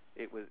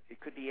 It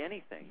could be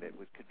anything that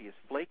could be as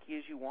flaky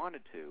as you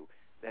wanted to,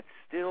 that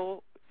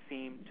still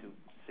seemed to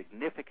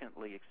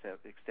significantly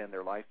extend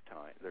their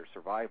lifetime, their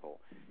survival,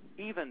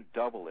 even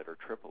double it or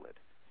triple it.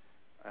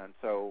 And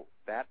so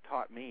that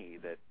taught me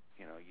that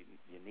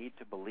you need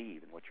to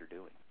believe in what you're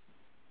doing.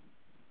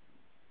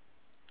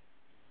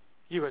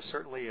 You have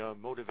certainly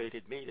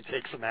motivated me to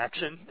take some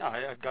action.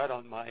 I've got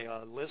on my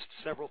list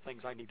several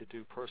things I need to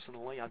do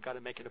personally. I've got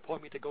to make an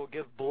appointment to go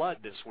give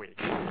blood this week.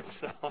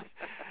 So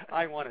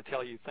I want to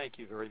tell you thank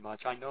you very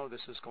much. I know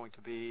this is going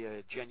to be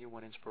a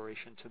genuine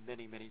inspiration to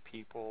many, many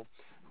people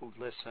who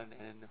listen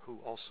and who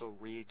also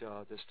read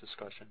this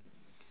discussion.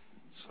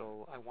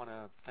 So I want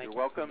to thank you. You're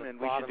welcome, and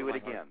we should do it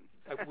again.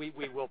 We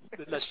will.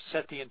 Let's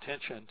set the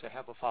intention to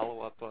have a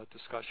follow-up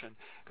discussion,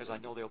 because I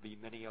know there'll be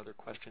many other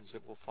questions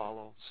that will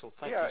follow. So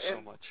thank you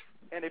so much.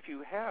 And if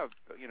you have,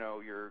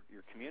 your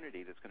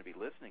community that's going to be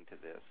listening to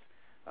this,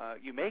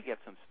 you may get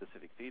some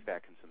specific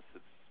feedback and some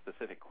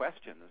specific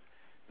questions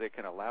that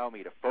can allow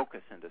me to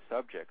focus into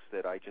subjects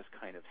that I just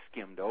kind of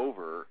skimmed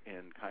over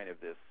in kind of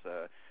this,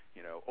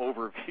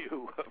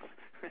 overview of.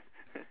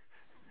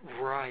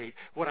 Right.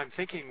 What I'm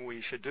thinking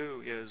we should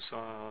do is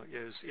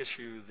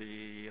issue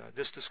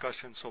this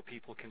discussion so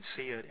people can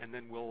see it, and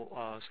then we'll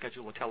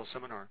schedule a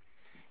teleseminar,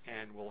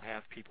 and we'll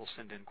have people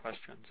send in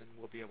questions, and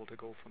we'll be able to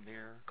go from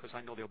there, because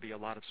I know there'll be a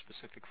lot of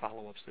specific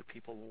follow-ups that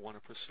people will want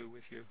to pursue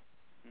with you.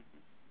 Mm-hmm.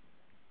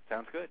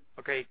 Sounds good.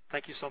 Okay.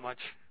 Thank you so much.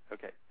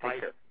 Okay. Bye.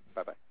 Take care.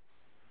 Bye-bye.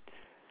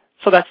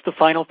 So that's the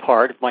final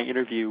part of my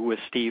interview with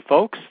Steve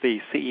Fowkes, the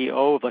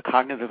CEO of the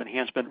Cognitive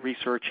Enhancement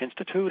Research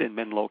Institute in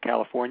Menlo,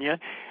 California.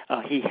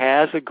 He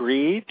has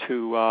agreed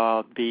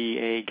to be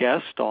a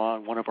guest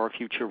on one of our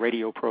future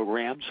radio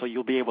programs, so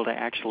you'll be able to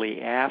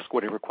actually ask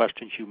whatever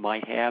questions you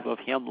might have of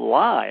him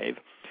live.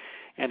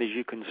 And as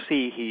you can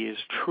see, he is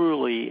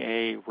truly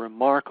a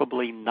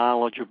remarkably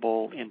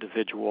knowledgeable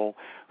individual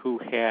who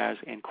has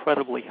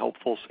incredibly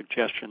helpful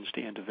suggestions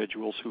to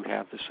individuals who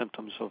have the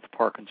symptoms of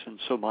Parkinson's.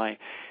 So my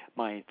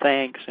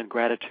thanks and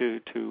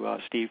gratitude to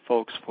Steve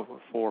Fowkes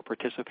for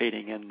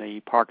participating in the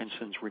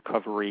Parkinson's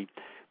Recovery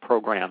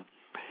Program.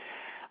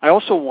 I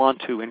also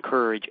want to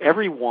encourage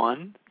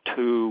everyone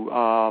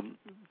to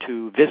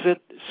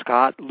visit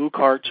Scott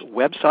Lucart's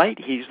website.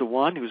 He's the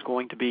one who's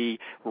going to be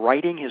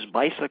riding his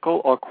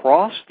bicycle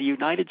across the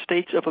United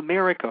States of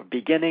America,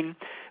 beginning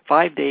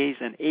 5 days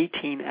and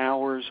 18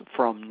 hours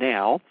from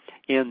now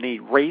in the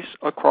Race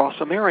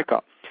Across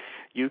America.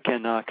 You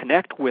can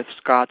connect with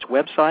Scott's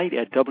website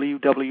at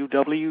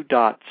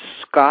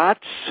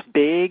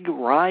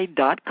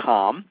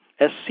www.scottsbigride.com,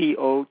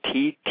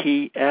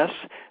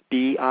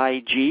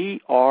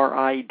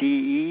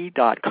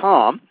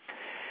 SCOTTSBIGRIDE.com.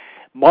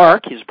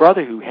 Mark, his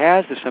brother who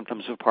has the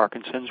symptoms of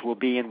Parkinson's, will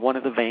be in one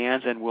of the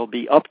vans and will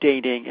be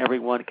updating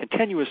everyone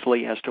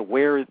continuously as to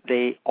where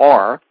they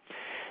are.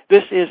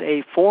 This is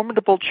a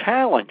formidable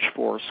challenge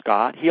for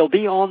Scott. He'll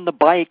be on the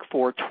bike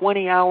for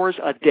 20 hours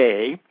a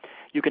day.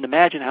 You can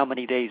imagine how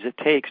many days it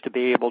takes to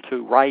be able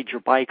to ride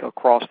your bike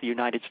across the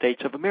United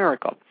States of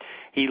America.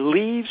 He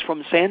leaves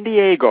from San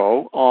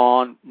Diego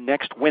on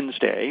next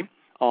Wednesday,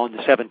 on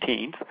the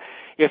 17th.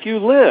 If you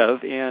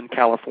live in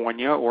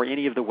California or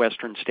any of the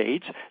western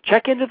states,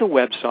 check into the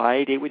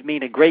website. It would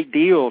mean a great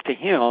deal to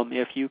him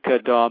if you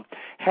could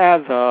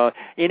have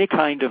any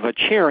kind of a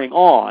cheering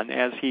on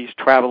as he's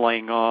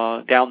traveling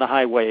down the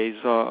highways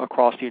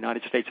across the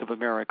United States of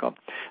America.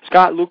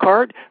 Scott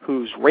Lucart,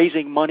 who's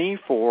raising money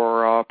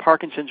for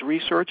Parkinson's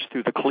research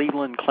through the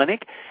Cleveland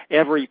Clinic,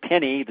 every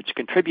penny that's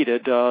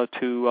contributed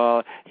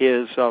to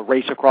his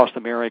Race Across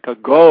America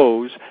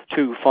goes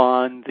to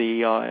fund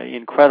the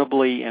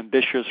incredibly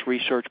ambitious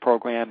research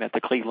program at the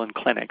Cleveland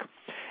Clinic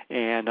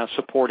and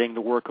supporting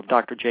the work of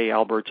Dr. Jay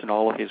Alberts and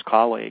all of his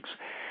colleagues.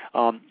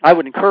 I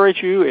would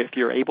encourage you, if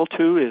you're able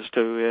to,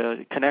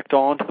 connect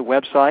on to the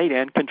website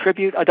and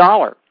contribute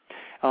 $1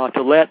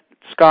 to let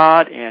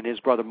Scott and his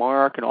brother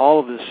Mark and all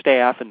of the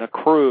staff and the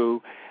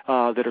crew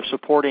that are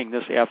supporting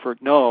this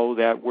effort know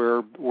that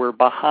we're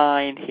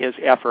behind his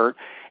effort.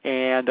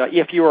 And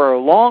if you are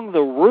along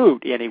the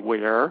route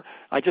anywhere,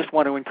 I just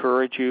want to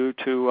encourage you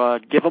to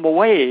give him a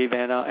wave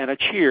and a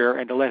cheer,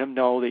 and to let him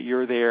know that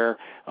you're there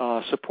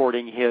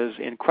supporting his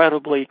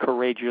incredibly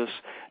courageous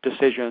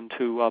decision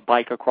to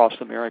bike across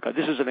America.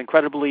 This is an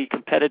incredibly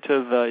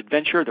competitive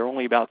adventure. There are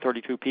only about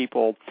 32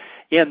 people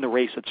in the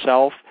race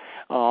itself.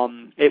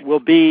 It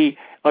will be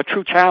a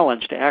true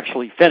challenge to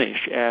actually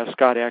finish, as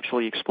Scott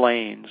actually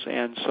explains.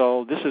 And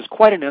so this is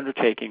quite an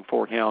undertaking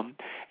for him,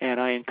 and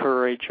I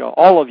encourage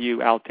all of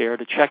you out there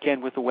to check in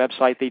with the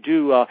website. They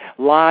do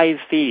live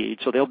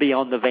feeds, so they'll be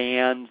on the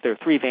vans. There are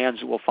 3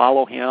 vans that will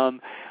follow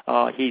him.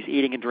 He's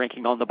eating and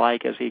drinking on the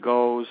bike as he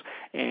goes,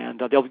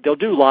 and they'll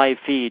do live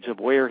feeds of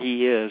where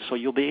he is. So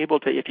you'll be able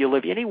to, if you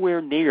live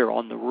anywhere near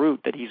on the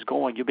route that he's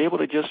going, you'll be able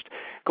to just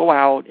go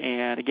out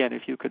and, again,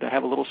 if you could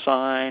have a little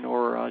sign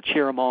or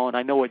cheer him on,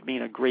 I know it'd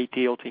mean a great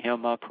deal to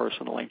him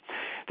personally.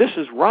 This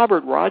is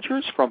Robert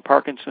Rogers from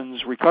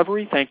Parkinson's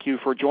Recovery. Thank you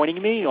for joining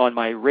me on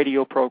my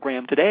radio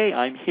program today.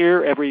 I'm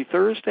here every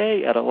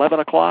Thursday at 11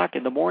 o'clock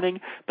in the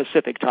morning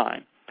Pacific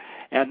time.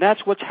 And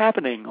that's what's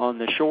happening on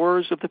the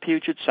shores of the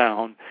Puget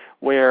Sound,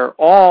 where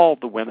all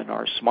the women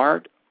are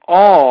smart,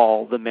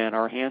 all the men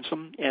are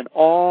handsome, and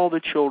all the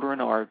children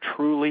are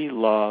truly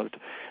loved.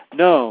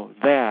 Know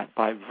that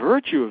by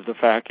virtue of the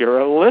fact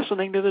you're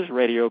listening to this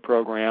radio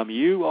program,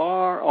 you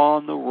are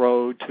on the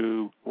road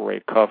to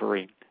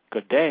recovery.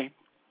 Good day.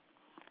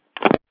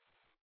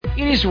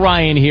 It is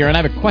Ryan here, and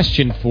I have a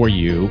question for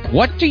you.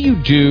 What do you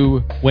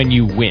do when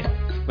you win?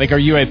 Like, are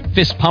you a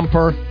fist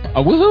pumper,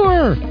 a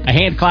woohooer, a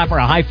hand clapper,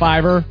 a high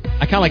fiver?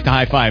 I kind of like the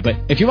high five, but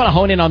if you want to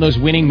hone in on those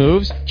winning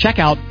moves, check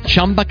out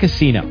Chumba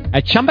Casino.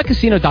 At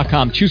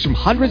ChumbaCasino.com, choose from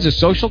hundreds of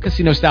social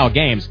casino-style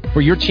games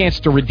for your chance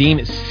to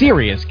redeem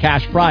serious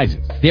cash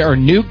prizes. There are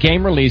new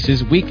game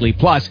releases weekly,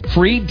 plus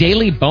free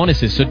daily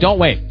bonuses, so don't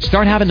wait.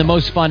 Start having the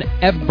most fun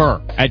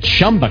ever at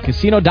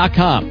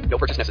ChumbaCasino.com. No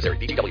purchase necessary.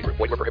 VGW Group.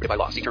 Void where prohibited by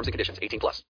law. See terms and conditions. 18+.